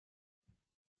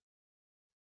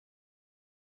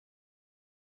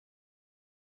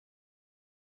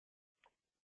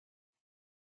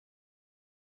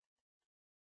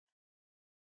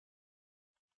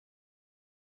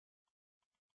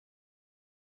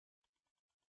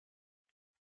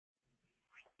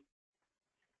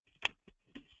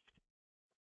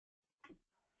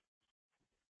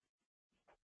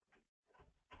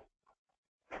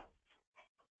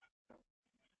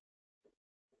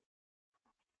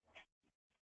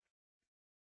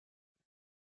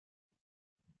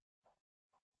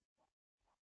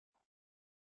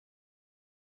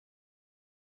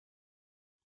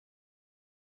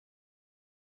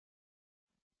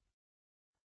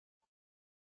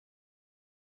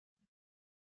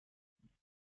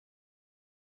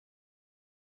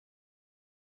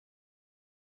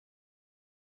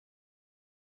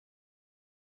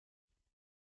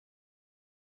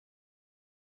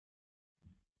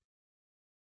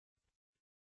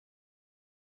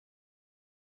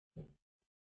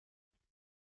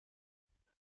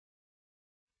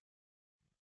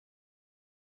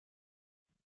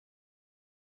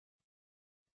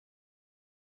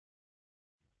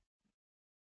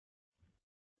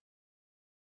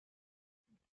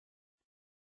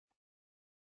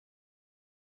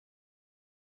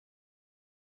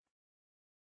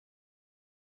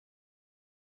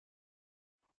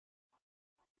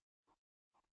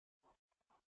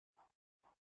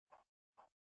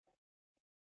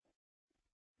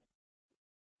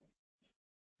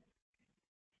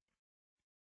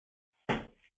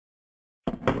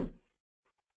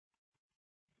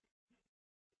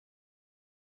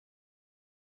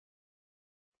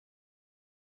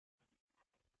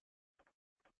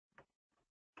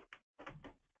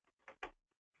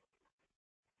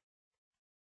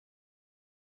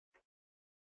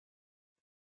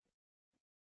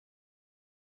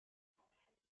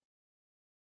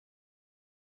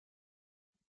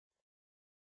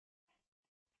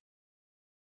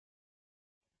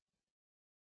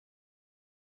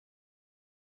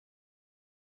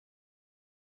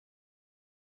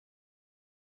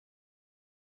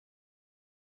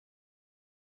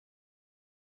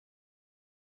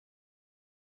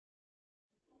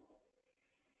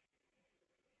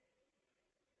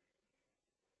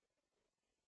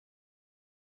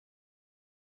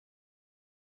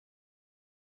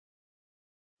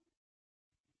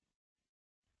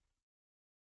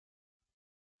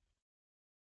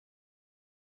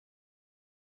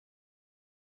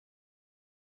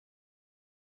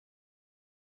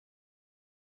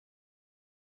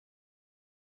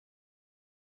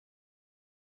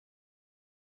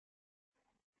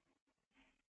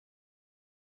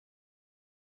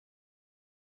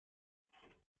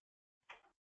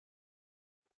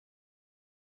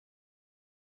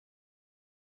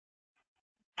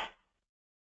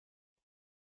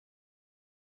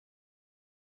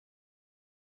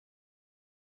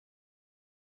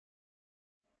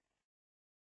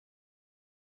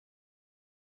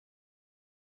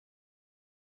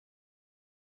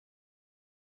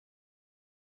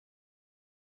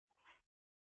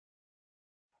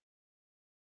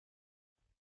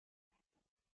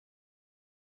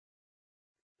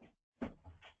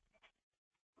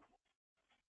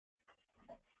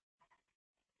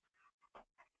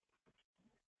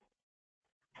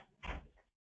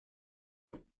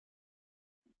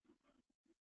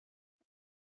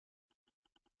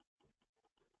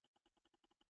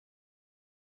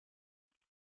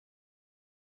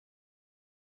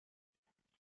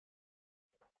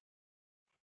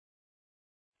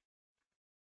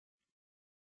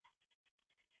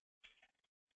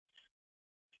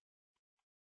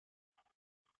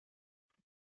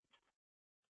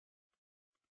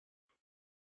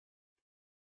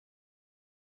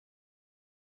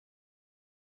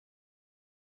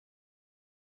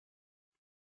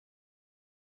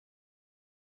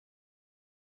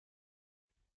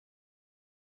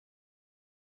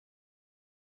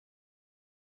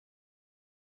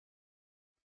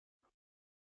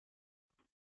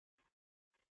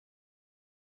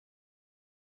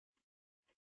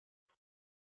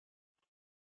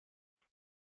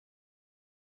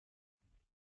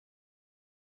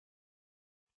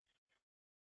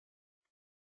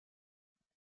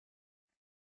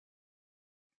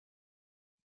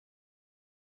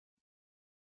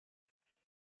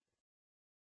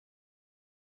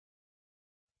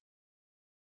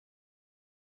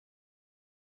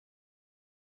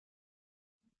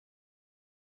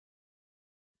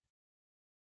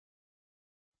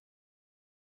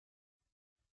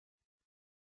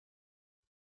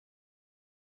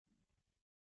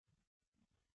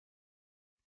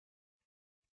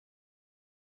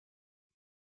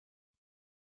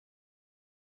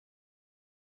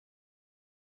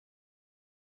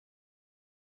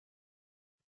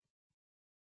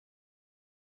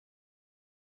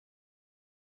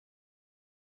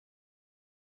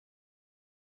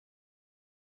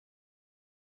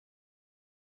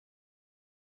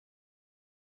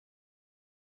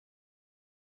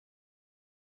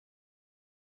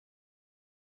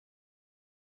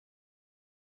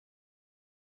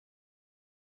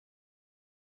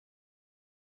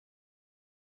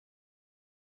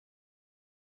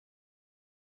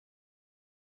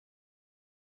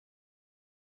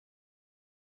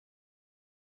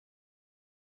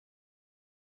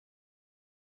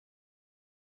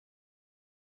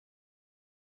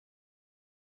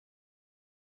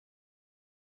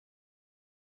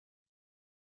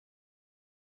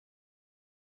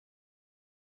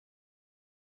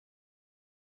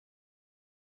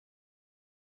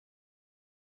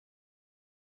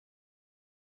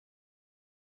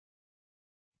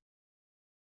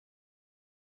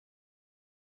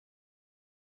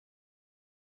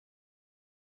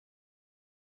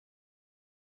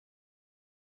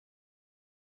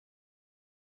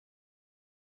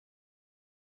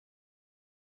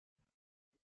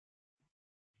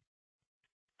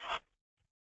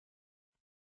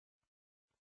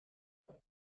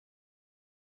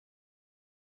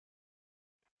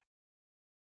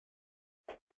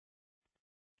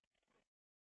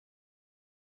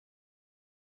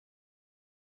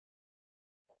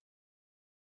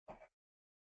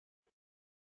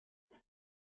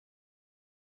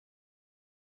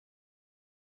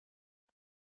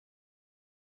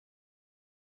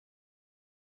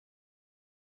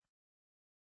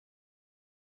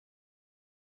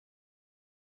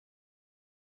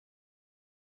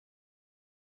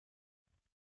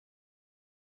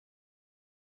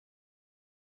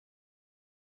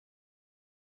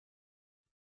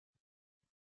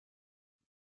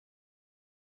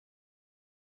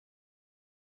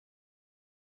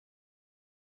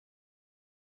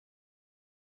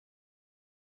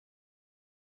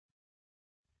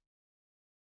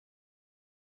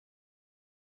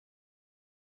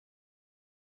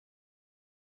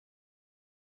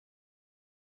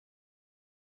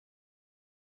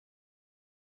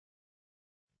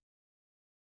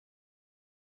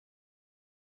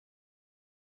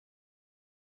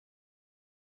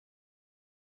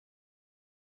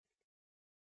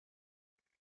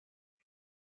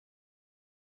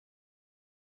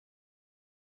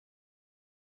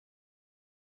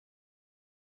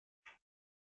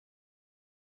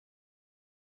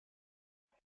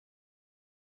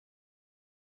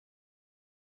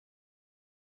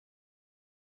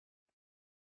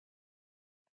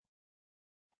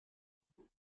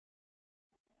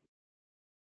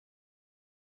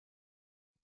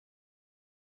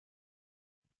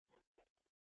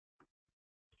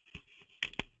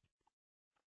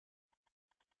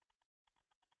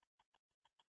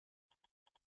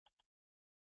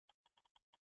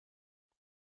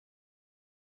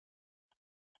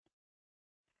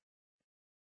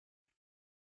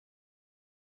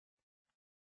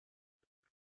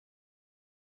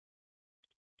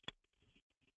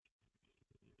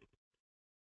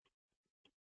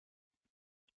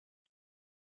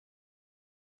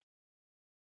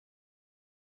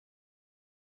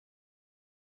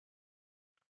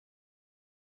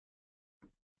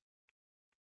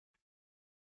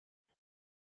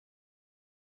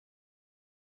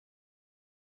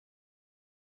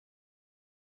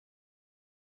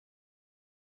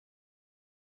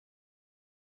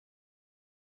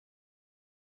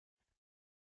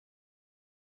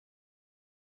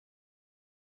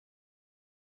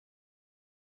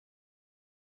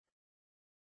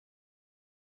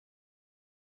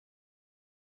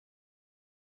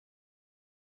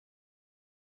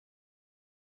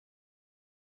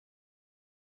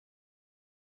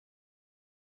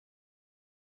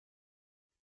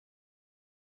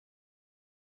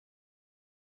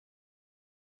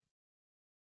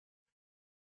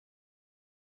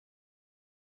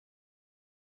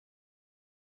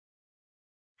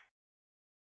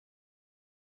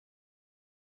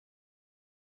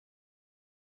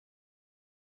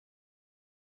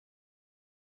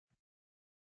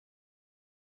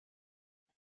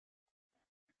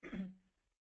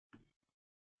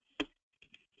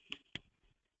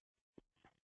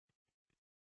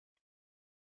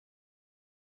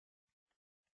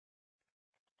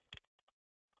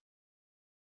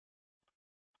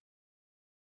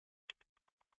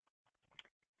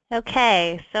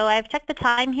 Okay, so I've checked the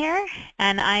time here,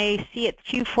 and I see it's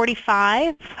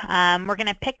 2:45. We're going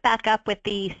to pick back up with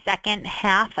the second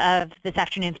half of this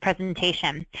afternoon's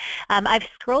presentation. I've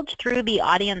scrolled through the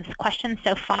audience questions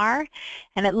so far,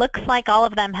 and it looks like all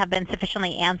of them have been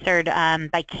sufficiently answered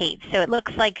by Kate. So it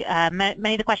looks like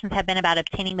many of the questions have been about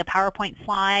obtaining the PowerPoint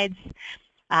slides,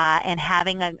 and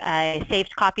having a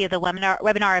saved copy of the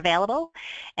webinar available.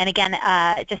 And again,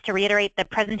 just to reiterate, the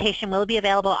presentation will be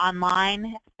available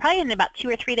online probably in about 2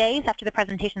 or 3 days after the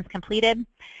presentation is completed.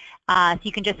 So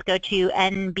you can just go to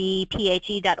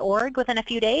nbphe.org within a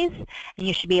few days, and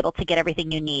you should be able to get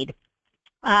everything you need.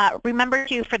 Remember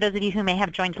to, for those of you who may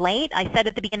have joined late, I said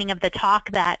at the beginning of the talk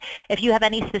that if you have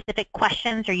any specific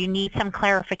questions or you need some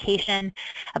clarification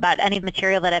about any of the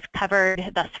material that I've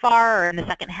covered thus far or in the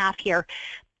second half here,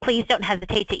 please don't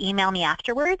hesitate to email me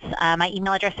afterwards. My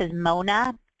email address is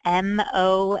Mona,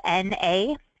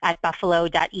 M-O-N-A,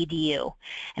 @buffalo.edu.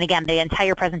 And again, the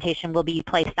entire presentation will be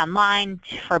placed online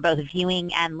for both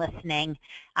viewing and listening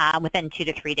within 2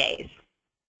 to 3 days.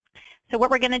 So what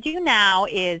we're going to do now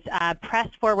is press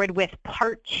forward with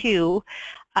part 2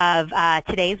 of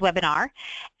today's webinar.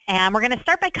 And we're going to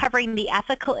start by covering the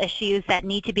ethical issues that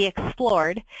need to be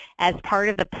explored as part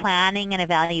of the planning and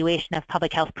evaluation of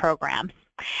public health programs.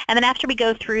 And then after we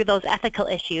go through those ethical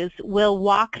issues, we'll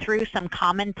walk through some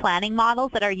common planning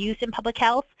models that are used in public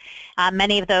health.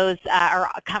 Many of those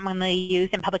are commonly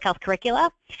used in public health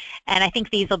curricula, and I think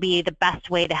these will be the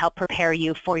best way to help prepare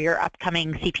you for your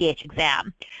upcoming CPH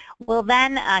exam. We'll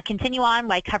then continue on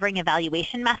by covering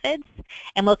evaluation methods,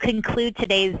 and we'll conclude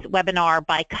today's webinar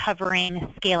by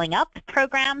covering scaling up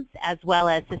programs as well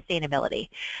as sustainability.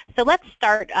 So let's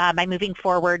start by moving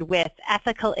forward with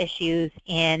ethical issues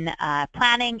in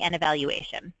planning and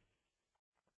evaluation.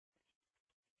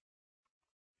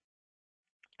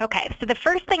 Okay, so the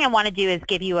first thing I want to do is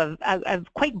give you a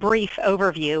quite brief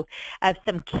overview of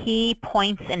some key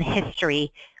points in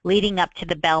history leading up to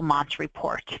the Belmont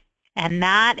Report. And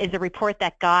that is a report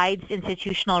that guides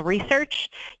institutional research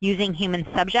using human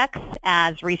subjects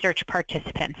as research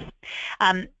participants.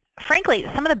 Frankly,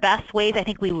 some of the best ways I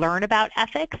think we learn about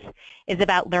ethics is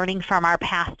about learning from our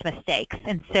past mistakes.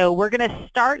 And so we're going to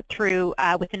start through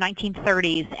with the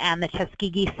 1930s and the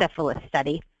Tuskegee syphilis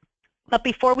study. But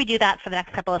before we do that for the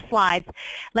next couple of slides,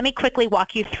 let me quickly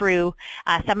walk you through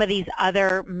some of these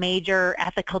other major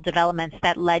ethical developments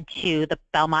that led to the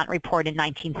Belmont Report in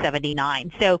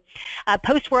 1979. So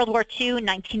post-World War II,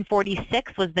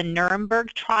 1946 was the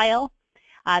Nuremberg trial.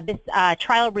 This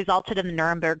trial resulted in the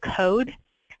Nuremberg Code.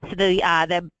 So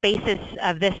the basis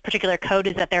of this particular code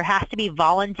is that there has to be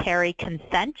voluntary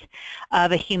consent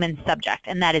of a human subject,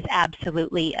 and that is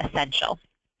absolutely essential.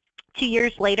 2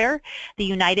 years later, the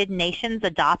United Nations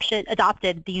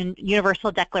adopted the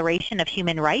Universal Declaration of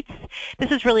Human Rights.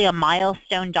 This is really a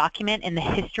milestone document in the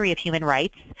history of human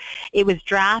rights. It was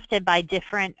drafted by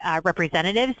different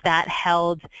representatives that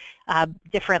held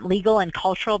different legal and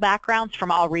cultural backgrounds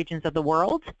from all regions of the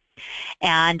world.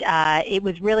 And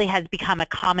it really has become a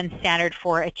common standard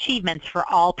for achievements for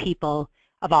all people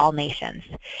of all nations.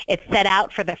 It set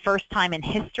out for the first time in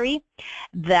history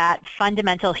that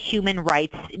fundamental human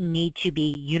rights need to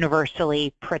be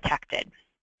universally protected.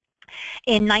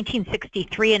 In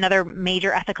 1963, another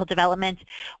major ethical development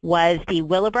was the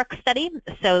Willowbrook study.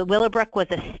 So Willowbrook was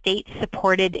a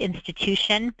state-supported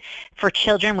institution for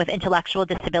children with intellectual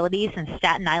disabilities in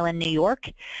Staten Island, New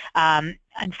York.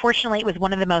 Unfortunately, it was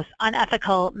one of the most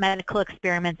unethical medical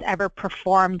experiments ever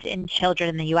performed in children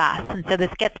in the U.S. And so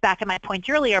this gets back to my point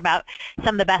earlier about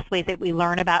some of the best ways that we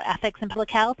learn about ethics in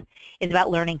public health is about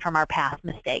learning from our past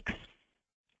mistakes.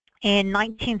 In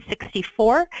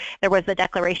 1964, there was the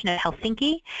Declaration of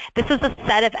Helsinki. This was a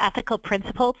set of ethical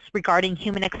principles regarding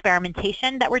human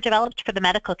experimentation that were developed for the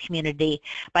medical community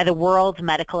by the World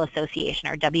Medical Association,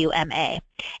 or WMA,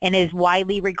 and is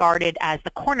widely regarded as the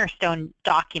cornerstone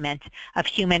document of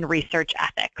human research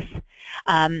ethics.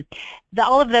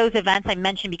 All of those events I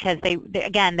mentioned because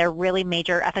again, they're really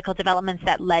major ethical developments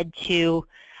that led to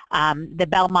the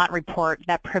Belmont Report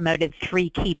that promoted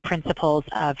 3 key principles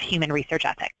of human research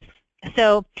ethics.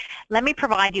 So let me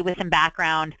provide you with some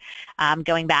background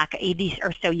going back 80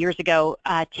 or so years ago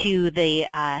to the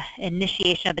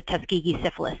initiation of the Tuskegee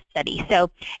syphilis study. So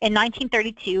in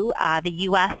 1932, the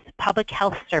U.S. Public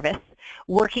Health Service,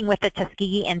 working with the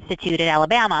Tuskegee Institute in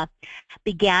Alabama,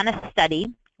 began a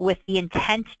study with the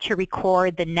intent to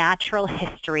record the natural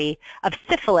history of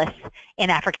syphilis in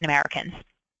African Americans.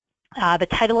 The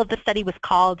title of the study was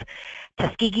called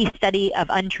Tuskegee Study of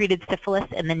Untreated Syphilis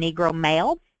in the Negro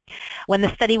Male. When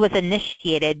the study was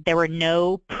initiated, there were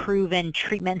no proven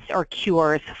treatments or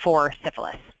cures for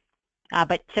syphilis.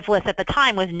 But syphilis at the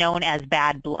time was known as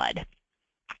bad blood.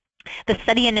 The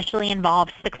study initially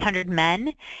involved 600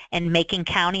 men in Macon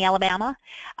County, Alabama,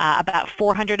 about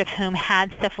 400 of whom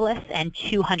had syphilis and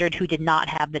 200 who did not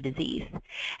have the disease.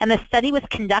 And the study was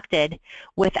conducted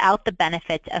without the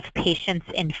benefit of patients'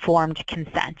 informed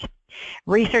consent.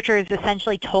 Researchers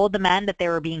essentially told the men that they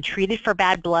were being treated for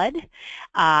bad blood,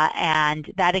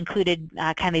 and that included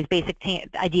kind of these basic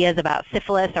ideas about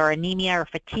syphilis or anemia or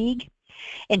fatigue.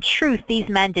 In truth, these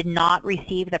men did not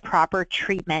receive the proper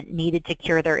treatment needed to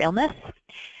cure their illness.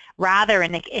 Rather,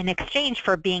 in exchange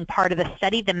for being part of the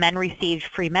study, the men received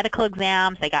free medical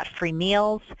exams, they got free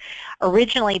meals.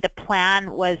 Originally, the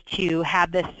plan was to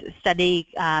have this study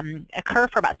occur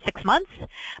for about 6 months,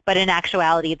 but in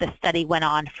actuality, the study went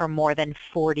on for more than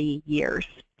 40 years.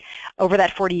 Over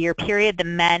that 40-year period, the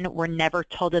men were never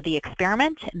told of the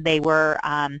experiment. They were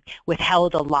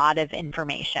withheld a lot of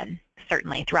information,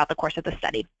 certainly, throughout the course of the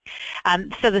study.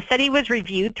 So the study was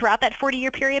reviewed throughout that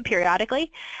 40-year period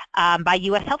periodically by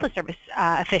U.S. Health Service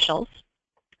officials,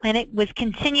 and it was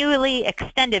continually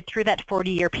extended through that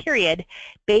 40-year period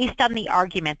based on the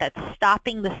argument that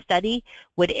stopping the study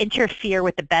would interfere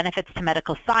with the benefits to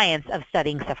medical science of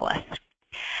studying syphilis.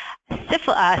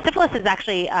 Syphilis is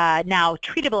actually now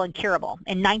treatable and curable.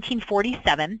 In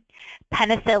 1947,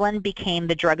 penicillin became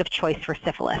the drug of choice for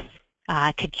syphilis.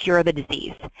 Could cure the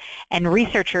disease, and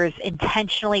researchers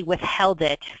intentionally withheld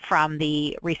it from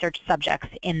the research subjects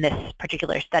in this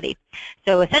particular study.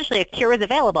 So essentially a cure is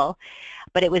available,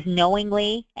 but it was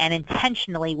knowingly and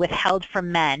intentionally withheld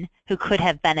from men who could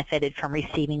have benefited from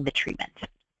receiving the treatment.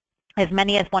 As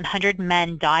many as 100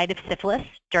 men died of syphilis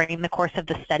during the course of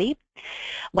the study.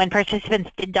 When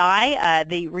participants did die,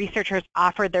 the researchers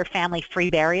offered their family free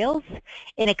burials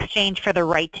in exchange for the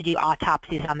right to do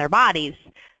autopsies on their bodies,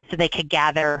 so they could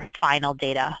gather final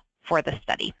data for the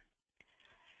study.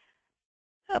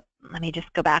 Oh, let me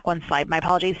just go back one slide, my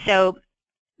apologies. So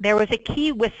there was a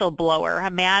key whistleblower, a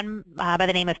man by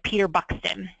the name of Peter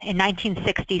Buxton. In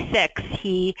 1966,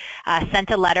 he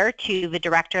sent a letter to the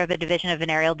director of the Division of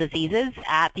Venereal Diseases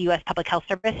at the U.S. Public Health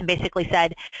Service and basically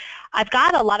said, I've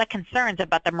got a lot of concerns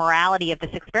about the morality of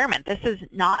this experiment. This is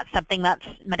not something that's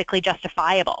medically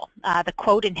justifiable. The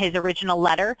quote in his original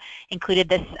letter included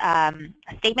this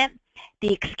statement: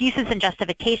 the excuses and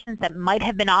justifications that might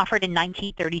have been offered in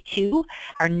 1932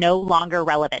 are no longer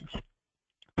relevant.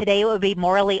 Today, it would be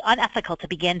morally unethical to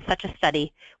begin such a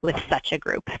study with such a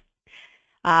group.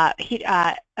 A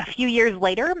few years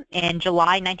later, in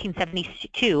July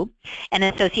 1972, an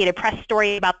Associated Press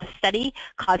story about the study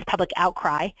caused public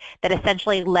outcry that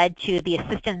essentially led to the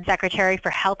Assistant Secretary for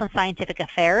Health and Scientific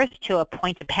Affairs to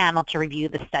appoint a panel to review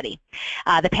the study.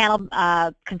 The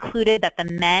panel concluded that the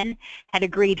men had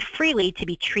agreed freely to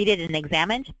be treated and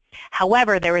examined.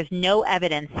 However, there was no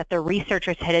evidence that the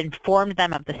researchers had informed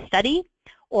them of the study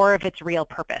or of its real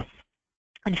purpose.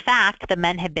 In fact, the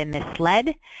men had been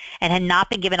misled and had not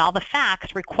been given all the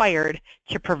facts required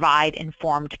to provide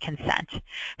informed consent.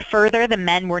 Further, the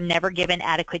men were never given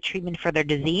adequate treatment for their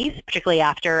disease, particularly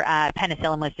after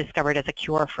penicillin was discovered as a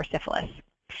cure for syphilis.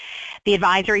 The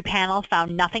advisory panel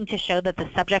found nothing to show that the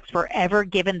subjects were ever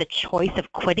given the choice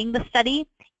of quitting the study,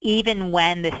 even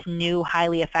when this new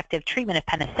highly effective treatment of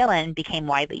penicillin became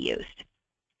widely used.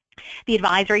 The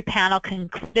advisory panel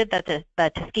concluded that the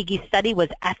Tuskegee study was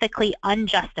ethically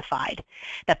unjustified,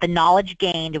 that the knowledge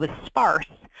gained was sparse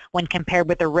when compared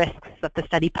with the risks that the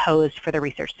study posed for the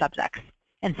research subjects.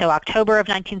 And so October of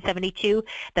 1972,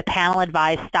 the panel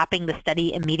advised stopping the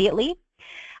study immediately.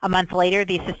 A month later,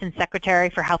 the Assistant Secretary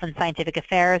for Health and Scientific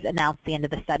Affairs announced the end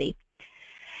of the study.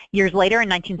 Years later, in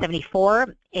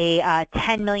 1974, a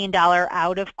 $10 million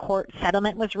out-of-court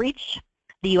settlement was reached.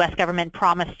 The U.S. government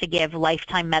promised to give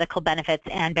lifetime medical benefits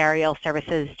and burial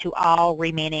services to all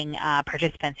remaining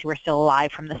participants who were still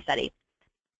alive from the study.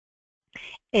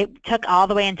 It took all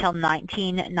the way until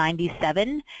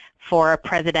 1997 for a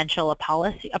presidential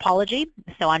apology.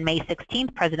 So on May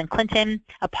 16th, President Clinton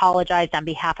apologized on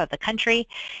behalf of the country.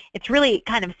 It's really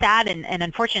kind of sad and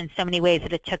unfortunate in so many ways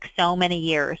that it took so many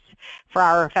years for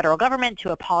our federal government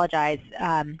to apologize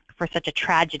for such a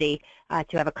tragedy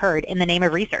to have occurred in the name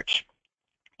of research.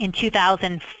 In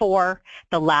 2004,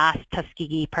 the last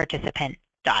Tuskegee participant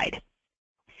died.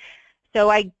 So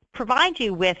I provide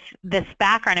you with this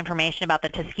background information about the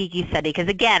Tuskegee study because,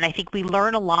 again, I think we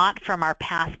learn a lot from our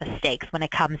past mistakes when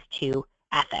it comes to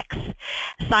ethics.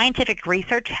 Scientific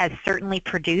research has certainly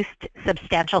produced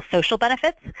substantial social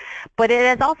benefits, but it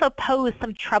has also posed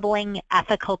some troubling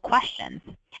ethical questions.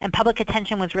 And public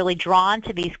attention was really drawn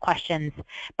to these questions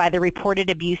by the reported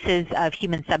abuses of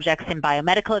human subjects in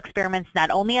biomedical experiments,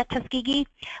 not only at Tuskegee,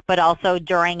 but also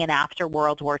during and after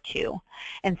World War II.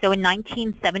 And so in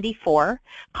 1974,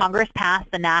 Congress passed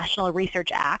the National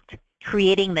Research Act,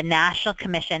 creating the National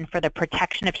Commission for the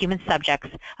Protection of Human Subjects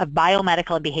of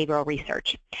Biomedical and Behavioral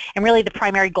Research. And really the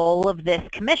primary goal of this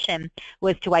commission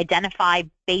was to identify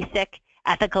basic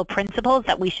ethical principles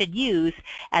that we should use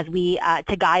as we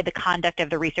to guide the conduct of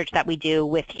the research that we do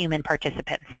with human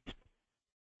participants.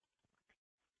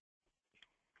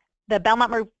 The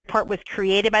Belmont Report was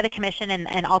created by the Commission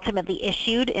and ultimately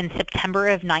issued in September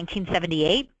of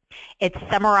 1978. It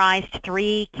summarized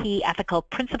 3 key ethical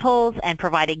principles and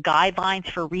provided guidelines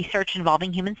for research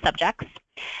involving human subjects.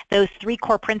 Those 3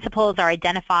 core principles are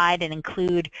identified and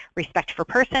include respect for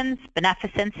persons,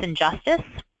 beneficence, and justice.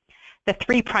 The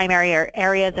 3 primary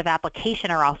areas of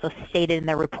application are also stated in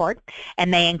the report,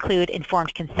 and they include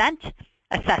informed consent,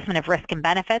 assessment of risk and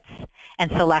benefits,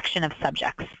 and selection of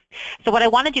subjects. So what I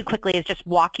want to do quickly is just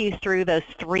walk you through those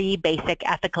 3 basic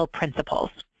ethical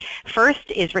principles. First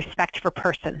is respect for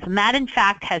persons, and that in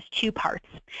fact has 2 parts.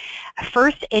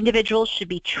 First, individuals should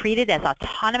be treated as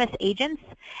autonomous agents,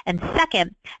 and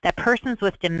second, that persons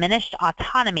with diminished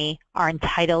autonomy are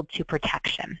entitled to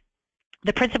protection.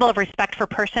 The principle of respect for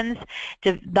persons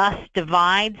thus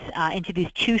divides into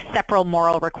these 2 separate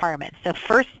moral requirements. So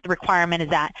first, the requirement is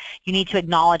that you need to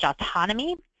acknowledge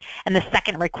autonomy, and the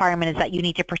second requirement is that you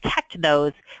need to protect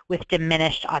those with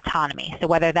diminished autonomy. So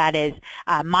whether that is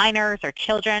minors or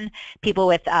children, people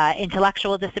with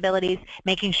intellectual disabilities,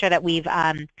 making sure that we've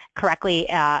correctly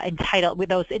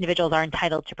those individuals are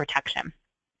entitled to protection.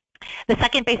 The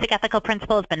second basic ethical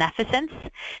principle is beneficence.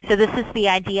 So this is the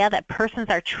idea that persons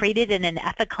are treated in an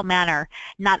ethical manner,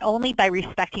 not only by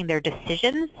respecting their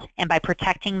decisions and by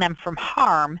protecting them from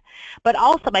harm, but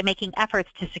also by making efforts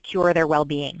to secure their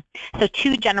well-being. So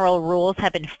 2 general rules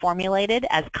have been formulated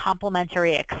as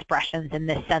complementary expressions in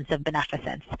this sense of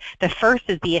beneficence. The first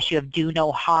is the issue of do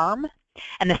no harm,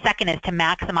 and the second is to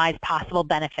maximize possible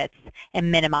benefits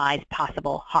and minimize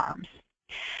possible harms.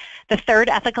 The third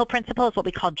ethical principle is what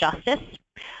we call justice.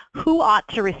 Who ought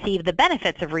to receive the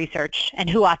benefits of research and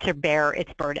who ought to bear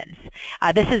its burdens?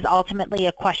 This is ultimately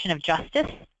a question of justice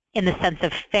in the sense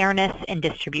of fairness and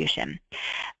distribution.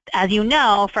 As you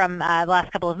know from the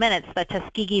last couple of minutes, the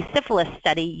Tuskegee syphilis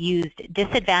study used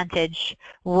disadvantaged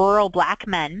rural Black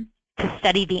men to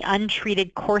study the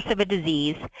untreated course of a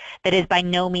disease that is by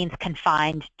no means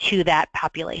confined to that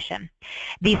population.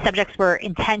 These subjects were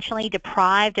intentionally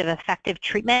deprived of effective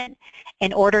treatment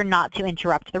in order not to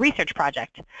interrupt the research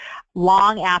project,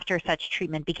 long after such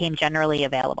treatment became generally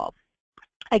available.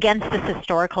 Against this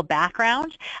historical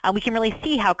background, we can really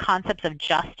see how concepts of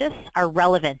justice are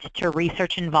relevant to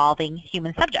research involving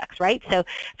human subjects, right? So,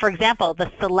 for example,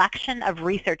 the selection of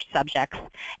research subjects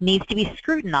needs to be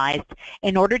scrutinized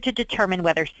in order to determine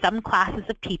whether some classes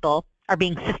of people are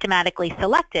being systematically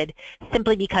selected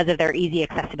simply because of their easy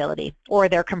accessibility or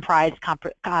their comprised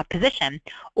position,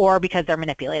 or because they're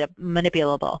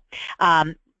manipulable.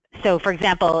 So, for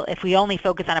example, if we only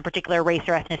focus on a particular race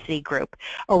or ethnicity group,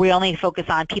 or we only focus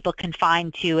on people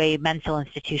confined to a mental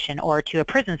institution or to a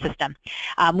prison system,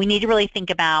 we need to really think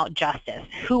about justice.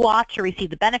 Who ought to receive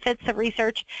the benefits of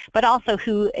research, but also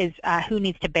who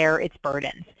needs to bear its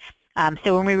burdens.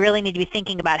 So when we really need to be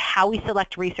thinking about how we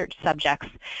select research subjects,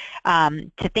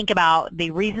 to think about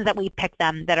the reasons that we pick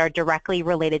them that are directly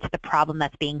related to the problem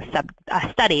that's being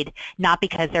studied, not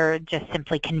because they're just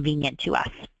simply convenient to us.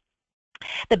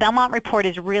 The Belmont Report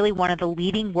is really one of the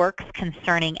leading works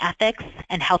concerning ethics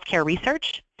and healthcare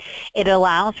research. It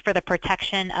allows for the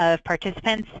protection of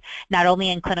participants not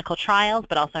only in clinical trials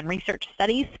but also in research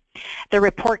studies. The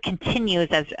report continues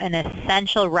as an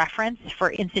essential reference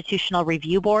for institutional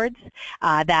review boards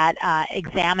that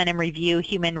examine and review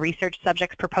human research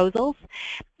subjects' proposals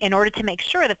in order to make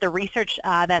sure that the research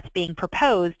that's being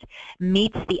proposed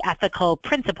meets the ethical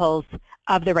principles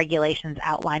of the regulations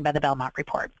outlined by the Belmont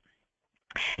Report.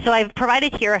 So I've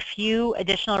provided here a few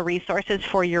additional resources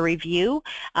for your review.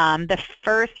 The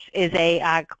first is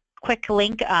a quick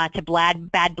link to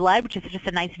Bad Blood, which is just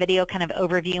a nice video kind of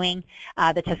overviewing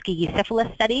the Tuskegee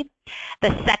syphilis study. The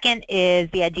second is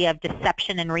the idea of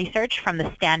deception in research from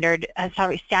the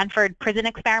Stanford prison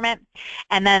experiment.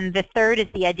 And then the third is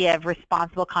the idea of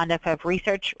responsible conduct of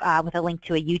research with a link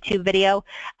to a YouTube video.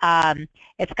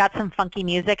 It's got some funky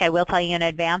music, I will tell you in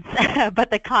advance, but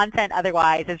the content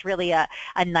otherwise is really a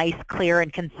nice, clear,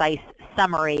 and concise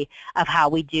summary of how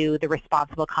we do the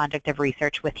responsible conduct of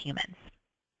research with humans.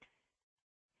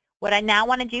 What I now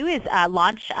want to do is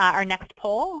launch our next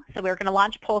poll. So we're going to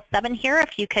launch poll 7 here.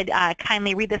 If you could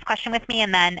kindly read this question with me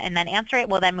and then answer it,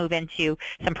 we'll then move into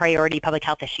some priority public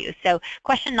health issues. So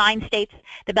question 9 states,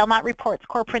 the Belmont Report's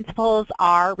core principles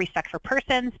are respect for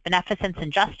persons, beneficence,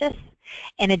 and justice.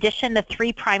 In addition, the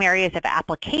 3 prime areas of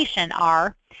application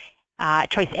are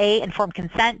choice A, informed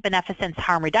consent, beneficence,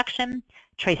 harm reduction.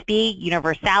 Choice B,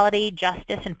 universality,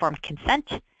 justice, informed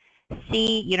consent.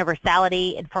 C,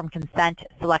 universality, informed consent,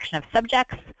 selection of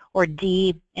subjects, or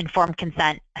D, informed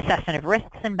consent, assessment of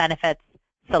risks and benefits,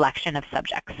 selection of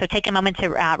subjects. So take a moment to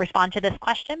respond to this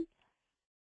question.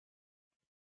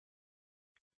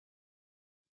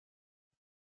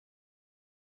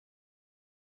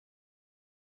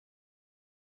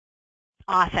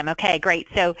 Awesome. Okay, great.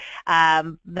 So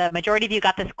the majority of you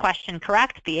got this question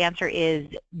correct. The answer is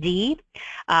D.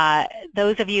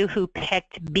 Those of you who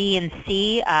picked B and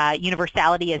C,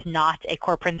 universality is not a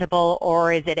core principle,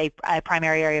 or is it a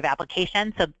primary area of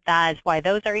application, so that is why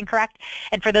those are incorrect.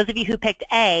 And for those of you who picked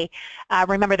A,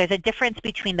 remember there's a difference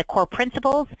between the core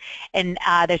principles and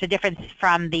there's a difference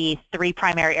from the 3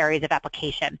 primary areas of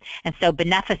application. And so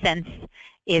beneficence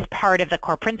is part of the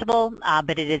core principle,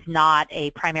 but it is not a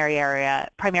primary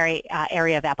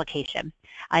area of application.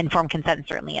 Informed consent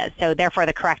certainly is. So therefore,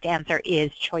 the correct answer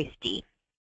is choice D.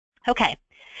 Okay.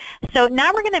 So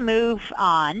now we're going to move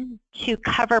on to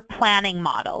cover planning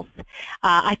models.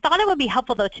 I thought it would be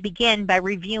helpful, though, to begin by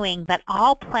reviewing that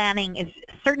all planning is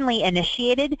certainly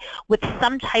initiated with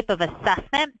some type of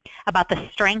assessment about the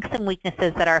strengths and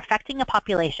weaknesses that are affecting a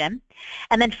population,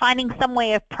 and then finding some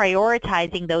way of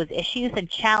prioritizing those issues and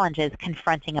challenges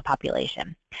confronting a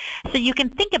population. So you can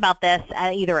think about this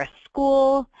at either a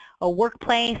school, a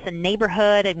workplace, a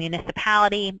neighborhood, a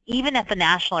municipality, even at the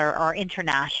national or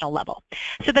international level.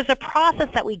 So there's a process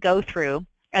that we go through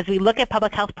as we look at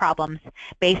public health problems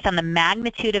based on the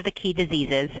magnitude of the key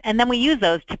diseases, and then we use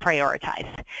those to prioritize.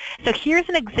 So here's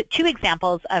 2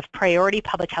 examples of priority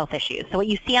public health issues. So what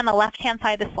you see on the left-hand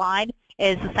side of the slide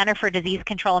is the Center for Disease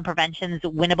Control and Prevention's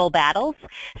winnable battles.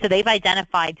 So they've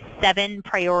identified 7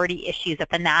 priority issues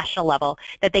at the national level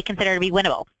that they consider to be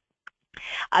winnable.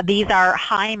 These are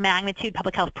high magnitude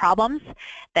public health problems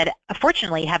that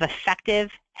fortunately have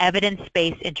effective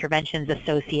evidence-based interventions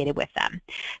associated with them.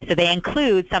 So they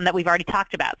include some that we've already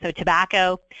talked about. So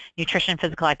tobacco, nutrition,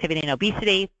 physical activity, and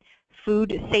obesity,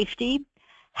 food safety,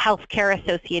 healthcare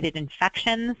associated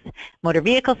infections, motor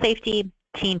vehicle safety,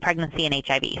 teen pregnancy, and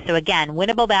HIV. So again,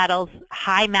 winnable battles,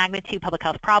 high magnitude public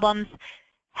health problems,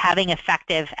 having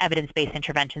effective evidence-based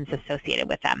interventions associated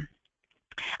with them.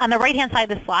 On the right-hand side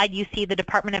of the slide, you see the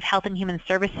Department of Health and Human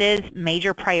Services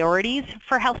major priorities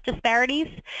for health disparities.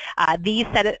 These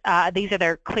are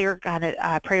their clear kind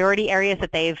of priority areas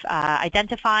that they've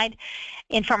identified.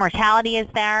 Infant mortality is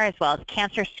there, as well as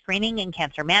cancer screening and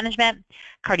cancer management,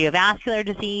 cardiovascular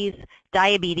disease,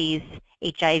 diabetes,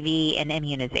 HIV, and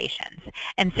immunizations.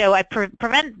 And so I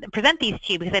present these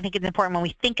to you because I think it's important when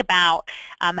we think about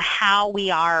how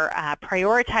we are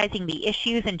prioritizing the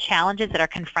issues and challenges that are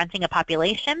confronting a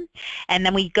population, and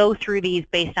then we go through these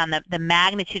based on the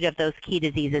magnitude of those key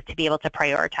diseases to be able to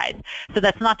prioritize. So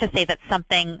that's not to say that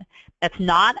something that's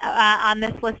not on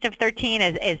this list of 13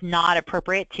 is not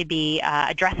appropriate to be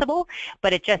addressable,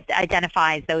 but it just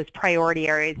identifies those priority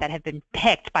areas that have been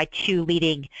picked by 2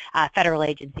 leading federal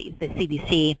agencies, the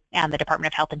CDC and the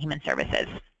Department of Health and Human Services.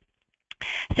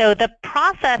 So the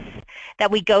process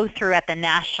that we go through at the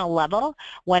national level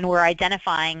when we're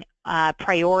identifying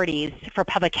priorities for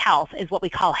public health is what we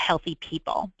call healthy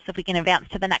people. So if we can advance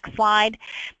to the next slide.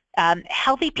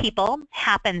 Healthy people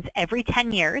happens every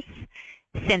 10 years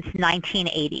since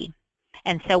 1980.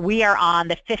 And so we are on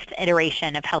the 5th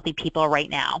iteration of Healthy People right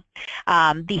now.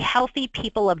 The Healthy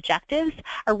People objectives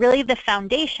are really the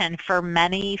foundation for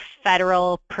many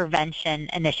federal prevention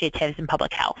initiatives in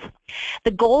public health.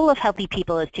 The goal of Healthy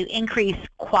People is to increase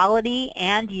quality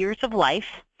and years of life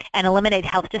and eliminate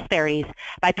health disparities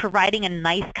by providing a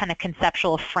nice kind of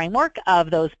conceptual framework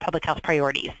of those public health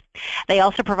priorities. They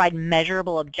also provide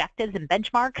measurable objectives and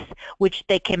benchmarks, which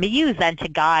they can be used then to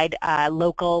guide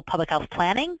local public health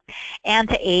planning and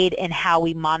to aid in how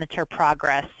we monitor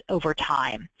progress over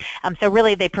time. So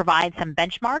really they provide some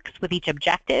benchmarks with each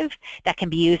objective that can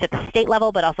be used at the state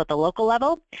level but also at the local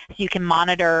level, so you can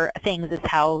monitor things as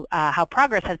how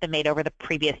progress has been made over the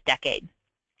previous decade.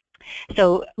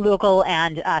 So local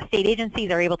and state agencies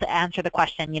are able to answer the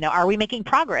question, are we making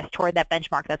progress toward that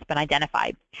benchmark that's been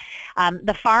identified?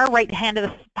 The far right-hand of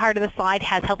the part of the slide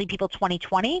has Healthy People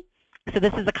 2020. So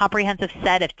this is a comprehensive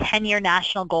set of 10-year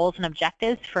national goals and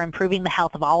objectives for improving the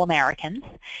health of all Americans.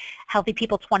 Healthy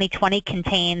People 2020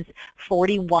 contains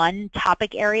 41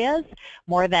 topic areas,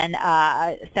 more than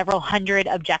several hundred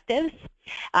objectives.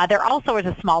 There also is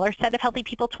a smaller set of Healthy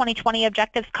People 2020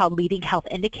 objectives called Leading Health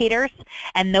Indicators,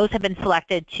 and those have been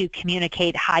selected to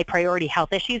communicate high priority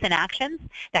health issues and actions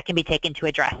that can be taken to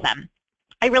address them.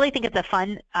 I really think it's a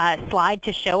fun slide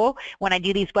to show when I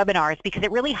do these webinars because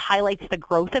it really highlights the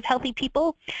growth of Healthy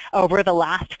People over the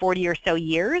last 40 or so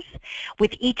years.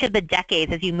 With each of the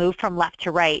decades, as you move from left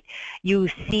to right, you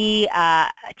see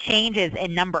changes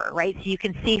in number, right? So you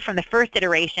can see from the first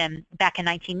iteration back in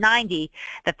 1990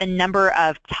 that the number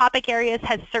of topic areas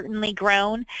has certainly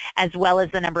grown, as well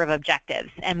as the number of objectives.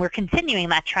 And we're continuing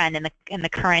that trend in the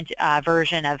current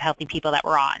version of Healthy People that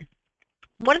we're on.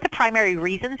 One of the primary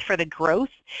reasons for the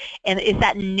growth is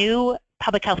that new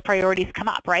public health priorities come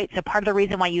up, right? So part of the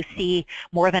reason why you see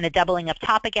more than a doubling of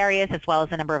topic areas as well as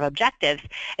the number of objectives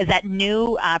is that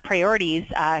new priorities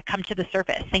come to the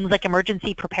surface. Things like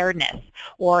emergency preparedness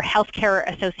or healthcare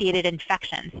associated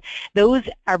infections. Those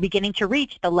are beginning to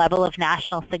reach the level of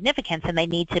national significance and they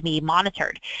need to be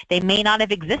monitored. They may not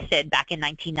have existed back in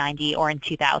 1990 or in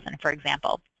 2000, for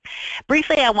example.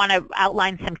 Briefly, I want to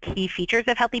outline some key features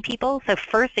of Healthy People. So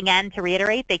first, again, to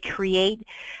reiterate, it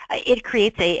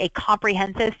creates a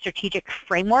comprehensive strategic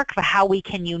framework for how we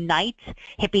can unite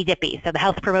hippy-dippy, so the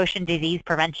health promotion, disease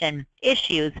prevention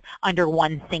issues under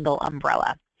one single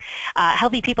umbrella.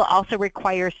 Healthy People also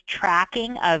requires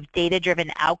tracking of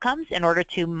data-driven outcomes in order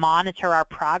to monitor our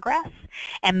progress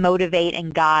and motivate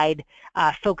and guide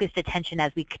focused attention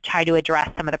as we try to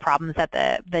address some of the problems at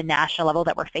the national level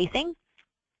that we're facing.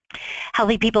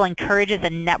 Healthy People encourages a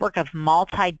network of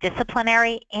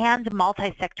multidisciplinary and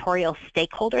multi-sectorial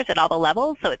stakeholders at all the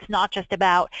levels. So it's not just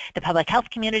about the public health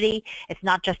community. It's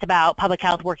not just about public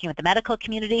health working with the medical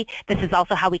community. This is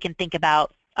also how we can think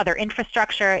about other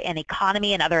infrastructure and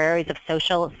economy and other areas of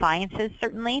social sciences,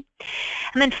 certainly.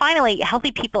 And then finally,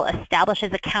 Healthy People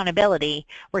establishes accountability,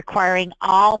 requiring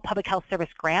all public health service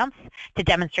grants to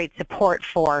demonstrate support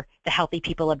for the Healthy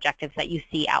People objectives that you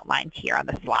see outlined here on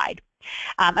the slide.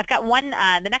 I've got one,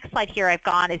 the next slide here I've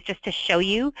gone is just to show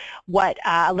you what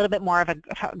a little bit more of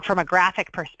from a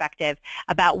graphic perspective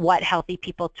about what Healthy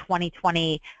People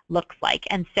 2020 looks like.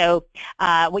 And so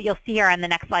what you'll see here on the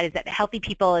next slide is that Healthy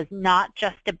People is not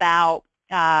just about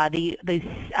these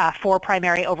four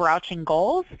primary overarching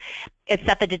goals. It's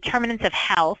that the determinants of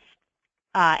health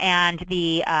and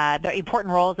the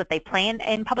important roles that they play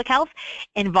in public health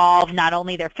involve not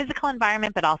only their physical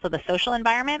environment but also the social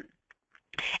environment.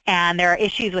 And there are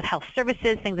issues with health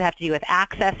services, things that have to do with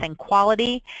access and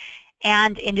quality,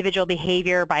 and individual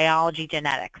behavior, biology,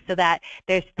 genetics. So that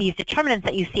there's these determinants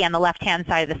that you see on the left-hand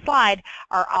side of the slide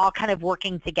are all kind of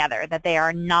working together, that they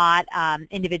are not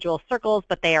individual circles,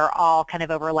 but they are all kind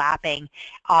of overlapping,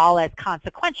 all as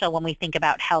consequential when we think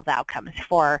about health outcomes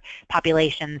for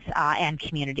populations and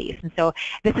communities. And so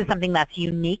this is something that's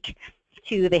unique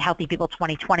to the Healthy People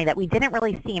 2020 that we didn't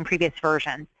really see in previous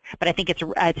versions, but I think it's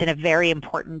a very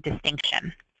important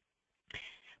distinction.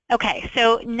 Okay,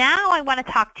 so now I want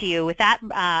to talk to you with that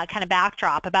kind of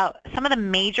backdrop about some of the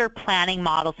major planning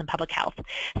models in public health.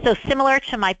 So similar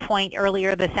to my point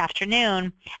earlier this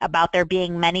afternoon about there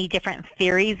being many different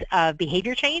theories of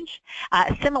behavior change,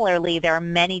 similarly there are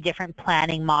many different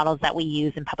planning models that we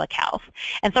use in public health.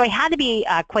 And so I had to be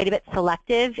quite a bit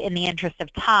selective in the interest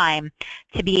of time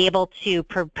to be able to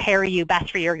prepare you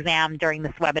best for your exam during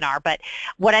this webinar. But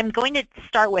what I'm going to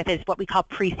start with is what we call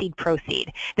precede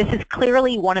proceed. This is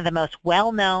clearly one of the most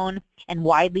well-known and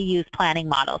widely used planning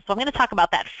models. So I'm going to talk about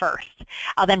that first.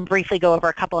 I'll then briefly go over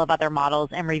a couple of other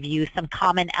models and review some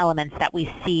common elements that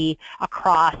we see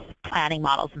across planning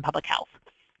models in public health.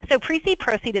 So precede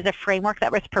proceed is a framework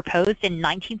that was proposed in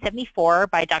 1974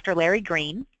 by Dr. Larry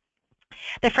Green.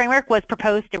 The framework was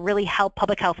proposed to really help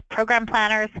public health program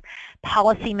planners,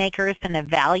 policymakers, and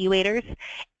evaluators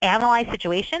analyze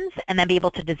situations and then be able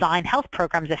to design health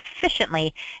programs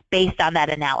efficiently based on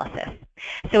that analysis.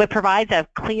 So it provides a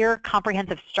clear,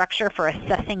 comprehensive structure for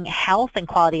assessing health and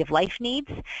quality of life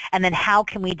needs, and then how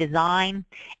can we design,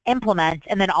 implement,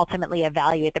 and then ultimately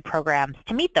evaluate the programs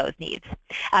to meet those needs.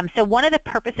 So one of the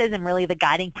purposes and really the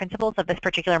guiding principles of this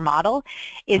particular model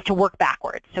is to work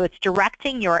backwards. So it's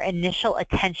directing your initial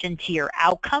attention to your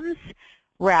outcomes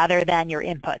rather than your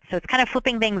inputs. So it's kind of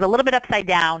flipping things a little bit upside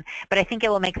down, but I think it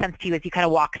will make sense to you as you kind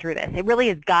of walk through this. It really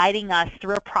is guiding us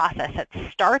through a process that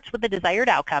starts with the desired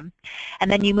outcome,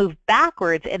 and then you move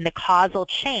backwards in the causal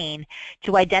chain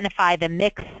to identify the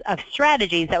mix of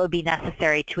strategies that would be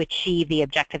necessary to achieve the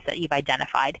objectives that you've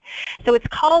identified. So it's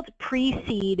called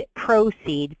pre-seed,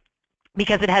 proceed,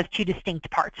 because it has two distinct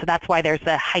parts. So that's why there's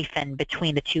a hyphen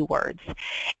between the two words.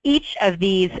 Each of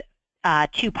these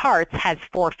two parts has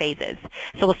 4 phases.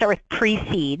 So we'll start with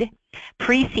pre-seed.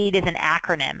 Pre-seed is an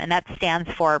acronym, and that stands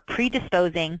for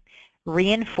predisposing,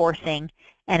 reinforcing,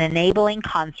 and enabling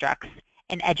constructs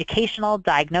in educational,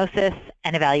 diagnosis,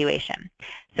 and evaluation.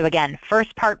 So again,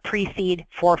 first part pre-seed,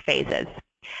 4 phases.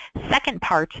 Second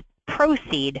part,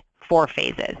 proceed, 4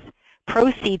 phases.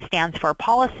 Proceed stands for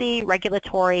policy,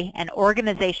 regulatory, and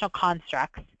organizational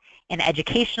constructs in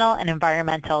educational and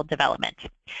environmental development.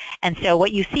 And so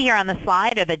what you see here on the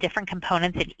slide are the different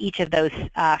components in each of those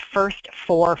first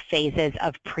 4 phases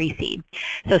of pre-seed.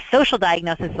 So social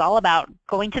diagnosis is all about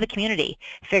going to the community,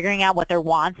 figuring out what their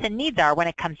wants and needs are when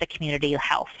it comes to community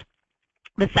health.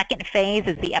 The second phase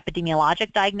is the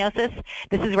epidemiologic diagnosis.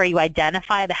 This is where you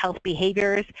identify the health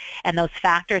behaviors and those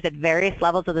factors at various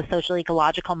levels of the social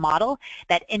ecological model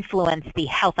that influence the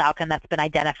health outcome that's been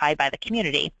identified by the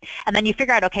community. And then you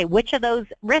figure out, okay, which of those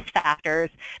risk factors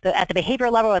at the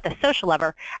behavioral level or at the social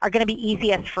level are going to be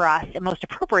easiest for us and most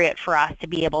appropriate for us to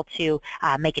be able to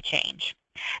make a change.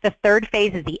 The third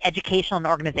phase is the educational and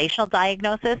organizational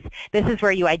diagnosis. This is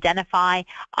where you identify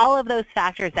all of those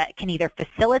factors that can either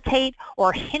facilitate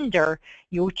or hinder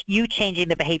you changing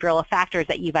the behavioral factors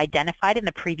that you've identified in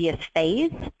the previous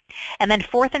phase. And then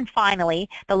fourth and finally,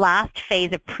 the last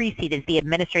phase of pre-seed is the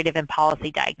administrative and policy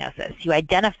diagnosis. You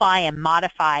identify and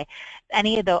modify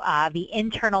any of the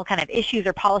internal kind of issues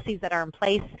or policies that are in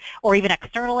place, or even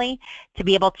externally, to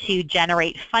be able to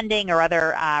generate funding or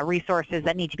other resources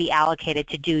that need to be allocated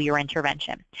to do your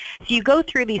intervention. So you go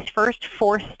through these first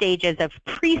 4 stages of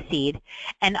pre-seed,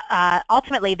 and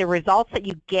ultimately the results that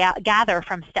you gather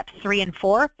from steps 3 and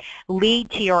 4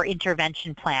 lead to your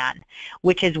intervention plan,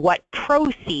 which is what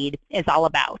proceed is all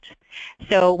about.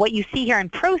 So what you see here in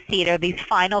proceed are these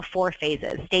final 4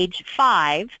 phases. Stage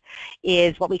 5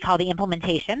 is what we call the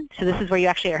implementation. So this is where you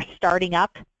actually are starting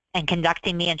up and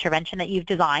conducting the intervention that you've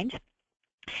designed.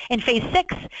 In phase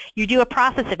 6, you do a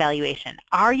process evaluation.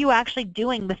 Are you actually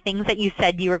doing the things that you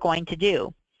said you were going to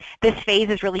do? This phase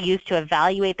is really used to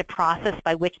evaluate the process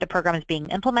by which the program is being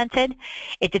implemented.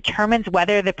 It determines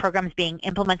whether the program is being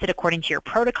implemented according to your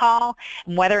protocol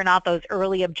and whether or not those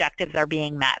early objectives are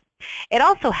being met. It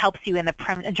also helps you in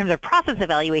terms of process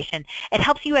evaluation. It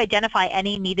helps you identify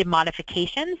any needed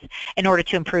modifications in order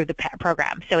to improve the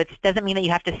program. So it doesn't mean that you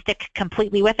have to stick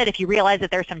completely with it. If you realize that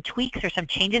there's some tweaks or some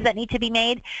changes that need to be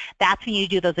made, that's when you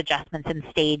do those adjustments in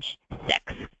stage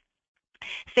 6.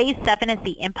 Phase 7 is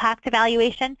the impact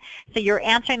evaluation. So you're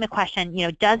answering the question,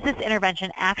 does this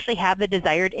intervention actually have the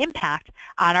desired impact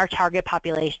on our target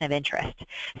population of interest?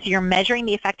 So you're measuring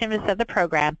the effectiveness of the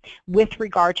program with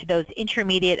regard to those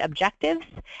intermediate objectives,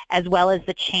 as well as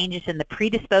the changes in the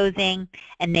predisposing,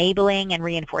 enabling, and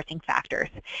reinforcing factors.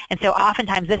 And so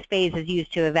oftentimes this phase is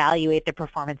used to evaluate the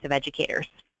performance of educators.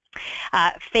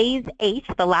 Phase 8,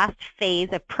 the last phase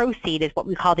of proceed, is what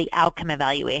we call the outcome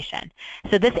evaluation.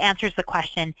 So this answers the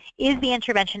question, is the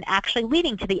intervention actually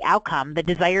leading to the outcome, the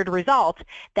desired result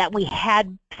that we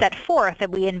had set forth,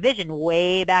 that we envisioned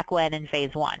way back when in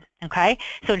phase 1? Okay,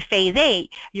 so in phase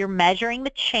 8, you're measuring the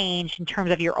change in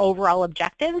terms of your overall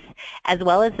objectives, as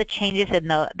well as the changes in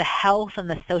the health and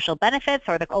the social benefits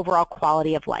or the overall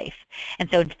quality of life. And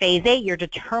so in phase 8, you're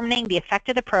determining the effect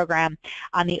of the program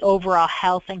on the overall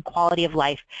health and quality of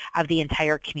life of the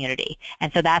entire community.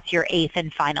 And so that's your 8th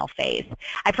and final phase.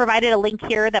 I provided a link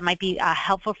here that might be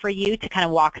helpful for you to kind of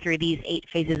walk through these 8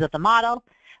 phases of the model.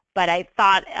 But I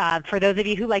thought for those of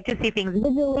you who like to see things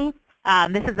visually,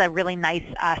 this is a really nice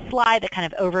slide that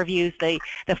kind of overviews the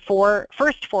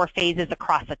first four phases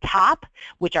across the top,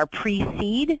 which are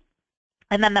pre-seed,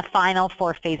 and then the final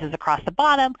 4 phases across the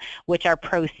bottom, which are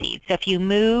proceed. So if you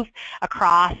move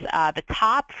across the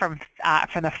top from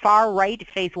the far right,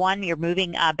 phase 1, you're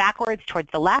moving backwards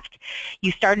towards the left.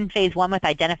 You start in phase 1 with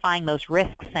identifying those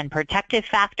risks and protective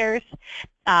factors.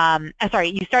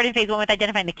 you start in phase 1 with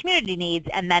identifying the community needs,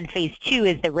 and then phase 2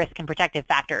 is the risk and protective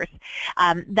factors.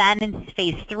 Then in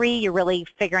phase 3, you're really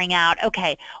figuring out,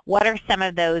 okay, what are some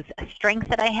of those strengths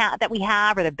that we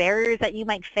have, or the barriers that you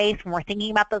might face when we're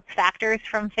thinking about those factors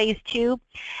from phase 2.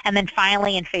 And then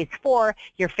finally in phase 4,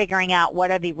 you're figuring out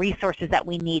what are the resources that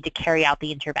we need to carry out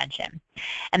the intervention.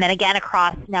 And then again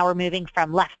across, now we're moving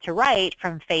from left to right,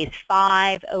 from phase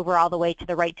 5 over all the way to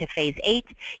the right to phase 8.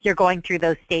 You're going through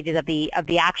those stages of the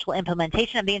actual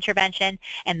implementation of the intervention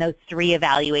and those 3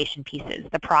 evaluation pieces: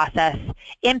 the process,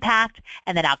 impact,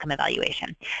 and then outcome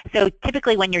evaluation. So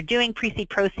typically when you're doing pre-seed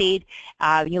proceed,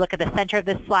 you look at the center of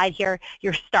this slide here,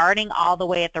 you're starting all the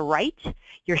way at the right.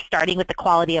 You're starting with the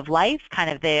quality of life, kind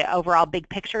of the overall big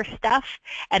picture stuff,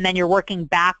 and then you're working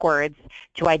backwards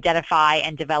to identify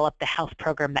and develop the health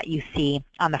program that you see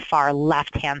on the far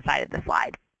left-hand side of the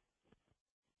slide.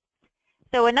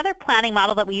 So another planning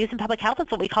model that we use in public health is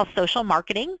what we call social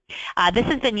marketing. This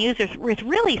has been used with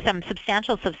really some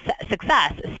substantial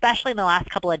success, especially in the last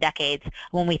couple of decades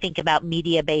when we think about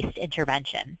media-based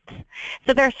interventions.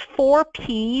 So there's 4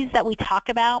 Ps that we talk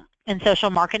about in social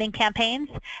marketing campaigns,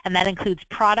 and that includes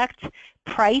product,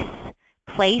 price,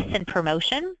 place, and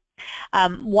promotion.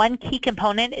 One key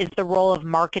component is the role of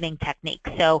marketing technique.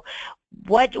 So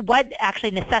what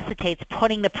actually necessitates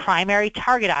putting the primary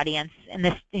target audience, in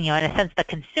this, in a sense, the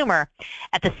consumer,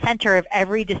 at the center of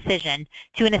every decision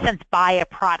to, in a sense, buy a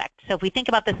product. So if we think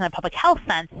about this in a public health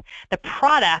sense, the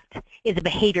product is a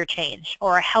behavior change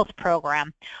or a health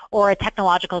program or a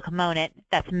technological component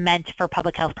that's meant for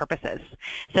public health purposes.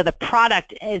 So the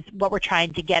product is what we're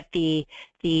trying to get the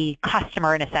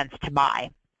customer, in a sense, to buy.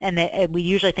 And we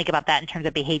usually think about that in terms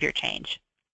of behavior change.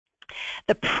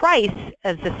 The price,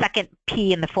 as the second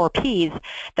P in the 4 Ps,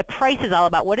 the price is all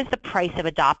about what is the price of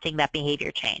adopting that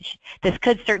behavior change. This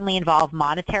could certainly involve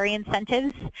monetary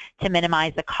incentives to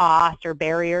minimize the cost or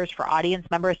barriers for audience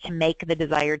members to make the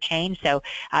desired change. So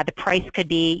the price could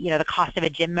be, the cost of a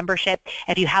gym membership.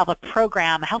 If you have a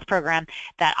program, a health program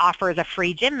that offers a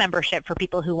free gym membership for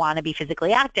people who want to be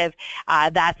physically active,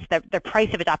 that's the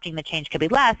price of adopting the change could be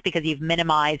less because you've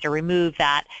minimized or removed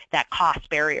that cost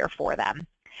barrier for them.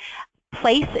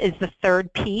 Place is the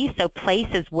third P, so place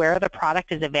is where the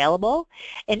product is available.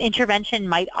 An intervention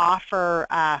might offer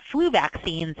flu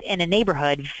vaccines in a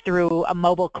neighborhood through a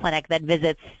mobile clinic that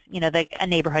visits, a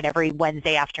neighborhood every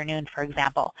Wednesday afternoon, for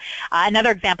example.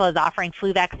 Another example is offering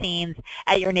flu vaccines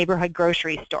at your neighborhood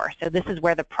grocery store. So this is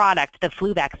where the product, the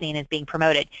flu vaccine, is being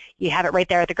promoted. You have it right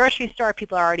there at the grocery store.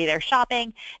 People are already there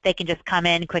shopping. They can just come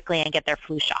in quickly and get their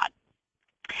flu shot.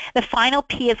 The final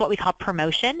P is what we call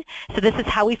promotion. So this is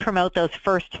how we promote those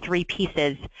first 3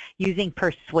 pieces using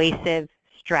persuasive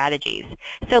strategies.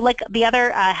 So like the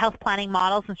other health planning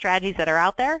models and strategies that are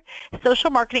out there, social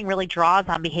marketing really draws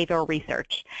on behavioral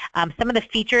research. Some of the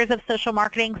features of social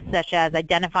marketing, such as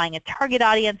identifying a target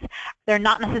audience, they're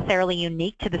not necessarily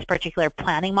unique to this particular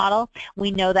planning model. We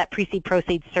know that pre-seed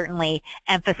proceed certainly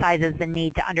emphasizes the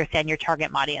need to understand your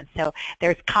target audience. So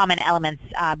there's common elements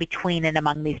between and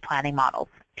among these planning models.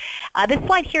 This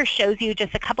slide here shows you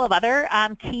just a couple of other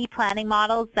key planning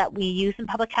models that we use in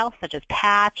public health, such as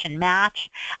patch and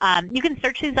match. You can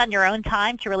search these on your own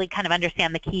time to really kind of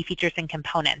understand the key features and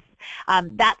components.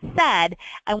 That said,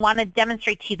 I want to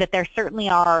demonstrate to you that there certainly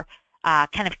are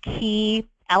kind of key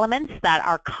elements that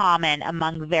are common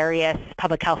among various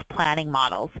public health planning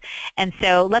models. And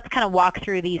so let's kind of walk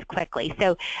through these quickly.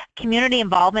 So community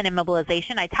involvement and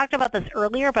mobilization, I talked about this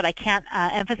earlier, but I can't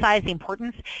emphasize the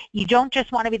importance. You don't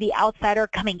just want to be the outsider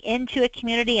coming into a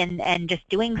community and just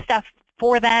doing stuff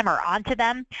for them or onto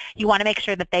them. You want to make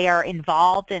sure that they are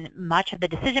involved in much of the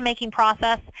decision-making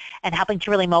process and helping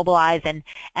to really mobilize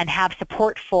and have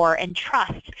support for and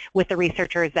trust with the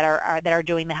researchers that are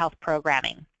doing the health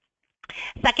programming.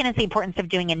 Second is the importance of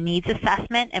doing a needs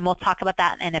assessment, and we'll talk about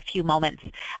that in a few moments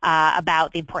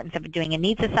about the importance of doing a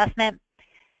needs assessment.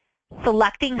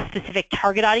 Selecting specific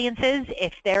target audiences,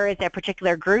 if there is a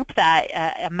particular group that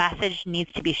a message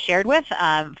needs to be shared with,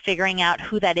 figuring out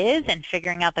who that is and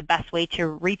figuring out the best way to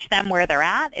reach them where they're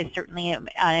at is certainly an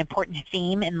important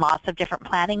theme in lots of different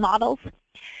planning models.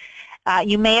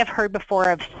 You may have heard before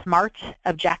of SMART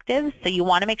objectives, so you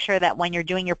want to make sure that when you're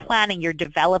doing your planning, you're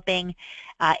developing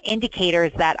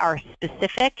indicators that are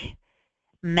specific,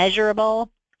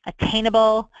 measurable,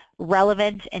 attainable,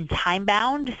 relevant, and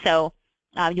time-bound. So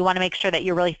you want to make sure that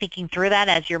you're really thinking through that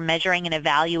as you're measuring and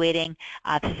evaluating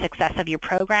the success of your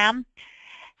program.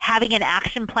 Having an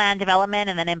action plan development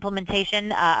and then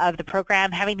implementation of the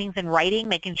program, having things in writing,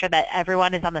 making sure that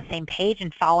everyone is on the same page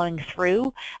and following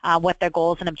through what their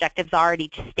goals and objectives are at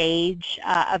each stage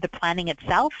of the planning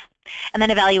itself. And then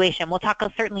evaluation. We'll talk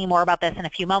certainly more about this in a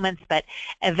few moments, but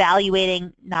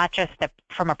evaluating not just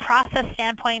from a process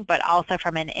standpoint, but also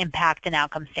from an impact and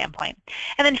outcome standpoint.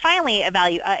 And then finally,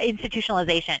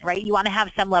 institutionalization, right? You want to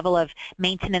have some level of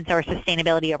maintenance or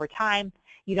sustainability over time.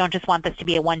 You don't just want this to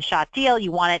be a one-shot deal.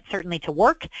 You want it certainly to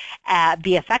work,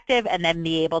 be effective, and then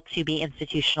be able to be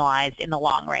institutionalized in the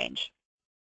long range.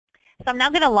 So I'm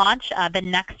now going to launch the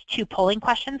next two polling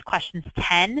questions, questions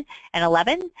 10 and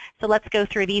 11. So let's go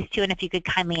through these two, and if you could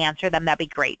kindly answer them, that'd be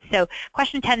great. So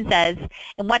question 10 says,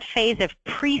 in what phase of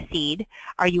pre-seed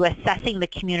are you assessing the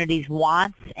community's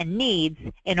wants and needs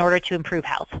in order to improve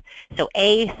health? So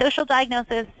A, social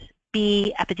diagnosis,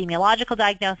 B, epidemiological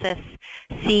diagnosis,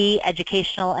 C,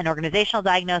 educational and organizational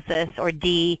diagnosis, or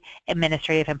D,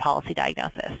 administrative and policy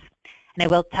diagnosis. And I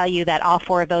will tell you that all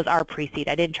four of those are pre-seed.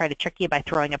 I didn't try to trick you by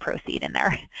throwing a proceed in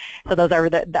there. So those are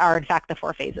in fact the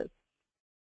four phases.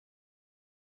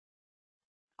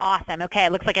 Awesome. Okay,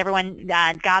 it looks like everyone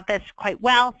got this quite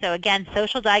well. So again,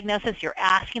 social diagnosis, you're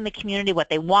asking the community what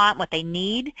they want, what they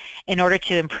need in order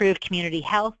to improve community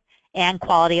health and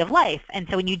quality of life. And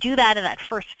so when you do that in that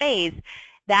first phase,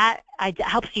 that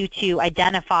helps you to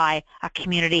identify a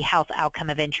community health outcome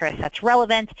of interest that's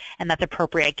relevant and that's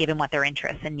appropriate given what their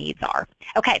interests and needs are.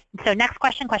 Okay, so next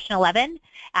question, question 11,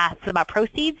 asks about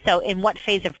proceeds. So in what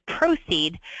phase of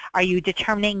proceed are you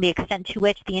determining the extent to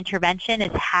which the intervention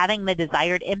is having the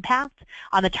desired impact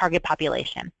on the target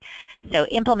population? So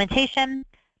implementation,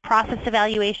 process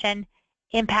evaluation,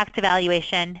 impact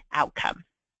evaluation, outcome.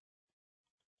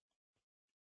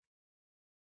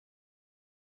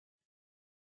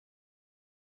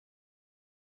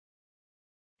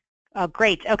 Oh,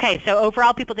 great. Okay, so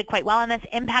overall people did quite well on this.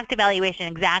 Impact evaluation,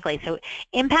 exactly. So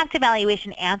impact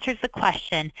evaluation answers the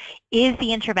question, is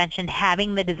the intervention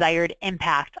having the desired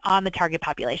impact on the target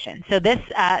population? So this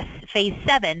phase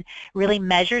 7 really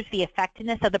measures the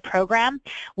effectiveness of the program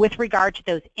with regard to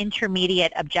those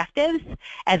intermediate objectives,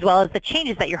 as well as the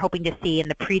changes that you're hoping to see in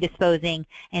the predisposing,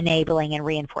 enabling, and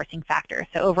reinforcing factors.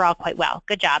 So overall quite well.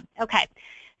 Good job. Okay,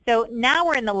 so now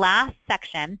we're in the last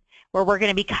section where we're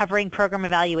going to be covering program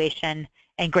evaluation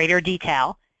in greater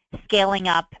detail, scaling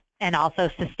up, and also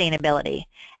sustainability.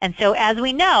 And so as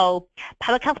we know,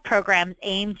 public health programs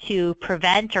aim to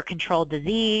prevent or control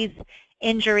disease,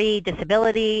 injury,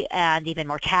 disability, and even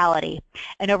mortality.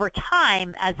 And over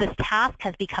time, as this task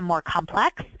has become more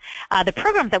complex, the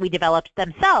programs that we developed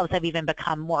themselves have even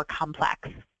become more complex.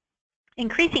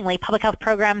 Increasingly, public health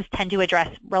programs tend to address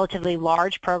relatively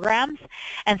large programs,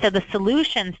 and so the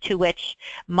solutions to which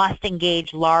must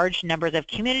engage large numbers of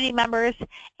community members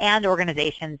and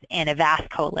organizations in a vast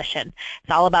coalition.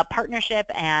 It's all about partnership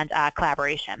and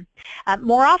collaboration.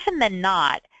 More often than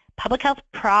not, public health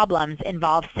problems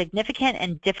involve significant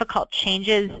and difficult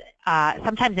changes,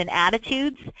 sometimes in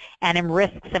attitudes and in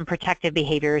risks and protective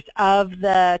behaviors of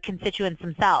the constituents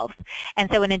themselves. And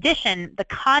so in addition, the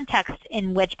context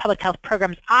in which public health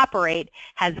programs operate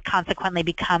has consequently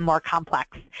become more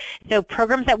complex. So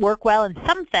programs that work well in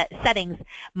some settings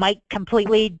might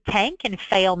completely tank and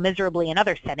fail miserably in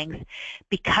other settings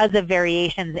because of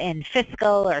variations in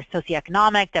fiscal or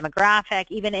socioeconomic, demographic,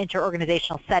 even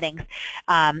interorganizational settings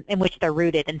in which they're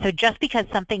rooted. And so just because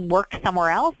something works somewhere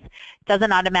else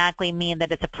doesn't automatically mean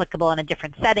that it's applicable in a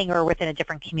different setting or within a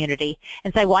different community.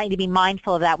 And so I want you to be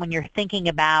mindful of that when you're thinking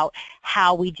about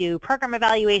how we do program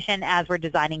evaluation as we're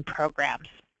designing programs.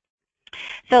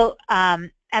 So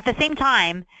at the same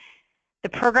time, the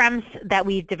programs that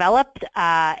we've developed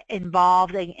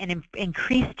involved an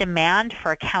increased demand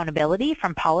for accountability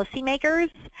from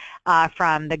policymakers,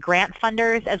 from the grant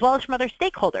funders, as well as from other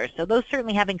stakeholders. So those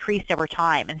certainly have increased over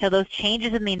time. And so those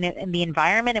changes in the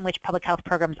environment in which public health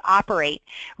programs operate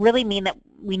really mean that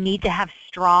we need to have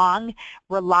strong,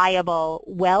 reliable,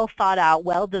 well thought out,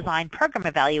 well-designed program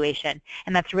evaluation.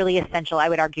 And that's really essential, I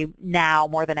would argue, now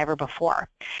more than ever before.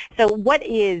 So what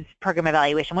is program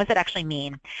evaluation? What does it actually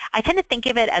mean? I tend to think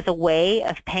of it as a way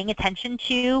of paying attention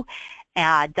to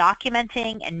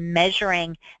documenting and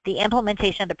measuring the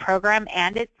implementation of the program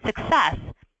and its success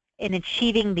in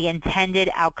achieving the intended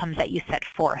outcomes that you set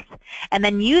forth, and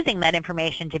then using that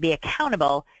information to be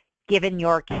accountable given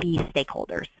your key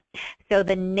stakeholders. So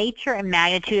the nature and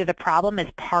magnitude of the problem is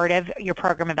part of your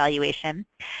program evaluation.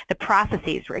 The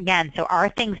processes, again, so are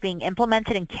things being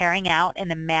implemented and carrying out in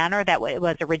the manner that it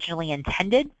was originally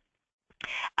intended?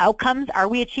 Outcomes, are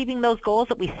we achieving those goals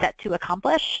that we set to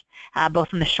accomplish,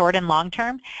 both in the short and long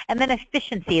term? And then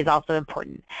efficiency is also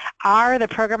important. Are the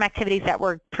program activities that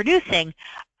we're producing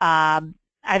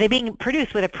are they being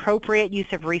produced with appropriate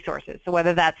use of resources? So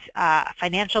whether that's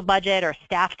financial budget or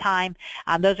staff time,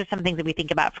 those are some things that we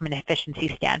think about from an efficiency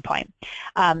standpoint.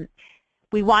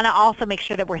 We want to also make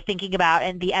sure that we're thinking about,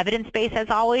 and the evidence base, as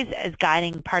always, is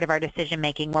guiding part of our decision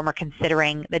making when we're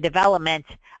considering the development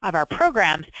of our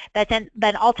programs that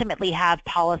then ultimately have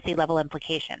policy level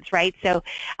implications, right? So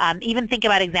even think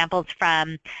about examples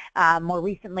from more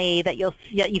recently that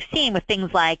you've seen with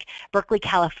things like Berkeley,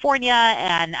 California,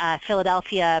 and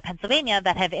Philadelphia, Pennsylvania,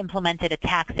 that have implemented a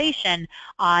taxation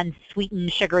on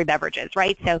sweetened sugary beverages,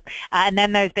 right? So and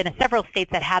then there's been several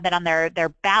states that have that on their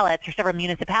ballots, or several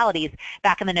municipalities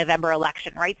back in the November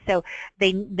election, right? So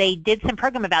they did some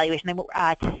program evaluation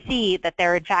to see that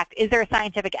there, in fact, is there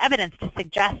scientific evidence to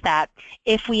suggest that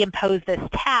if we impose this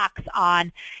tax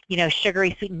on,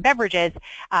 sugary sweetened beverages,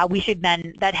 we should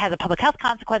then, that has a public health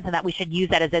consequence, and that we should use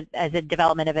that as a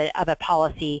development of a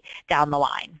policy down the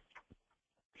line.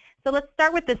 So let's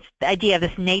start with this idea of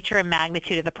this nature and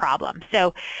magnitude of the problem.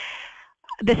 So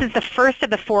this is the first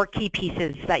of the 4 key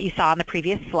pieces that you saw on the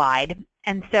previous slide.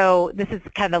 And so this is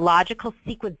kind of the logical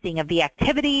sequencing of the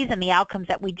activities and the outcomes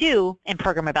that we do in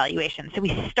program evaluation. So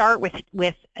we start with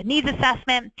a needs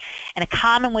assessment, and a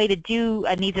common way to do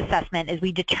a needs assessment is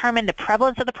we determine the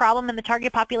prevalence of the problem in the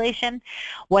target population,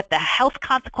 what the health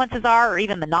consequences are, or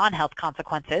even the non-health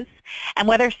consequences, and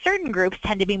whether certain groups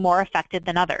tend to be more affected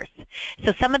than others.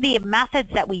 So some of the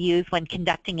methods that we use when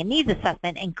conducting a needs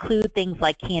assessment include things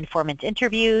like key informant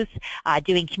interviews,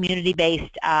 doing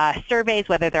community-based surveys,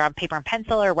 whether they're on paper and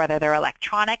pencil or whether they're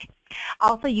electronic.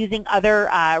 Also using other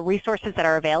resources that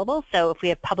are available. So if we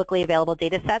have publicly available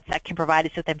data sets that can provide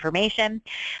us with information,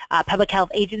 public health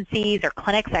agencies or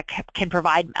clinics that can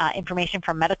provide information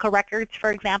from medical records,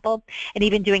 for example, and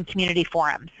even doing community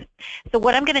forums. So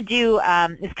what I'm going to do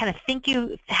is kind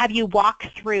of have you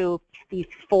walk through these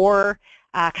 4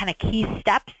 kind of key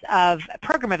steps of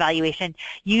program evaluation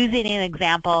using an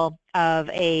example of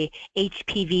a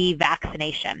HPV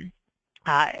vaccination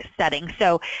setting.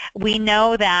 So we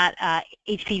know that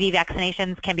HPV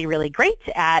vaccinations can be really great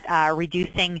at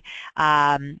reducing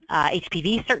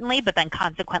HPV, certainly, but then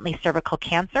consequently cervical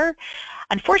cancer.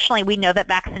 Unfortunately, we know that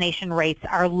vaccination rates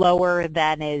are lower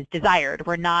than is desired.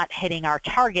 We're not hitting our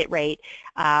target rate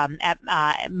at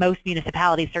most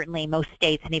municipalities, certainly most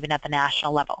states, and even at the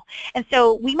national level. And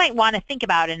so we might want to think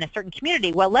about in a certain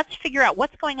community, well, let's figure out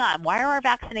what's going on. Why are our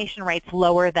vaccination rates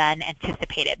lower than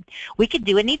anticipated? We could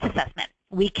do a needs assessment.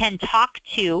 We can talk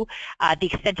to the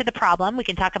extent of the problem. We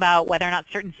can talk about whether or not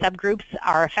certain subgroups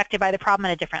are affected by the problem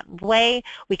in a different way.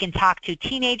 We can talk to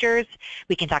teenagers.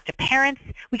 We can talk to parents.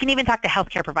 We can even talk to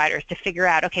healthcare providers to figure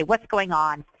out, okay, what's going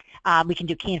on. We can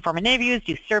do key informant interviews,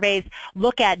 do surveys,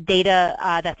 look at data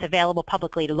that's available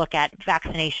publicly to look at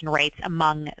vaccination rates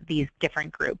among these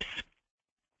different groups.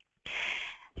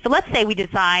 So let's say we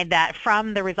decide that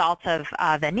from the results of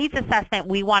the needs assessment,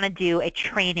 we want to do a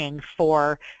training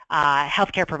for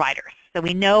healthcare providers. So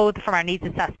we know from our needs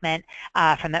assessment,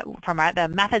 from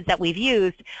the methods that we've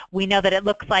used, we know that it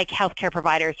looks like healthcare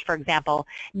providers, for example,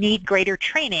 need greater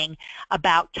training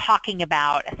about talking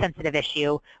about a sensitive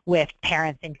issue with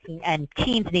parents and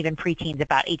teens and even preteens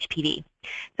about HPV.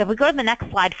 So if we go to the next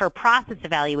slide for process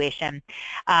evaluation,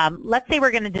 let's say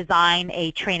we're going to design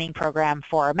a training program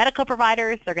for medical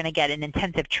providers. They're going to get an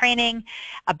intensive training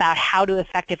about how to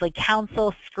effectively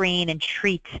counsel, screen, and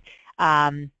treat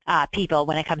people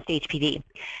when it comes to HPV.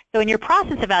 So in your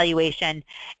process evaluation,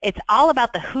 it's all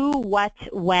about the who, what,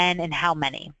 when, and how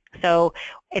many. So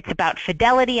it's about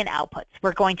fidelity and outputs.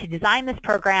 We're going to design this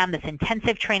program, this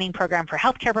intensive training program for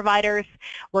healthcare providers.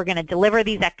 We're going to deliver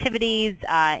these activities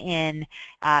in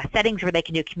settings where they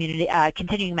can do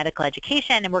continuing medical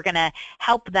education, and we're going to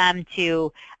help them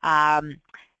to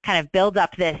kind of build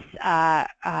up this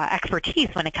expertise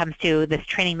when it comes to this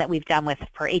training that we've done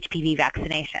for HPV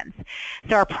vaccinations.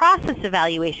 So our process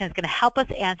evaluation is going to help us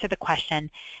answer the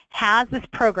question, has this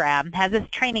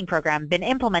training program been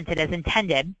implemented as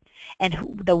intended, and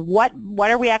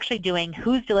what are we actually doing,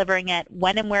 who's delivering it,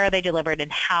 when and where are they delivered,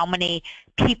 and how many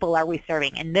people are we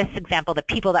serving? In this example, the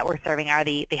people that we're serving are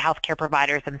the healthcare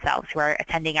providers themselves who are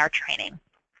attending our training.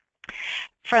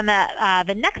 From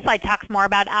the next slide talks more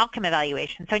about outcome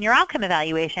evaluation. So in your outcome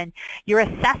evaluation, you're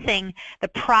assessing the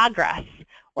progress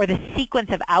or the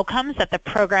sequence of outcomes that the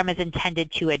program is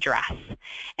intended to address.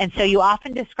 And so you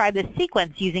often describe the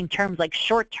sequence using terms like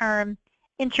short-term,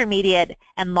 intermediate,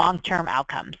 and long-term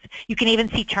outcomes. You can even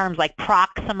see terms like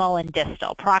proximal and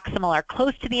distal. Proximal are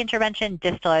close to the intervention,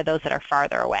 distal are those that are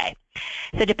farther away.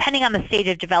 So depending on the stage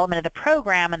of development of the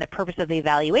program and the purpose of the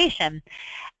evaluation,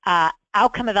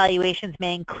 outcome evaluations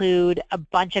may include a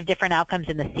bunch of different outcomes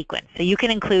in the sequence. So you can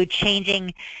include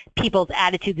changing people's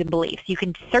attitudes and beliefs. You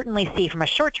can certainly see from a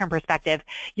short-term perspective,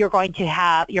 you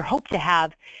hope to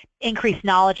have increased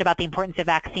knowledge about the importance of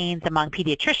vaccines among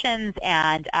pediatricians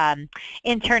and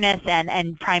internists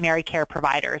and primary care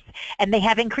providers. And they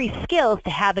have increased skills to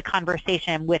have the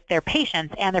conversation with their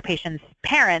patients and their patients'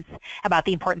 parents about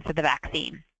the importance of the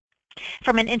vaccine.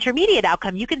 From an intermediate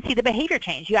outcome, you can see the behavior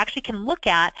change. You actually can look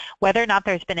at whether or not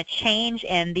there's been a change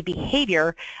in the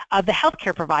behavior of the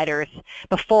healthcare providers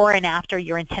before and after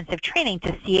your intensive training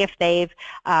to see if they've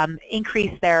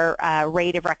increased their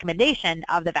rate of recommendation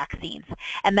of the vaccines.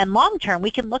 And then long term,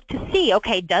 we can look to see,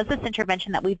 okay, does this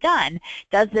intervention that we've done,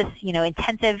 does this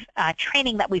intensive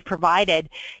training that we've provided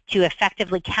to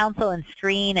effectively counsel and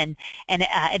screen and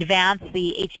advance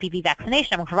the HPV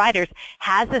vaccination among providers,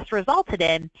 has this resulted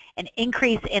in an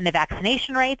increase in the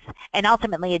vaccination rates and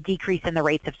ultimately a decrease in the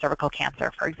rates of cervical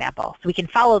cancer, for example. So we can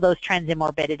follow those trends in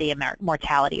morbidity and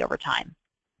mortality over time.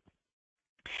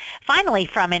 Finally,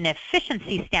 from an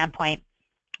efficiency standpoint,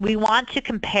 we want to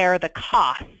compare the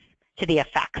costs to the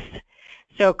effects.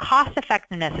 So cost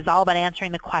effectiveness is all about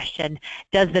answering the question,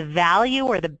 does the value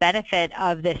or the benefit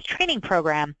of this training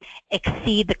program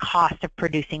exceed the cost of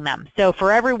producing them? So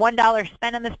for every $1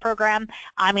 spent in this program,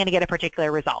 I'm going to get a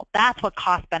particular result. That's what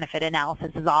cost-benefit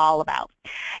analysis is all about.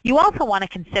 You also want to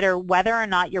consider whether or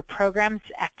not your program's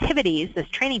activities, this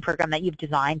training program that you've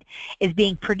designed, is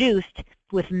being produced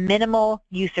with minimal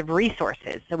use of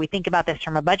resources. So we think about this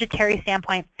from a budgetary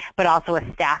standpoint, but also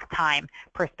a staff time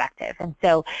perspective. And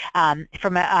so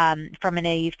from an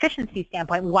efficiency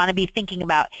standpoint, we want to be thinking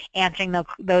about answering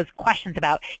those questions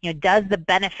about, does the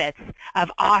benefits of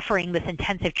offering this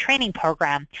intensive training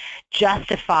program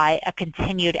justify a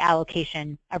continued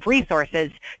allocation of resources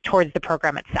towards the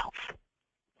program itself?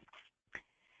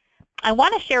 I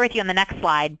want to share with you on the next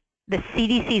slide the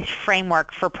CDC's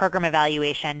framework for program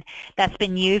evaluation that's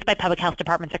been used by public health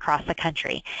departments across the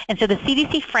country. And so the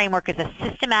CDC framework is a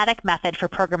systematic method for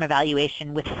program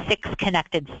evaluation with 6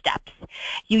 connected steps.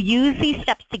 You use these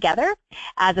steps together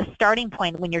as a starting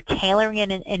point when you're tailoring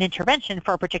an intervention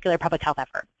for a particular public health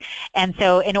effort. And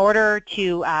so in order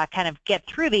to kind of get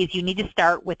through these, you need to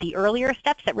start with the earlier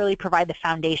steps that really provide the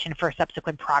foundation for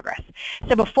subsequent progress.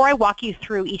 So before I walk you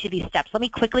through each of these steps, let me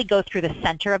quickly go through the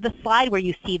center of the slide where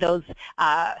you see those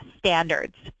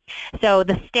standards. So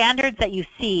the standards that you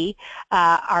see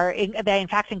they in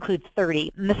fact include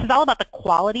 30. And this is all about the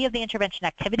quality of the intervention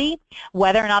activity,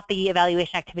 whether or not the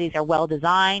evaluation activities are well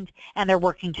designed and they're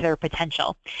working to their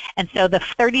potential. And so the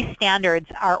 30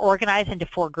 standards are organized into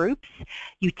 4 groups.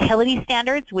 Utility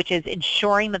standards, which is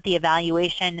ensuring that the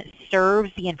evaluation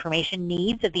serves the information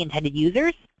needs of the intended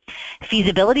users.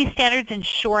 Feasibility standards,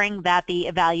 ensuring that the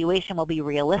evaluation will be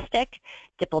realistic,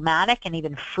 diplomatic, and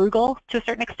even frugal to a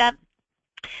certain extent.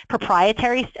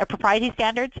 Propriety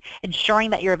standards, ensuring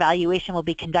that your evaluation will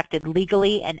be conducted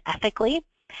legally and ethically.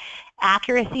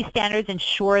 Accuracy standards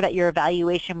ensure that your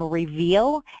evaluation will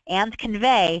reveal and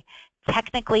convey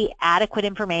technically adequate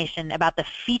information about the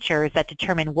features that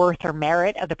determine worth or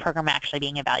merit of the program actually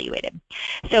being evaluated.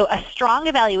 So a strong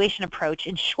evaluation approach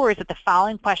ensures that the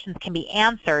following questions can be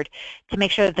answered to make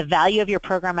sure that the value of your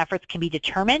program efforts can be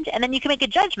determined, and then you can make a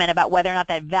judgment about whether or not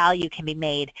that value can be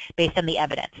made based on the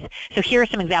evidence. So here are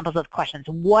some examples of questions.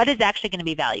 What is actually going to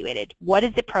be evaluated? What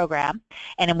is the program,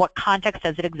 and in what context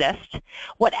does it exist?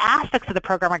 What aspects of the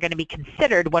program are going to be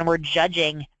considered when we're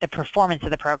judging the performance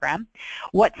of the program?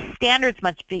 What standards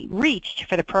must be reached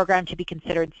for the program to be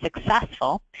considered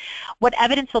successful? What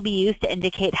evidence will be used to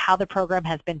indicate how the program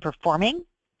has been performing?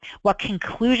 What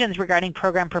conclusions regarding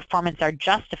program performance are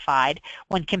justified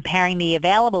when comparing the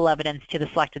available evidence to the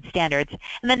selected standards?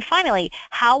 And then finally,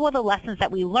 how will the lessons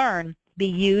that we learn be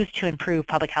used to improve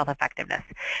public health effectiveness?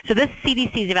 So this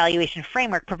CDC's evaluation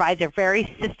framework provides a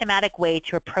very systematic way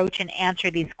to approach and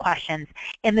answer these questions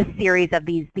in the series of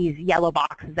these yellow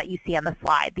boxes that you see on the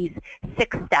slide, these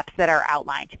 6 steps that are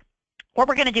outlined. What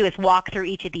we're going to do is walk through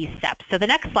each of these steps. So the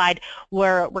next slide,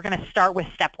 we're going to start with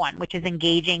step 1, which is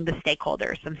engaging the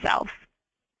stakeholders themselves.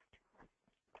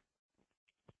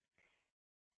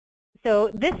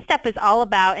 So this step is all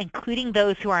about including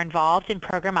those who are involved in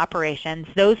program operations,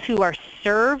 those who are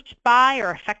served by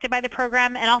or affected by the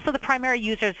program, and also the primary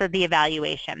users of the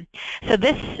evaluation. So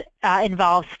this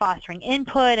involves fostering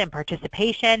input and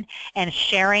participation and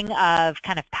sharing of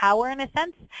kind of power, in a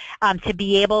sense, to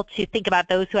be able to think about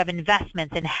those who have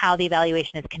investments in how the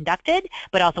evaluation is conducted,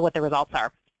 but also what the results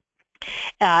are.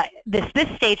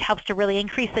 This stage helps to really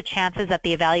increase the chances that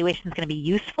the evaluation is going to be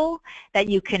useful, that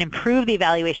you can improve the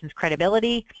evaluation's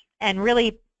credibility, and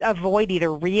really avoid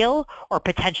either real or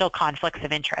potential conflicts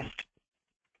of interest.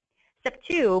 Step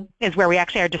 2 is where we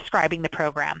actually are describing the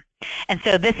program. And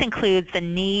so this includes the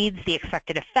needs, the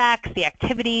expected effects, the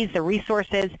activities, the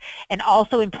resources, and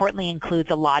also importantly includes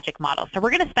a logic model. So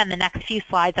we're going to spend the next few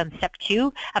slides on step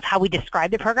 2 of how we describe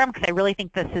the program, because I really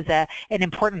think this is an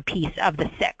important piece of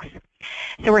the 6.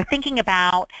 So we're thinking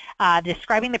about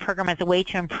describing the program as a way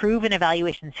to improve an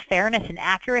evaluation's fairness and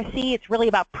accuracy. It's really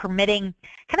about permitting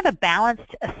kind of a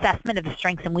balanced assessment of the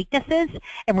strengths and weaknesses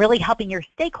and really helping your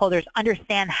stakeholders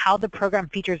understand how the program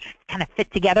features kind of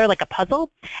fit together like a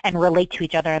puzzle and relate to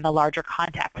each other in the larger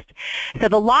context. So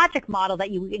the logic model that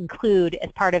you include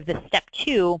as part of this step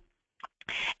 2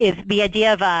 is the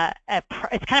idea of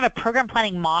it's kind of a program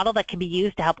planning model that can be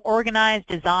used to help organize,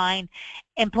 design,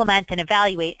 implement, and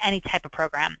evaluate any type of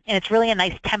program. And it's really a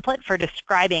nice template for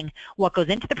describing what goes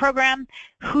into the program,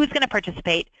 who's going to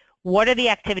participate, what are the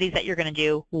activities that you're going to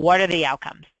do, what are the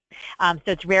outcomes. So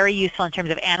it's very useful in terms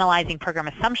of analyzing program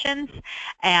assumptions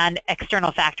and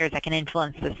external factors that can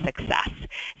influence the success.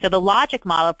 So the logic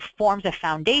model forms a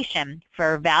foundation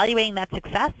for evaluating that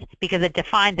success because it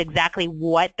defines exactly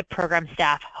what the program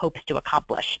staff hopes to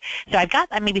accomplish. So I've got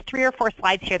maybe 3 or 4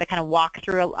 slides here that kind of walk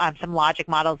through some logic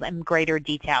models in greater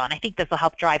detail, and I think this will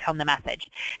help drive home the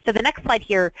message. So the next slide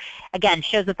here, again,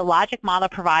 shows that the logic model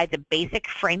provides a basic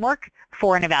framework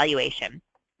for an evaluation.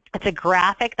 It's a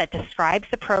graphic that describes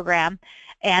the program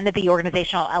and the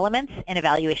organizational elements in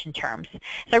evaluation terms. So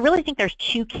I really think there's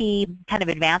 2 key kind of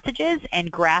advantages in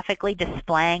graphically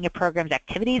displaying a program's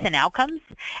activities and outcomes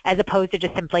as opposed to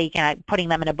just simply kind of putting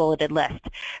them in a bulleted list.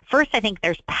 First, I think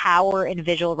there's power in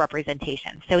visual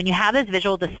representation. So when you have this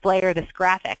visual display or this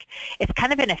graphic, it's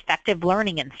kind of an effective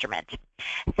learning instrument.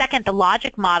 Second, the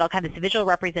logic model, kind of this visual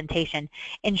representation,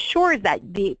 ensures that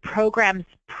the program's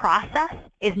process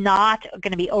is not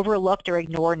going to be overlooked or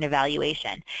ignored in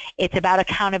evaluation. It's about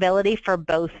accountability for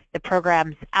both the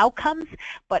program's outcomes,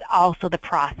 but also the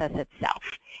process itself.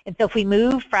 And so if we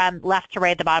move from left to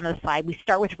right at the bottom of the slide, we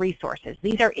start with resources.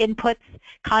 These are inputs,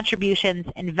 contributions,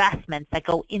 investments that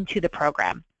go into the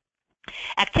program.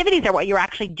 Activities are what you're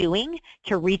actually doing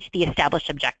to reach the established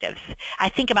objectives. I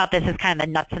think about this as kind of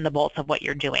the nuts and the bolts of what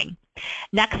you're doing.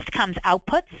 Next comes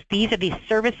outputs. These are the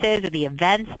services or the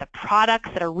events, the products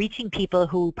that are reaching people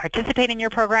who participate in your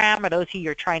program or those who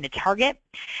you're trying to target.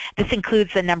 This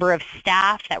includes the number of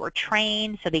staff that were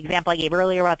trained. So the example I gave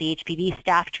earlier about the HPV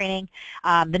staff training,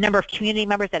 the number of community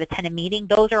members that attend a meeting,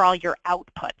 those are all your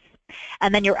outputs.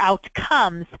 And then your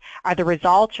outcomes are the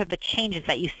results or the changes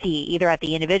that you see either at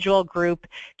the individual, group,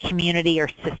 community, or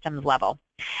systems level.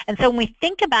 And so when we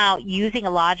think about using a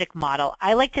logic model,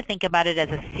 I like to think about it as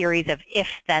a series of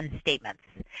if-then statements.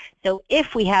 So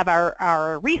if we have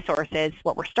our resources,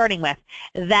 what we're starting with,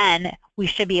 then we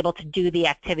should be able to do the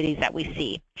activities that we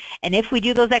see. And if we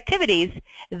do those activities,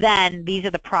 then these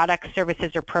are the products,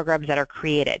 services, or programs that are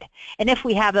created. And if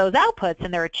we have those outputs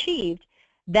and they're achieved,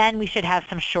 then we should have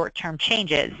some short-term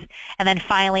changes. And then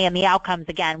finally, in the outcomes,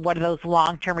 again, what are those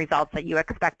long-term results that you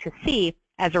expect to see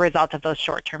as a result of those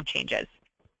short-term changes?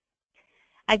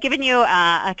 I've given you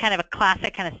a kind of a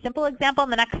classic, kind of simple example in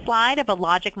the next slide of a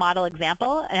logic model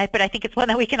example, but I think it's one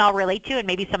that we can all relate to, and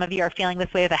maybe some of you are feeling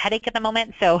this way with a headache at the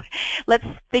moment, so let's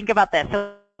think about this.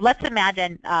 So let's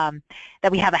imagine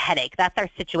that we have a headache. That's our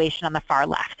situation on the far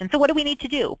left. And so what do we need to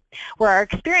do? Where our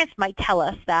experience might tell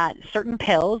us that certain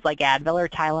pills like Advil or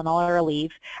Tylenol or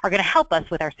Aleve are going to help us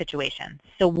with our situation.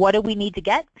 So what do we need to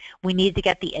get? We need to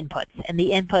get the inputs, and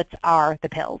the inputs are the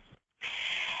pills.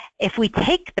 If we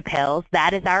take the pills,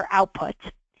 that is our output,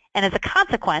 and as a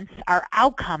consequence, our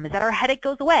outcome is that our headache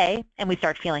goes away and we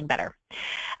start feeling better.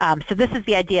 So this is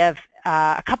the idea of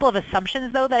a couple of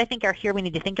assumptions, though, that I think are here we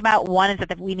need to think about. One is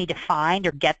that we need to find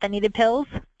or get the needed pills.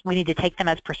 We need to take them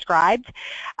as prescribed,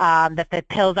 that the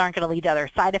pills aren't going to lead to other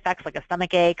side effects like a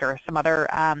stomach ache or some other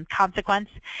consequence.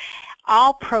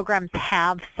 All programs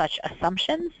have such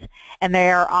assumptions, and they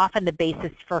are often the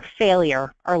basis for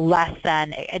failure or less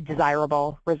than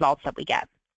desirable results that we get.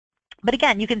 But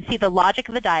again, you can see the logic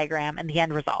of the diagram and the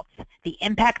end results. The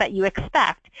impact that you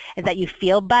expect is that you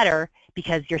feel better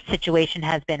because your situation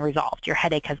has been resolved. Your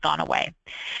headache has gone away.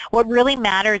 What really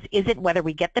matters isn't whether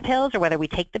we get the pills or whether we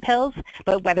take the pills,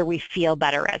 but whether we feel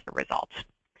better as a result.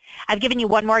 I've given you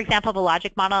one more example of a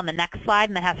logic model on the next slide,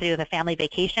 and that has to do with a family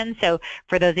vacation. So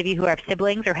for those of you who have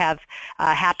siblings or have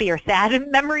happy or sad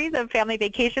memories of family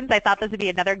vacations, I thought this would be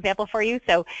another example for you.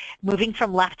 So moving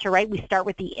from left to right, we start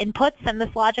with the inputs in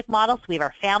this logic model. So we have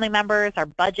our family members, our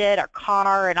budget, our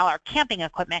car, and all our camping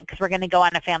equipment, because we're going to go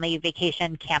on a family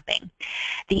vacation camping.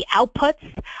 The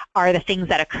outputs are the things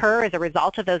that occur as a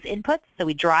result of those inputs. So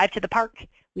we drive to the park,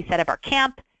 we set up our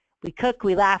camp, we cook,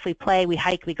 we laugh, we play, we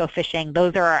hike, we go fishing.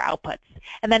 Those are our outputs.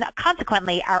 And then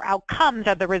consequently, our outcomes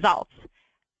are the results.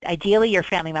 Ideally, your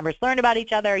family members learn about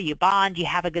each other, you bond, you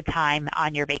have a good time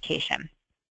on your vacation.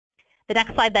 The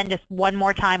next slide then just one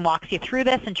more time walks you through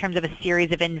this in terms of a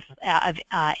series of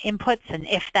inputs and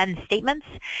if-then statements.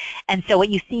 And so what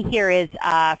you see here is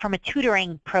from a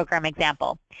tutoring program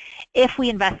example. If we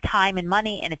invest time and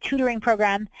money in a tutoring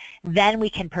program, then we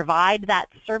can provide that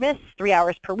service 3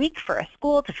 hours per week for a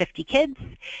school to 50 kids.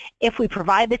 If we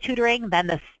provide the tutoring,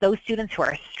 then those students who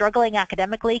are struggling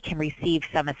academically can receive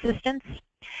some assistance.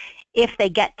 If they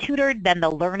get tutored, then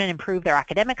they'll learn and improve their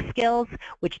academic skills,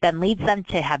 which then leads them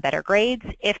to have better grades.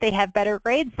 If they have better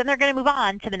grades, then they're going to move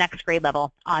on to the next grade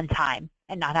level on time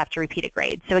and not have to repeat a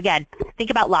grade. So again, think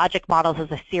about logic models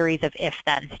as a series of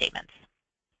if-then statements.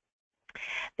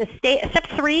 Step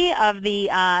 3 of the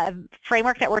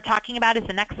framework that we're talking about is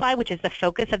the next slide, which is the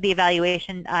focus of the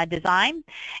evaluation design.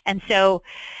 And so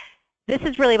this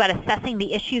is really about assessing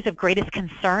the issues of greatest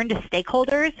concern to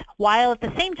stakeholders, while at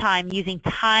the same time using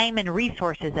time and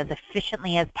resources as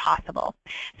efficiently as possible.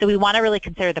 So we want to really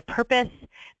consider the purpose,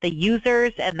 the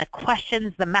users, and the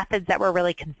questions, the methods that we're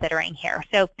really considering here.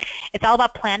 So it's all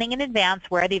about planning in advance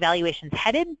where the evaluation's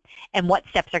headed and what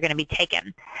steps are going to be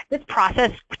taken. This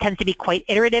process tends to be quite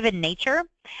iterative in nature,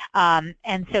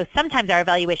 and so sometimes our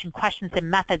evaluation questions and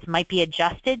methods might be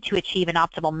adjusted to achieve an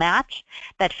optimal match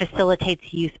that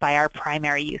facilitates use by our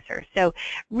primary users. So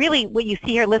really what you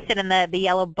see here listed in the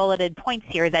yellow bulleted points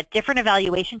here is that different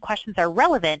evaluation questions are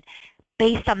relevant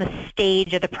based on the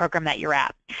stage of the program that you're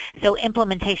at. So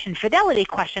implementation fidelity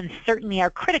questions certainly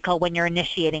are critical when you're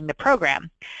initiating the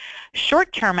program.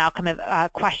 Short-term outcome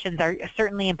questions are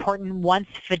certainly important once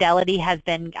fidelity has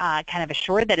been kind of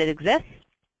assured that it exists.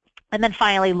 And then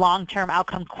finally, long-term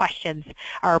outcome questions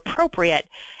are appropriate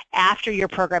after your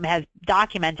program has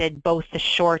documented both the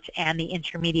short and the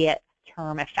intermediate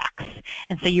term effects.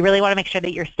 And so you really want to make sure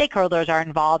that your stakeholders are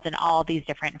involved in all these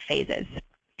different phases.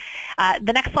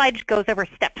 The next slide goes over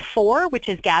step 4, which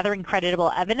is gathering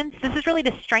creditable evidence. This is really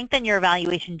to strengthen your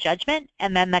evaluation judgment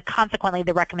and then consequently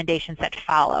the recommendations that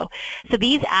follow. So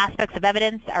these aspects of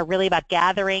evidence are really about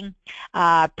gathering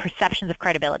perceptions of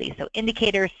credibility. So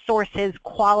indicators, sources,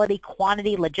 quality,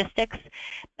 quantity, logistics.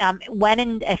 When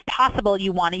and if possible,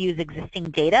 you want to use existing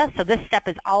data. So this step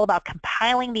is all about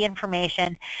compiling the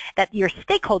information that your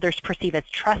stakeholders perceive as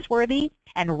trustworthy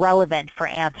and relevant for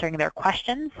answering their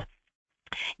questions.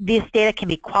 This data can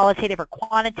be qualitative or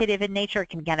quantitative in nature. It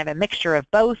can kind of a mixture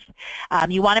of both.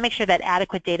 You want to make sure that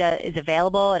adequate data is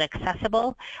available and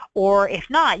accessible, or if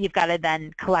not, you've got to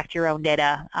then collect your own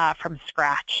data from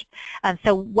scratch. And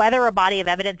so whether a body of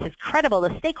evidence is credible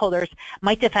to stakeholders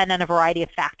might depend on a variety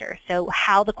of factors. So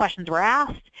how the questions were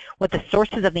asked, what the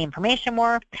sources of the information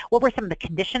were, what were some of the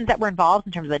conditions that were involved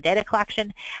in terms of the data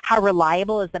collection, how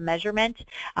reliable is the measurement,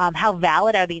 how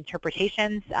valid are the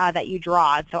interpretations that you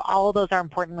draw. And so all of those are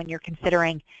important when you're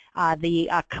considering the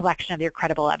collection of your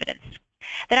credible evidence.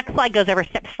 The next slide goes over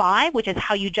step 5, which is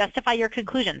how you justify your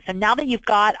conclusions. So now that you've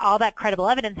got all that credible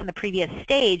evidence in the previous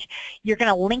stage, you're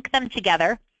going to link them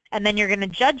together, and then you're going to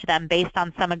judge them based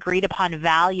on some agreed upon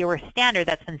value or standard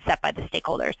that's been set by the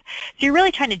stakeholders. So you're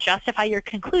really trying to justify your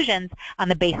conclusions on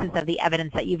the basis of the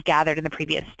evidence that you've gathered in the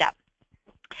previous step.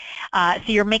 So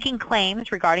you're making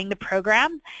claims regarding the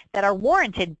program that are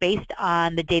warranted based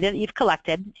on the data that you've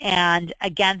collected and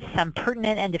against some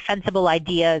pertinent and defensible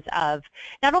ideas of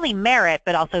not only merit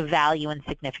but also value and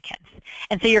significance.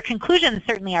 And so your conclusions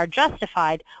certainly are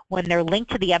justified when they're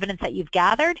linked to the evidence that you've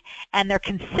gathered and they're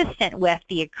consistent with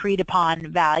the agreed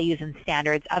upon values and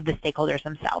standards of the stakeholders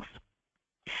themselves.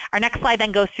 Our next slide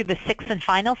then goes through the 6th and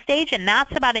final stage, and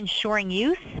that's about ensuring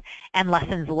use and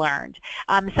lessons learned.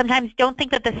 Sometimes don't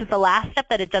think that this is the last step,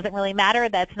 that it doesn't really matter,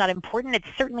 that's not important. It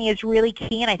certainly is really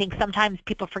key, and I think sometimes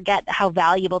people forget how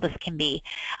valuable this can be.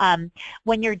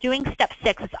 When you're doing step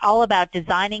 6, it's all about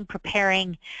designing,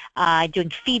 preparing,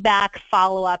 doing feedback,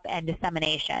 follow-up, and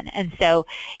dissemination. And so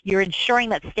you're ensuring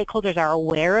that stakeholders are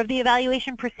aware of the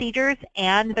evaluation procedures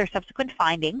and their subsequent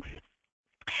findings.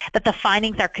 that the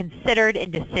findings are considered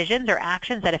in decisions or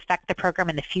actions that affect the program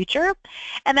in the future,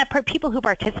 and that people who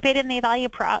participate in the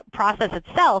evaluation process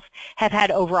itself have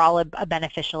had overall a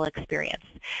beneficial experience.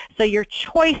 So your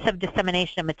choice of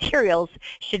dissemination of materials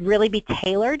should really be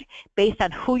tailored based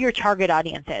on who your target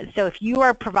audience is. So if you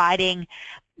are providing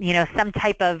some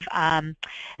type of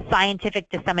scientific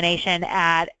dissemination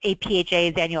at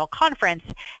APHA's annual conference,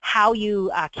 how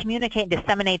you communicate and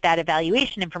disseminate that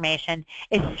evaluation information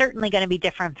is certainly going to be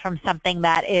different from something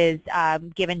that is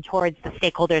given towards the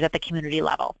stakeholders at the community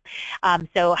level.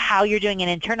 So how you're doing an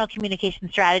internal communication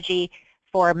strategy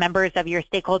for members of your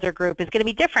stakeholder group is going to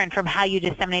be different from how you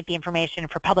disseminate the information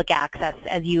for public access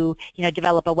as you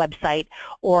develop a website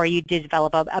or you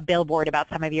develop a billboard about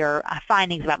some of your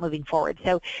findings about moving forward.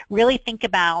 So really think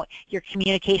about your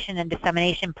communication and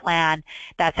dissemination plan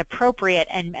that's appropriate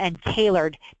and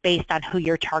tailored based on who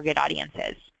your target audience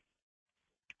is.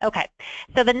 Okay,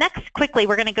 so quickly,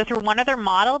 we're going to go through one other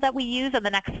model that we use on the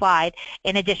next slide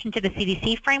in addition to the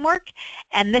CDC framework,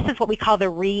 and this is what we call the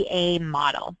RE-AIM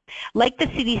model. Like the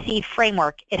CDC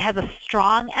framework, it has a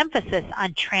strong emphasis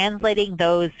on translating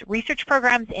those research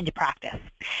programs into practice.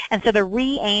 And so the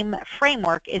RE-AIM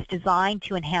framework is designed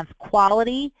to enhance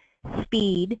quality,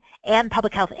 speed, and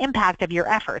public health impact of your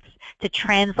efforts to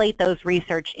translate those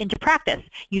research into practice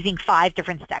using 5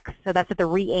 different steps. So that's what the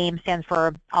RE-AIM stands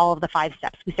for, all of the 5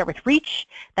 steps. We start with reach,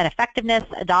 then effectiveness,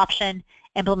 adoption,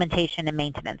 implementation, and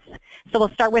maintenance. So we'll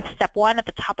start with step 1 at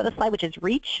the top of the slide, which is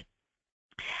reach.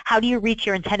 How do you reach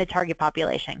your intended target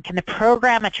population? Can the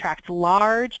program attract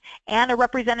large and a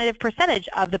representative percentage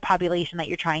of the population that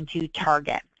you're trying to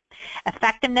target?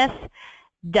 Effectiveness.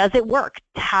 Does it work?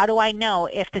 How do I know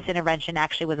if this intervention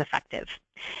actually was effective?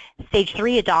 Stage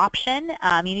 3, adoption.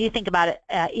 You need to think about it.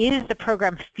 Is the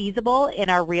program feasible in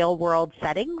our real-world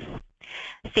settings?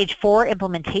 Stage 4,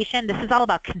 implementation. This is all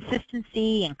about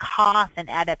consistency and cost and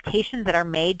adaptations that are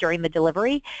made during the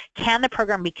delivery. Can the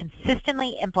program be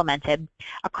consistently implemented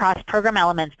across program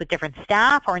elements with different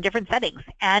staff or in different settings?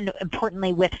 And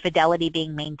importantly, with fidelity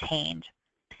being maintained.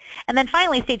 And then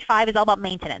finally, stage 5 is all about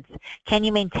maintenance. Can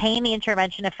you maintain the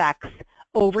intervention effects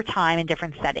over time in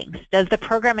different settings? Does the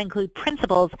program include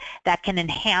principles that can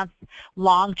enhance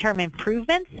long-term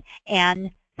improvements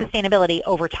and sustainability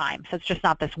over time? So it's just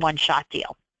not this one-shot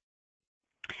deal.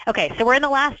 Okay, so we're in the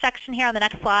last section here on the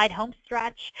next slide, home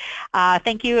stretch.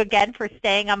 Thank you again for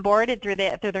staying on board and through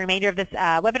the remainder of this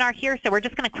webinar here. So we're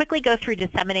just going to quickly go through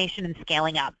dissemination and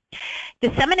scaling up.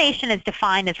 Dissemination is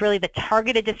defined as really the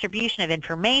targeted distribution of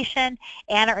information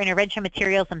and our intervention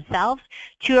materials themselves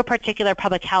to a particular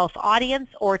public health audience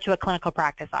or to a clinical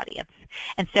practice audience.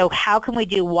 And so how can we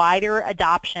do wider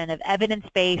adoption of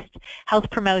evidence-based health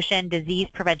promotion, disease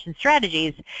prevention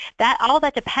strategies? All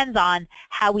that depends on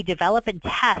how we develop and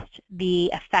test the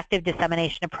effective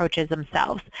dissemination approaches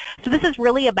themselves. So this is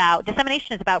really about,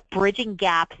 dissemination is about bridging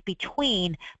gaps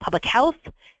between public health,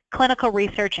 clinical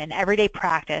research, and everyday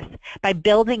practice by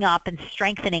building up and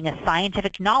strengthening a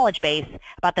scientific knowledge base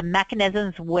about the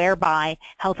mechanisms whereby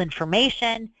health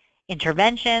information,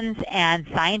 interventions, and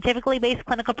scientifically based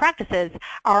clinical practices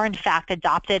are in fact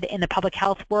adopted in the public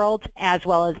health world as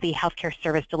well as the healthcare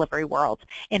service delivery world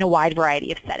in a wide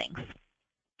variety of settings.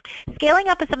 Scaling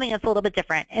up is something that's a little bit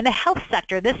different. In the health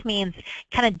sector, this means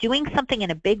kind of doing something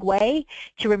in a big way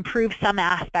to improve some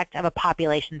aspect of a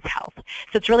population's health. So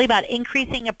it's really about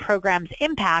increasing a program's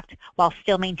impact while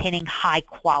still maintaining high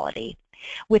quality.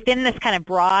 Within this kind of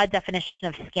broad definition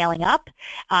of scaling up,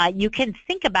 you can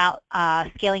think about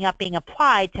scaling up being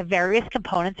applied to various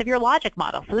components of your logic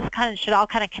model. So this should all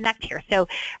kind of connect here. So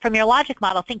from your logic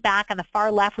model, think back on the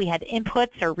far left, we had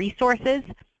inputs or resources.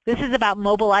 This is about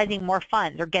mobilizing more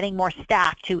funds or getting more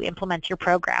staff to implement your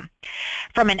program.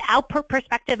 From an output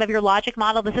perspective of your logic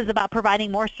model, this is about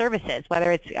providing more services,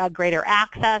 whether it's greater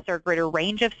access or greater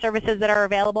range of services that are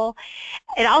available.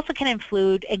 It also can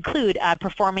include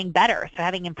performing better, so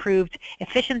having improved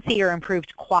efficiency or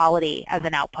improved quality as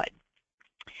an output.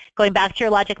 Going back to your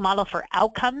logic model for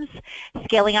outcomes,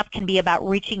 scaling up can be about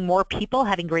reaching more people,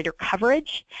 having greater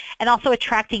coverage, and also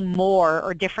attracting more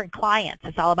or different clients.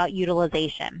 It's all about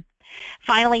utilization.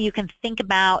 Finally, you can think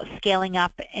about scaling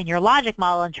up in your logic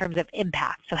model in terms of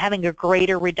impact, so having a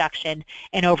greater reduction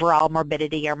in overall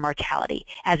morbidity or mortality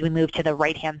as we move to the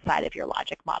right-hand side of your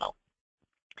logic model.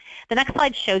 The next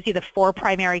slide shows you the 4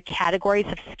 primary categories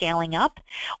of scaling up.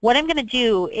 What I'm going to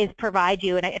do is provide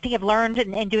you, and I think I've learned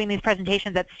in doing these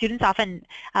presentations that students often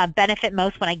benefit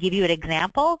most when I give you an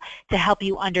example to help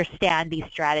you understand these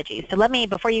strategies. So let me,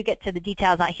 before you get to the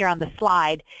details out here on the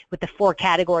slide with the 4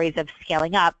 categories of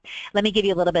scaling up, let me give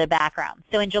you a little bit of background.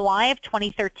 So in July of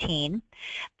 2013,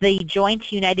 the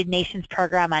Joint United Nations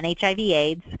Program on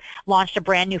HIV/AIDS launched a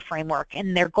brand new framework,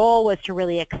 and their goal was to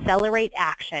really accelerate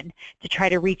action to try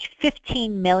to reach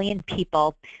 15 million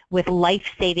people with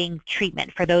life-saving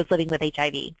treatment for those living with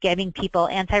HIV, giving people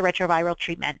antiretroviral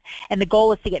treatment. And the goal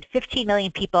was to get 15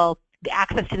 million people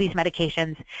access to these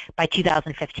medications by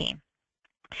 2015.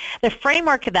 The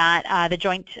framework that the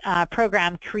joint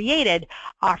program created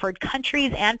offered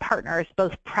countries and partners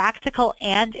both practical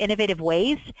and innovative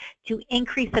ways to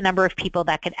increase the number of people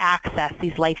that could access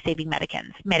these life-saving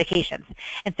medications.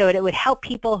 And so it would help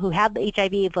people who have the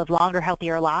HIV live longer,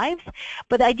 healthier lives,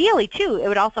 but ideally, too, it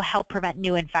would also help prevent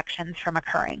new infections from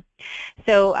occurring.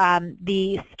 So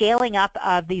the scaling up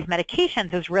of these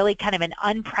medications is really kind of an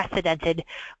unprecedented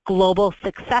global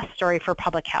success story for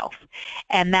public health,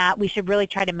 and that we should really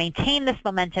try to maintain this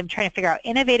momentum, trying to figure out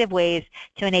innovative ways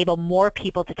to enable more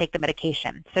people to take the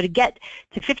medication. So to get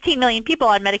to 15 million people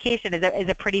on medication is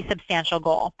a pretty substantial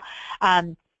goal.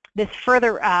 The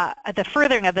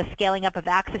furthering of the scaling up of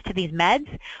access to these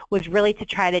meds was really to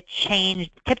try to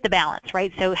tip the balance,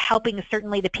 right? So helping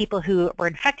certainly the people who were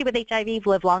infected with HIV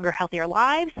live longer, healthier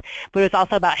lives, but it was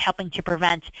also about helping to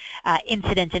prevent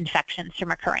incident infections from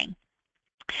occurring.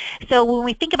 So when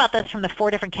we think about this from the 4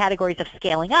 different categories of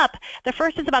scaling up, the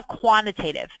first is about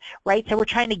quantitative, right? So we're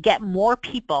trying to get more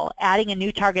people, adding a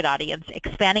new target audience,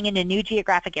 expanding into new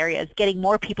geographic areas, getting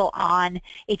more people on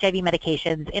HIV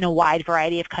medications in a wide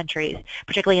variety of countries,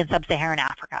 particularly in sub-Saharan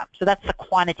Africa. So that's the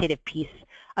quantitative piece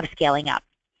of scaling up.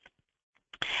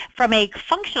 From a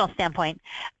functional standpoint,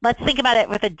 let's think about it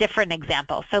with a different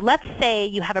example. So let's say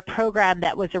you have a program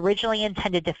that was originally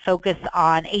intended to focus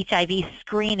on HIV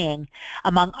screening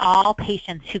among all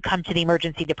patients who come to the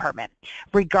emergency department,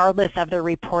 regardless of their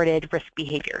reported risk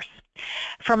behaviors.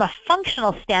 From a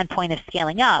functional standpoint of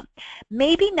scaling up,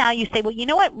 maybe now you say, well, you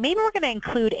know what, maybe we're going to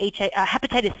include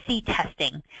hepatitis C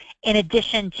testing in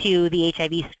addition to the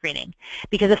HIV screening.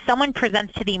 Because if someone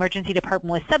presents to the emergency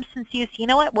department with substance use, you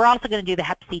know what, we're also going to do the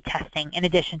hep C testing in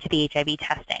addition to the HIV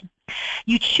testing.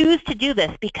 You choose to do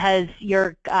this because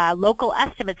your local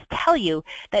estimates tell you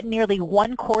that nearly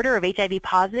 1/4 of HIV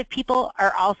positive people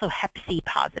are also hep C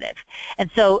positive. And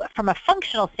so from a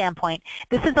functional standpoint,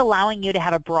 this is allowing you to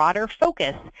have a broader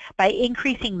focus by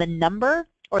increasing the number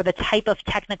or the type of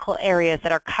technical areas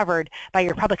that are covered by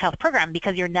your public health program,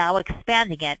 because you're now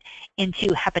expanding it into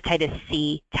hepatitis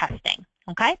C testing.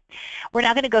 Okay, we're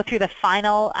now going to go through the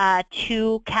final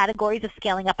 2 categories of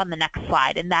scaling up on the next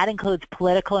slide, and that includes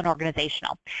political and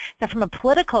organizational. So from a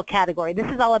political category, this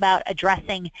is all about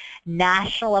addressing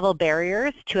national level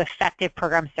barriers to effective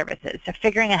program services. So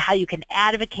figuring out how you can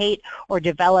advocate or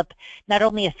develop not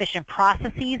only efficient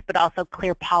processes, but also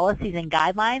clear policies and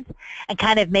guidelines, and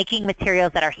kind of making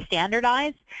materials that are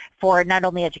standardized for not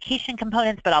only education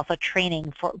components, but also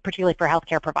training, particularly for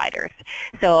healthcare providers.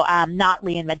 So not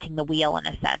reinventing the wheel in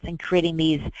a sense, and creating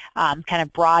these kind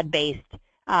of broad-based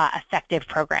effective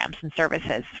programs and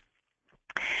services.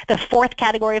 The 4th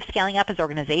category of scaling up is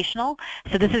organizational.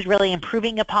 So this is really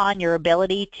improving upon your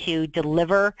ability to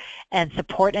deliver and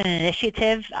support an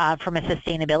initiative from a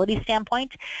sustainability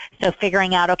standpoint. So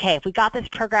figuring out, okay, if we got this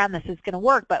program, this is going to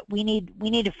work, but we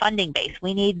need a funding base.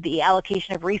 We need the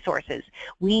allocation of resources.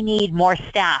 We need more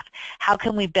staff. How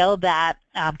can we build that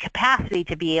capacity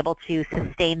to be able to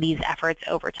sustain these efforts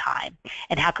over time?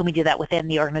 And how can we do that within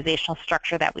the organizational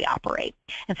structure that we operate?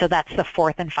 And so that's the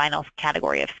 4th and final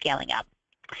category of scaling up.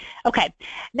 Okay,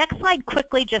 next slide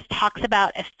quickly just talks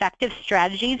about effective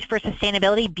strategies for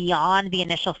sustainability beyond the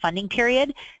initial funding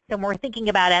period. So when we're thinking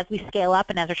about as we scale up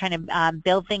and as we're trying to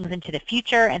build things into the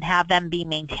future and have them be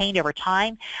maintained over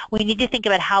time, we need to think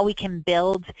about how we can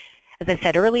build, as I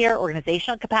said earlier,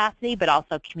 organizational capacity, but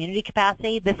also community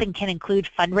capacity. This can include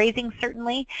fundraising,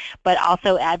 certainly, but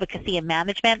also advocacy and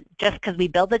management. Just because we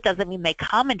build it doesn't mean they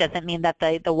come, and doesn't mean that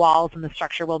the walls and the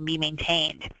structure will be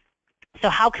maintained. So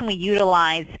how can we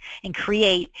utilize and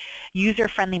create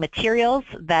user-friendly materials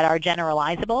that are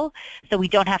generalizable so we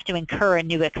don't have to incur a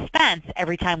new expense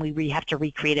every time we have to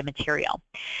recreate a material?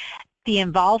 The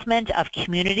involvement of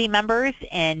community members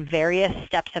in various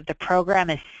steps of the program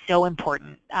is so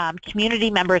important.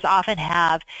 Community members often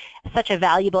have such a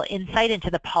valuable insight into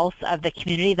the pulse of the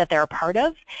community that they're a part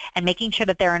of, and making sure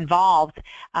that they're involved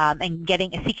and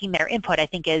seeking their input, I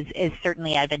think, is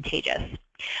certainly advantageous.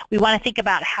 We want to think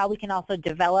about how we can also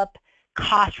develop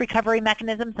cost recovery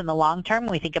mechanisms in the long term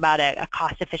when we think about a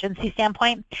cost efficiency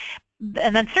standpoint.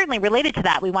 And then certainly related to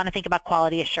that, we want to think about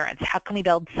quality assurance. How can we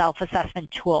build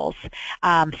self-assessment tools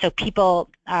so people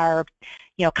are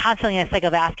constantly in a cycle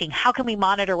of asking, how can we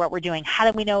monitor what we're doing? How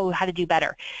do we know how to do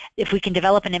better? If we can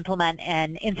develop and implement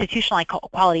and institutionalize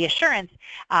quality assurance,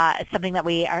 it's something that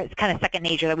it's kind of second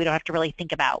nature that we don't have to really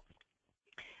think about.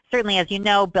 Certainly, as you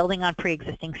know, building on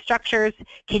pre-existing structures,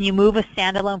 can you move a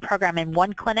standalone program in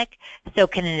one clinic so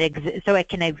it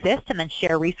can exist and then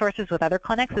share resources with other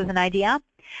clinics is an idea.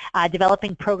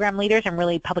 Developing program leaders and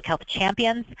really public health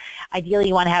champions. Ideally,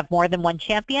 you want to have more than one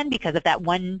champion, because if that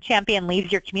one champion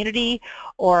leaves your community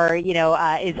or is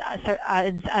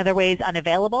in other ways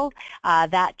unavailable,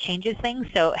 that changes things.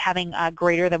 So having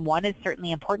greater than one is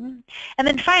certainly important. And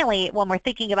then finally, when we're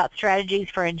thinking about strategies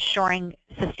for ensuring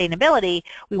sustainability,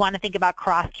 we want to think about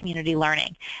cross-community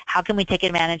learning. How can we take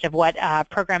advantage of what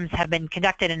programs have been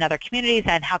conducted in other communities,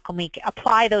 and how can we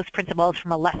apply those principles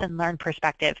from a lesson learned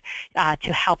perspective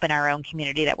to help in our own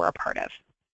community that we're a part of?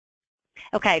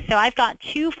 Okay, so I've got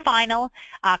two final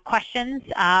questions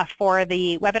for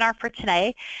the webinar for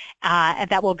today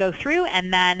that we'll go through,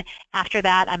 and then after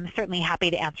that I'm certainly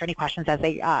happy to answer any questions as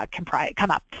they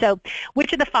come up. So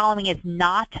which of the following is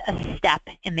not a step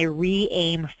in the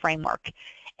RE-AIM framework?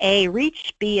 A,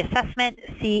 reach; B, assessment;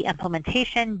 C,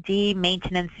 implementation; D,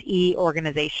 maintenance; E,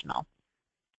 organizational.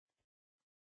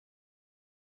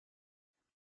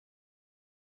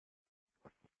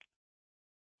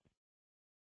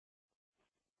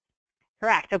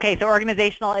 Correct. Okay, so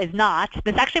organizational is not.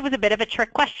 This actually was a bit of a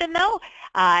trick question, though,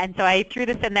 and so I threw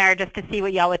this in there just to see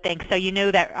what y'all would think. So you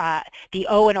knew that the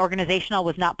O in organizational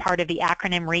was not part of the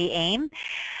acronym RE-AIM.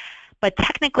 But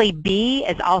technically, B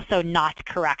is also not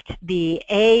correct. The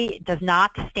A does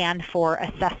not stand for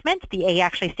assessment. The A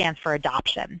actually stands for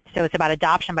adoption. So it's about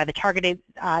adoption by the targeted,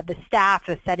 the staff,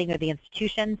 the setting of the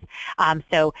institutions.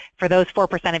 So for those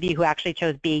 4% of you who actually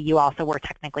chose B, you also were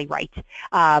technically right.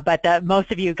 But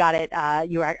most of you got it.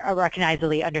 You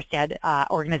recognizably understand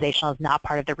organizational is not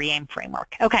part of the RE-AIM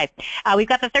framework. Okay, we've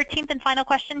got the 13th and final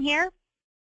question here.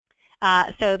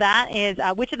 So that is,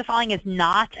 which of the following is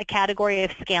not a category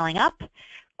of scaling up?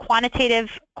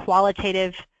 Quantitative,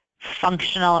 qualitative,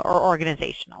 functional, or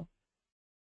organizational?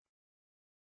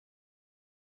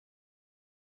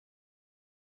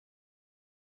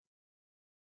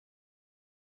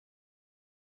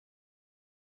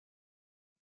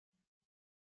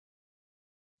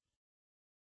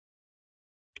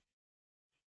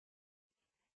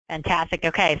 Fantastic.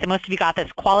 Okay, so most of you got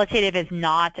this. Qualitative is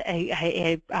not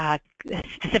a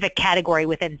specific category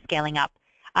within scaling up.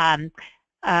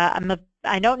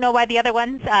 I don't know why the other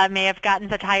ones may have gotten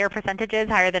such higher percentages,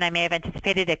 higher than I may have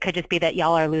anticipated. It could just be that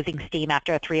y'all are losing steam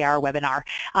after a 3-hour webinar.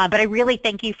 But I really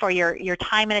thank you for your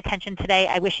time and attention today.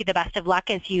 I wish you the best of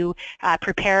luck as you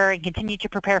prepare and continue to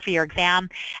prepare for your exam.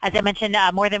 As I mentioned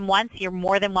more than once, you're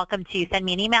more than welcome to send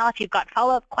me an email if you've got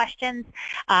follow-up questions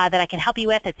that I can help you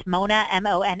with. It's Mona,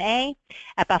 M-O-N-A,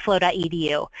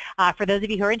 @buffalo.edu. For those of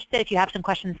you who are interested, if you have some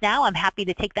questions now, I'm happy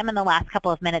to take them in the last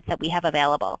couple of minutes that we have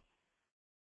available.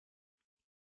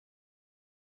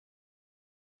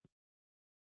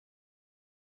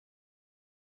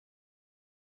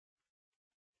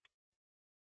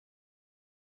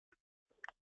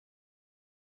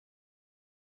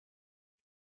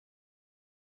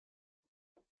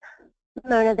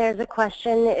 Mona, there's a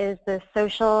question. Is the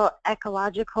social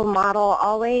ecological model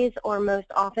always or most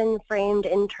often framed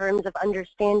in terms of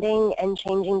understanding and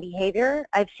changing behavior?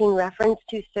 I've seen reference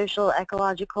to social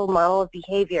ecological model of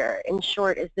behavior. In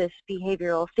short, is this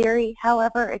behavioral theory,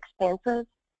 however, expansive?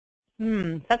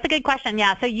 That's a good question.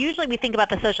 Yeah, so usually we think about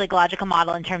the social ecological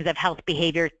model in terms of health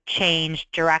behavior change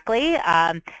directly.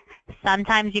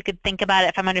 Sometimes you could think about it,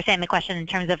 if I'm understanding the question, in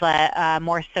terms of a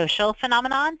more social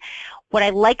phenomenon. What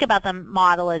I like about the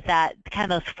model is that kind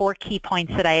of those 4 key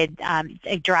points that I had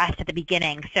addressed at the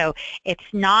beginning. So it's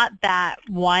not that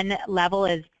one level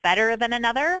is better than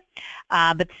another,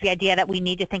 but it's the idea that we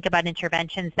need to think about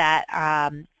interventions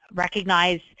that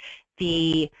recognize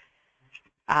the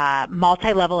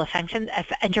multi-level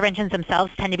interventions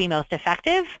themselves tend to be most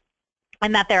effective,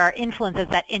 and that there are influences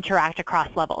that interact across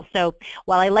levels. So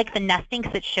while I like the nesting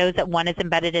because it shows that one is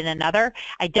embedded in another,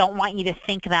 I don't want you to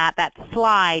think that that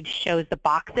slide shows the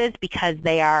boxes because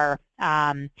they are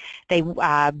they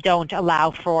don't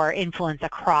allow for influence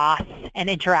across and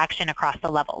interaction across the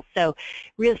levels. So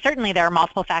certainly there are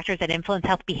multiple factors that influence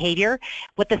health behavior.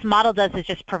 What this model does is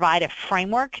just provide a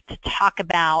framework to talk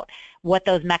about what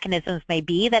those mechanisms may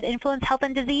be that influence health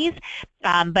and disease,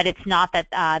 but it's not that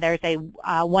there's a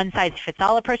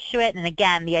one-size-fits-all approach to it. And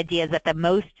again, the idea is that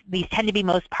these tend to be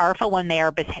most powerful when they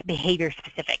are behavior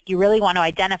specific. You really want to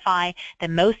identify the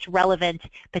most relevant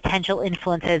potential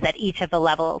influences at each of the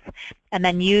levels, and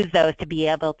then use those to be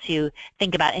able to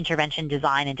think about intervention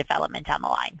design and development down the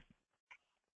line.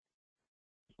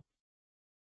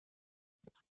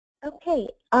 Okay.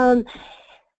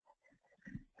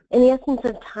 In the essence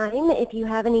of time, if you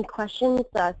have any questions,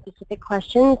 specific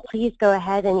questions, please go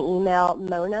ahead and email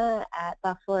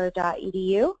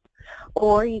mona@buffalo.edu,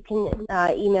 or you can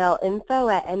email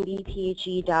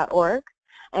info@mbphe.org.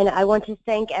 And I want to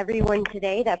thank everyone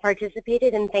today that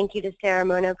participated, and thank you to Sarah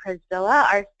Mona Prezilla,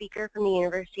 our speaker from the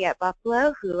University at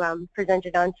Buffalo, who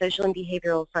presented on social and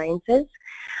behavioral sciences.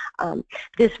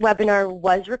 This webinar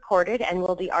was recorded and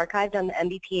will be archived on the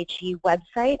MBPHE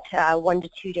website 1 to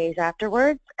 2 days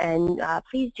afterwards. And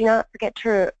please do not forget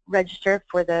to register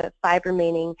for the 5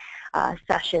 remaining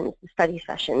sessions, the study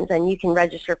sessions, and you can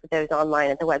register for those online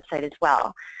at the website as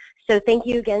well. So thank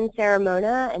you again, Sarah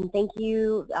Mona, and thank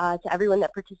you to everyone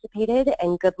that participated,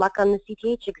 and good luck on the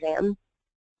CPH exam.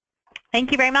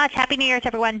 Thank you very much. Happy New Year to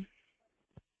everyone.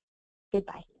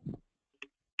 Goodbye.